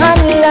go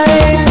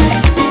online.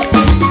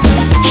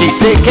 She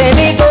say, can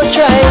he go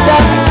try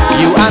that?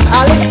 You and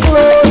Alex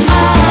close.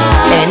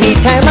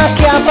 Anytime I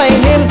can't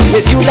find him,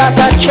 it's you that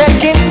are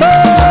checking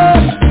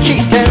first. She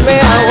tell me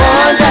I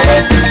want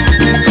Alex.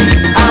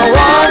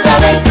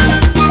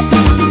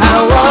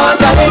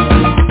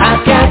 I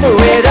can't do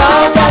it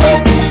all,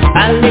 Alex.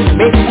 Alex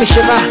makes me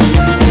shiver.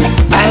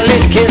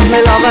 Alex kiss me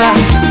lover.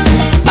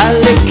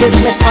 Alex kiss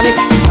me tonic.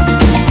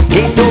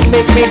 He don't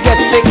make me get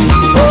sick.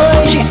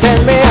 Oh, she tell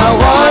me I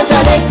want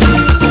Alex.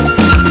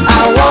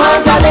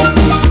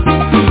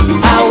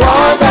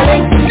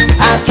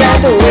 I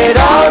can't do it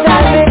all,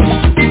 Alex.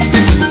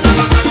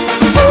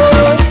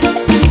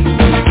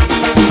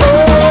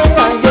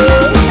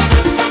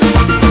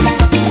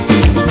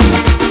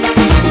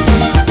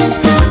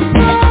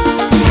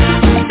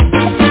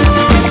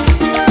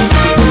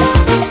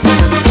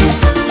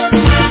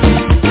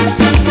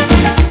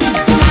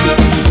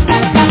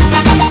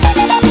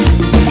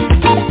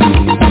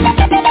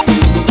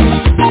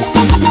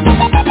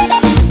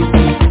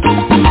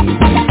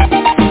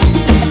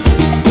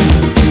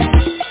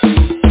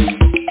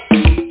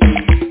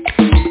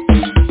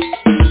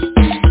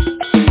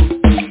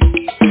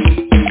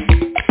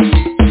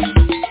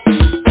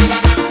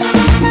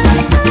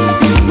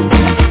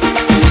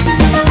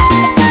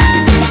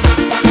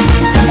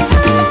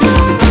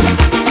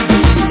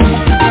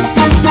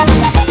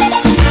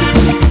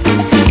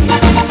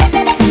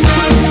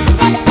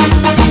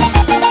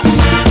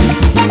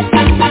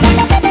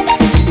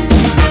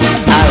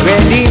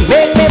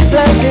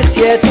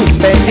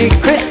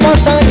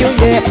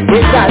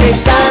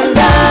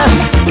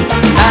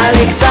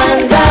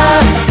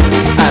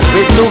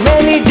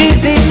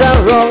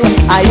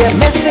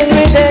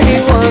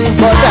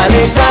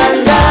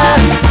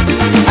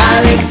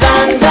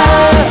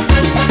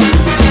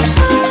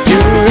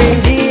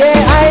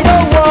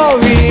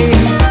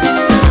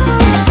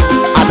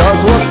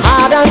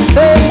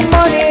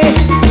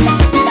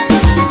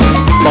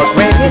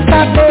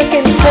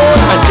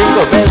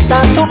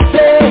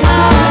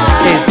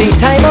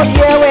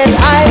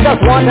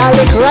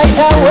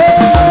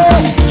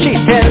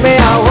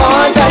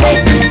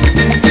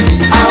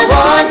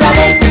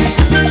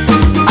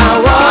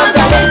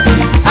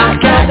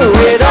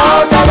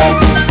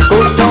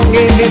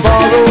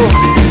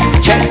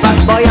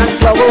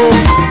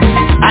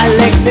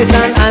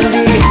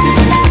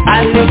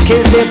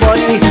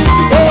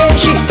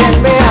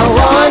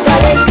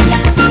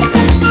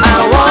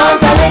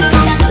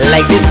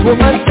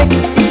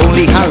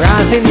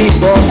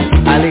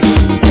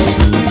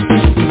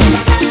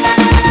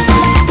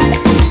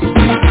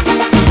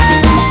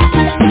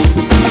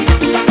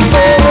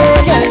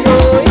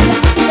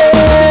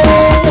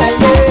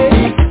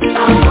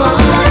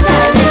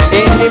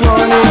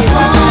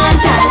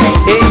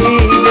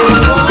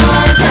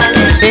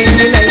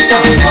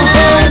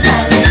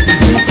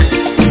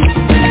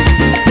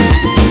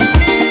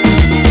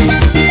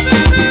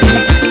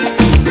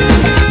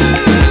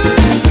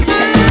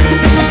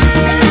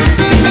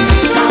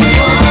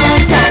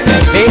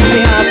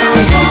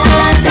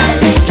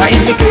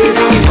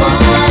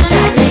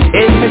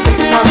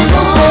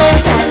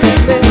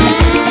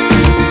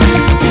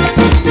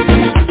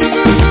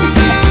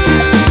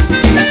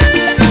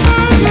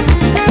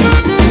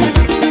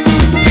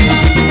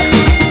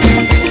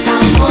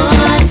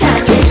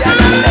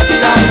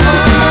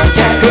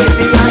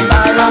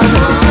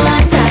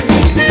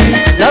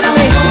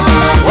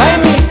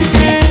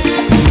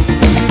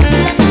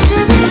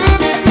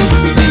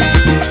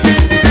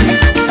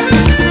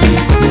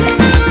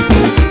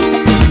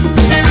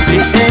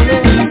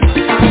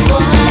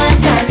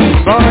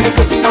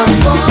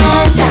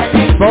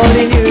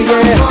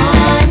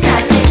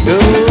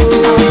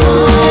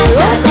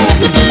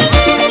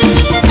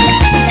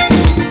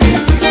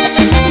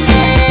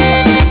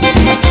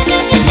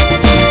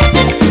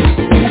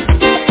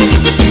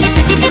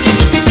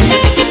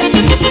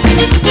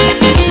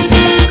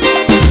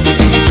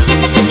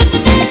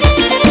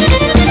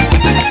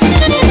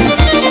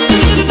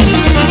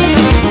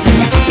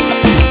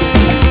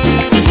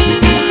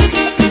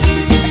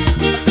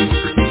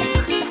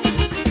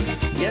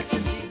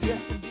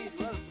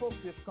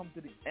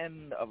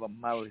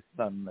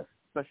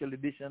 Special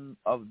edition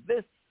of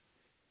this,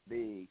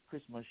 the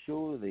Christmas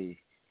show, the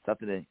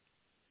Saturday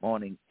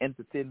morning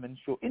entertainment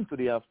show into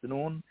the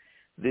afternoon.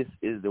 This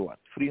is the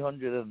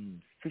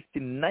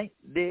 359th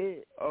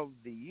day of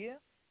the year,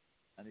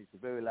 and it's the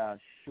very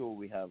last show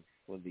we have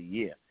for the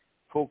year.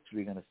 Folks,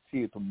 we're going to see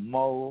you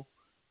tomorrow.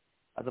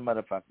 As a matter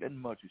of fact, let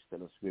Murtis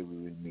tell us where we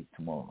will meet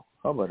tomorrow.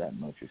 How about that,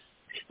 Murtis?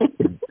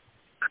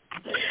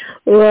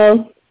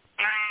 Well,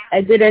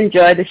 I did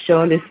enjoy the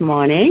show this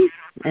morning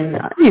and,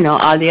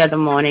 all the other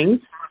mornings,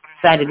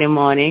 Saturday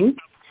morning.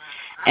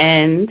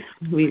 And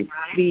we'll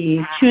be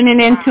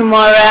tuning in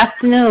tomorrow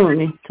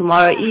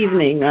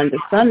evening on the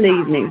Sunday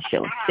evening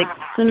show, 6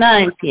 to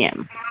 9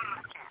 p.m.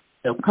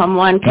 So come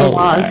on.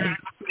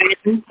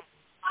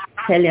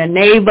 Tell your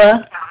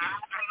neighbor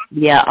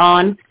we are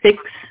on 6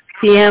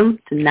 p.m.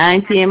 to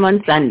 9 p.m.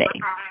 on Sunday.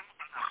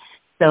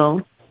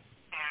 So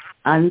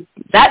on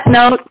that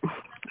note,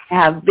 I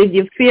have bid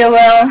you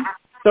farewell.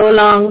 So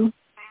long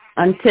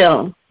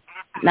until,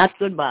 not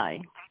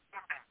goodbye.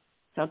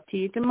 Talk to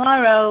you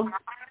tomorrow.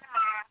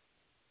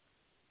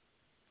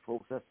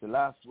 Folks, that's the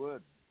last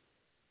word.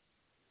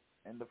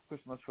 End of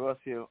Christmas for us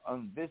here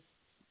on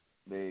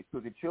the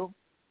Cricket Show.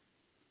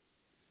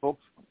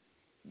 Folks,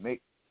 may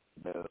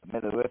the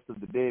rest of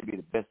the day be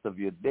the best of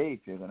your day.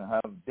 If you're going to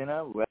have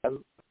dinner,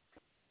 well,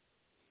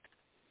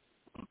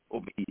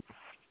 overeat.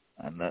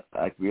 And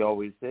like we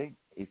always say,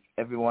 if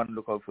everyone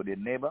look out for their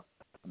neighbor,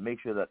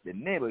 make sure that the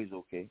neighbor is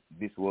okay,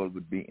 this world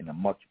would be in a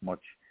much, much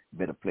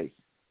better place.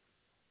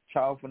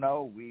 Ciao for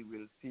now. We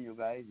will see you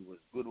guys. It was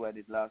good while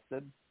it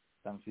lasted.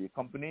 Thanks for your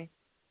company.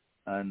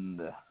 And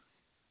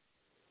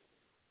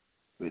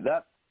with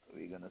that,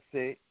 we're going to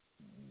say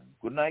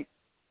good night.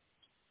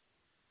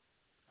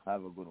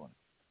 Have a good one.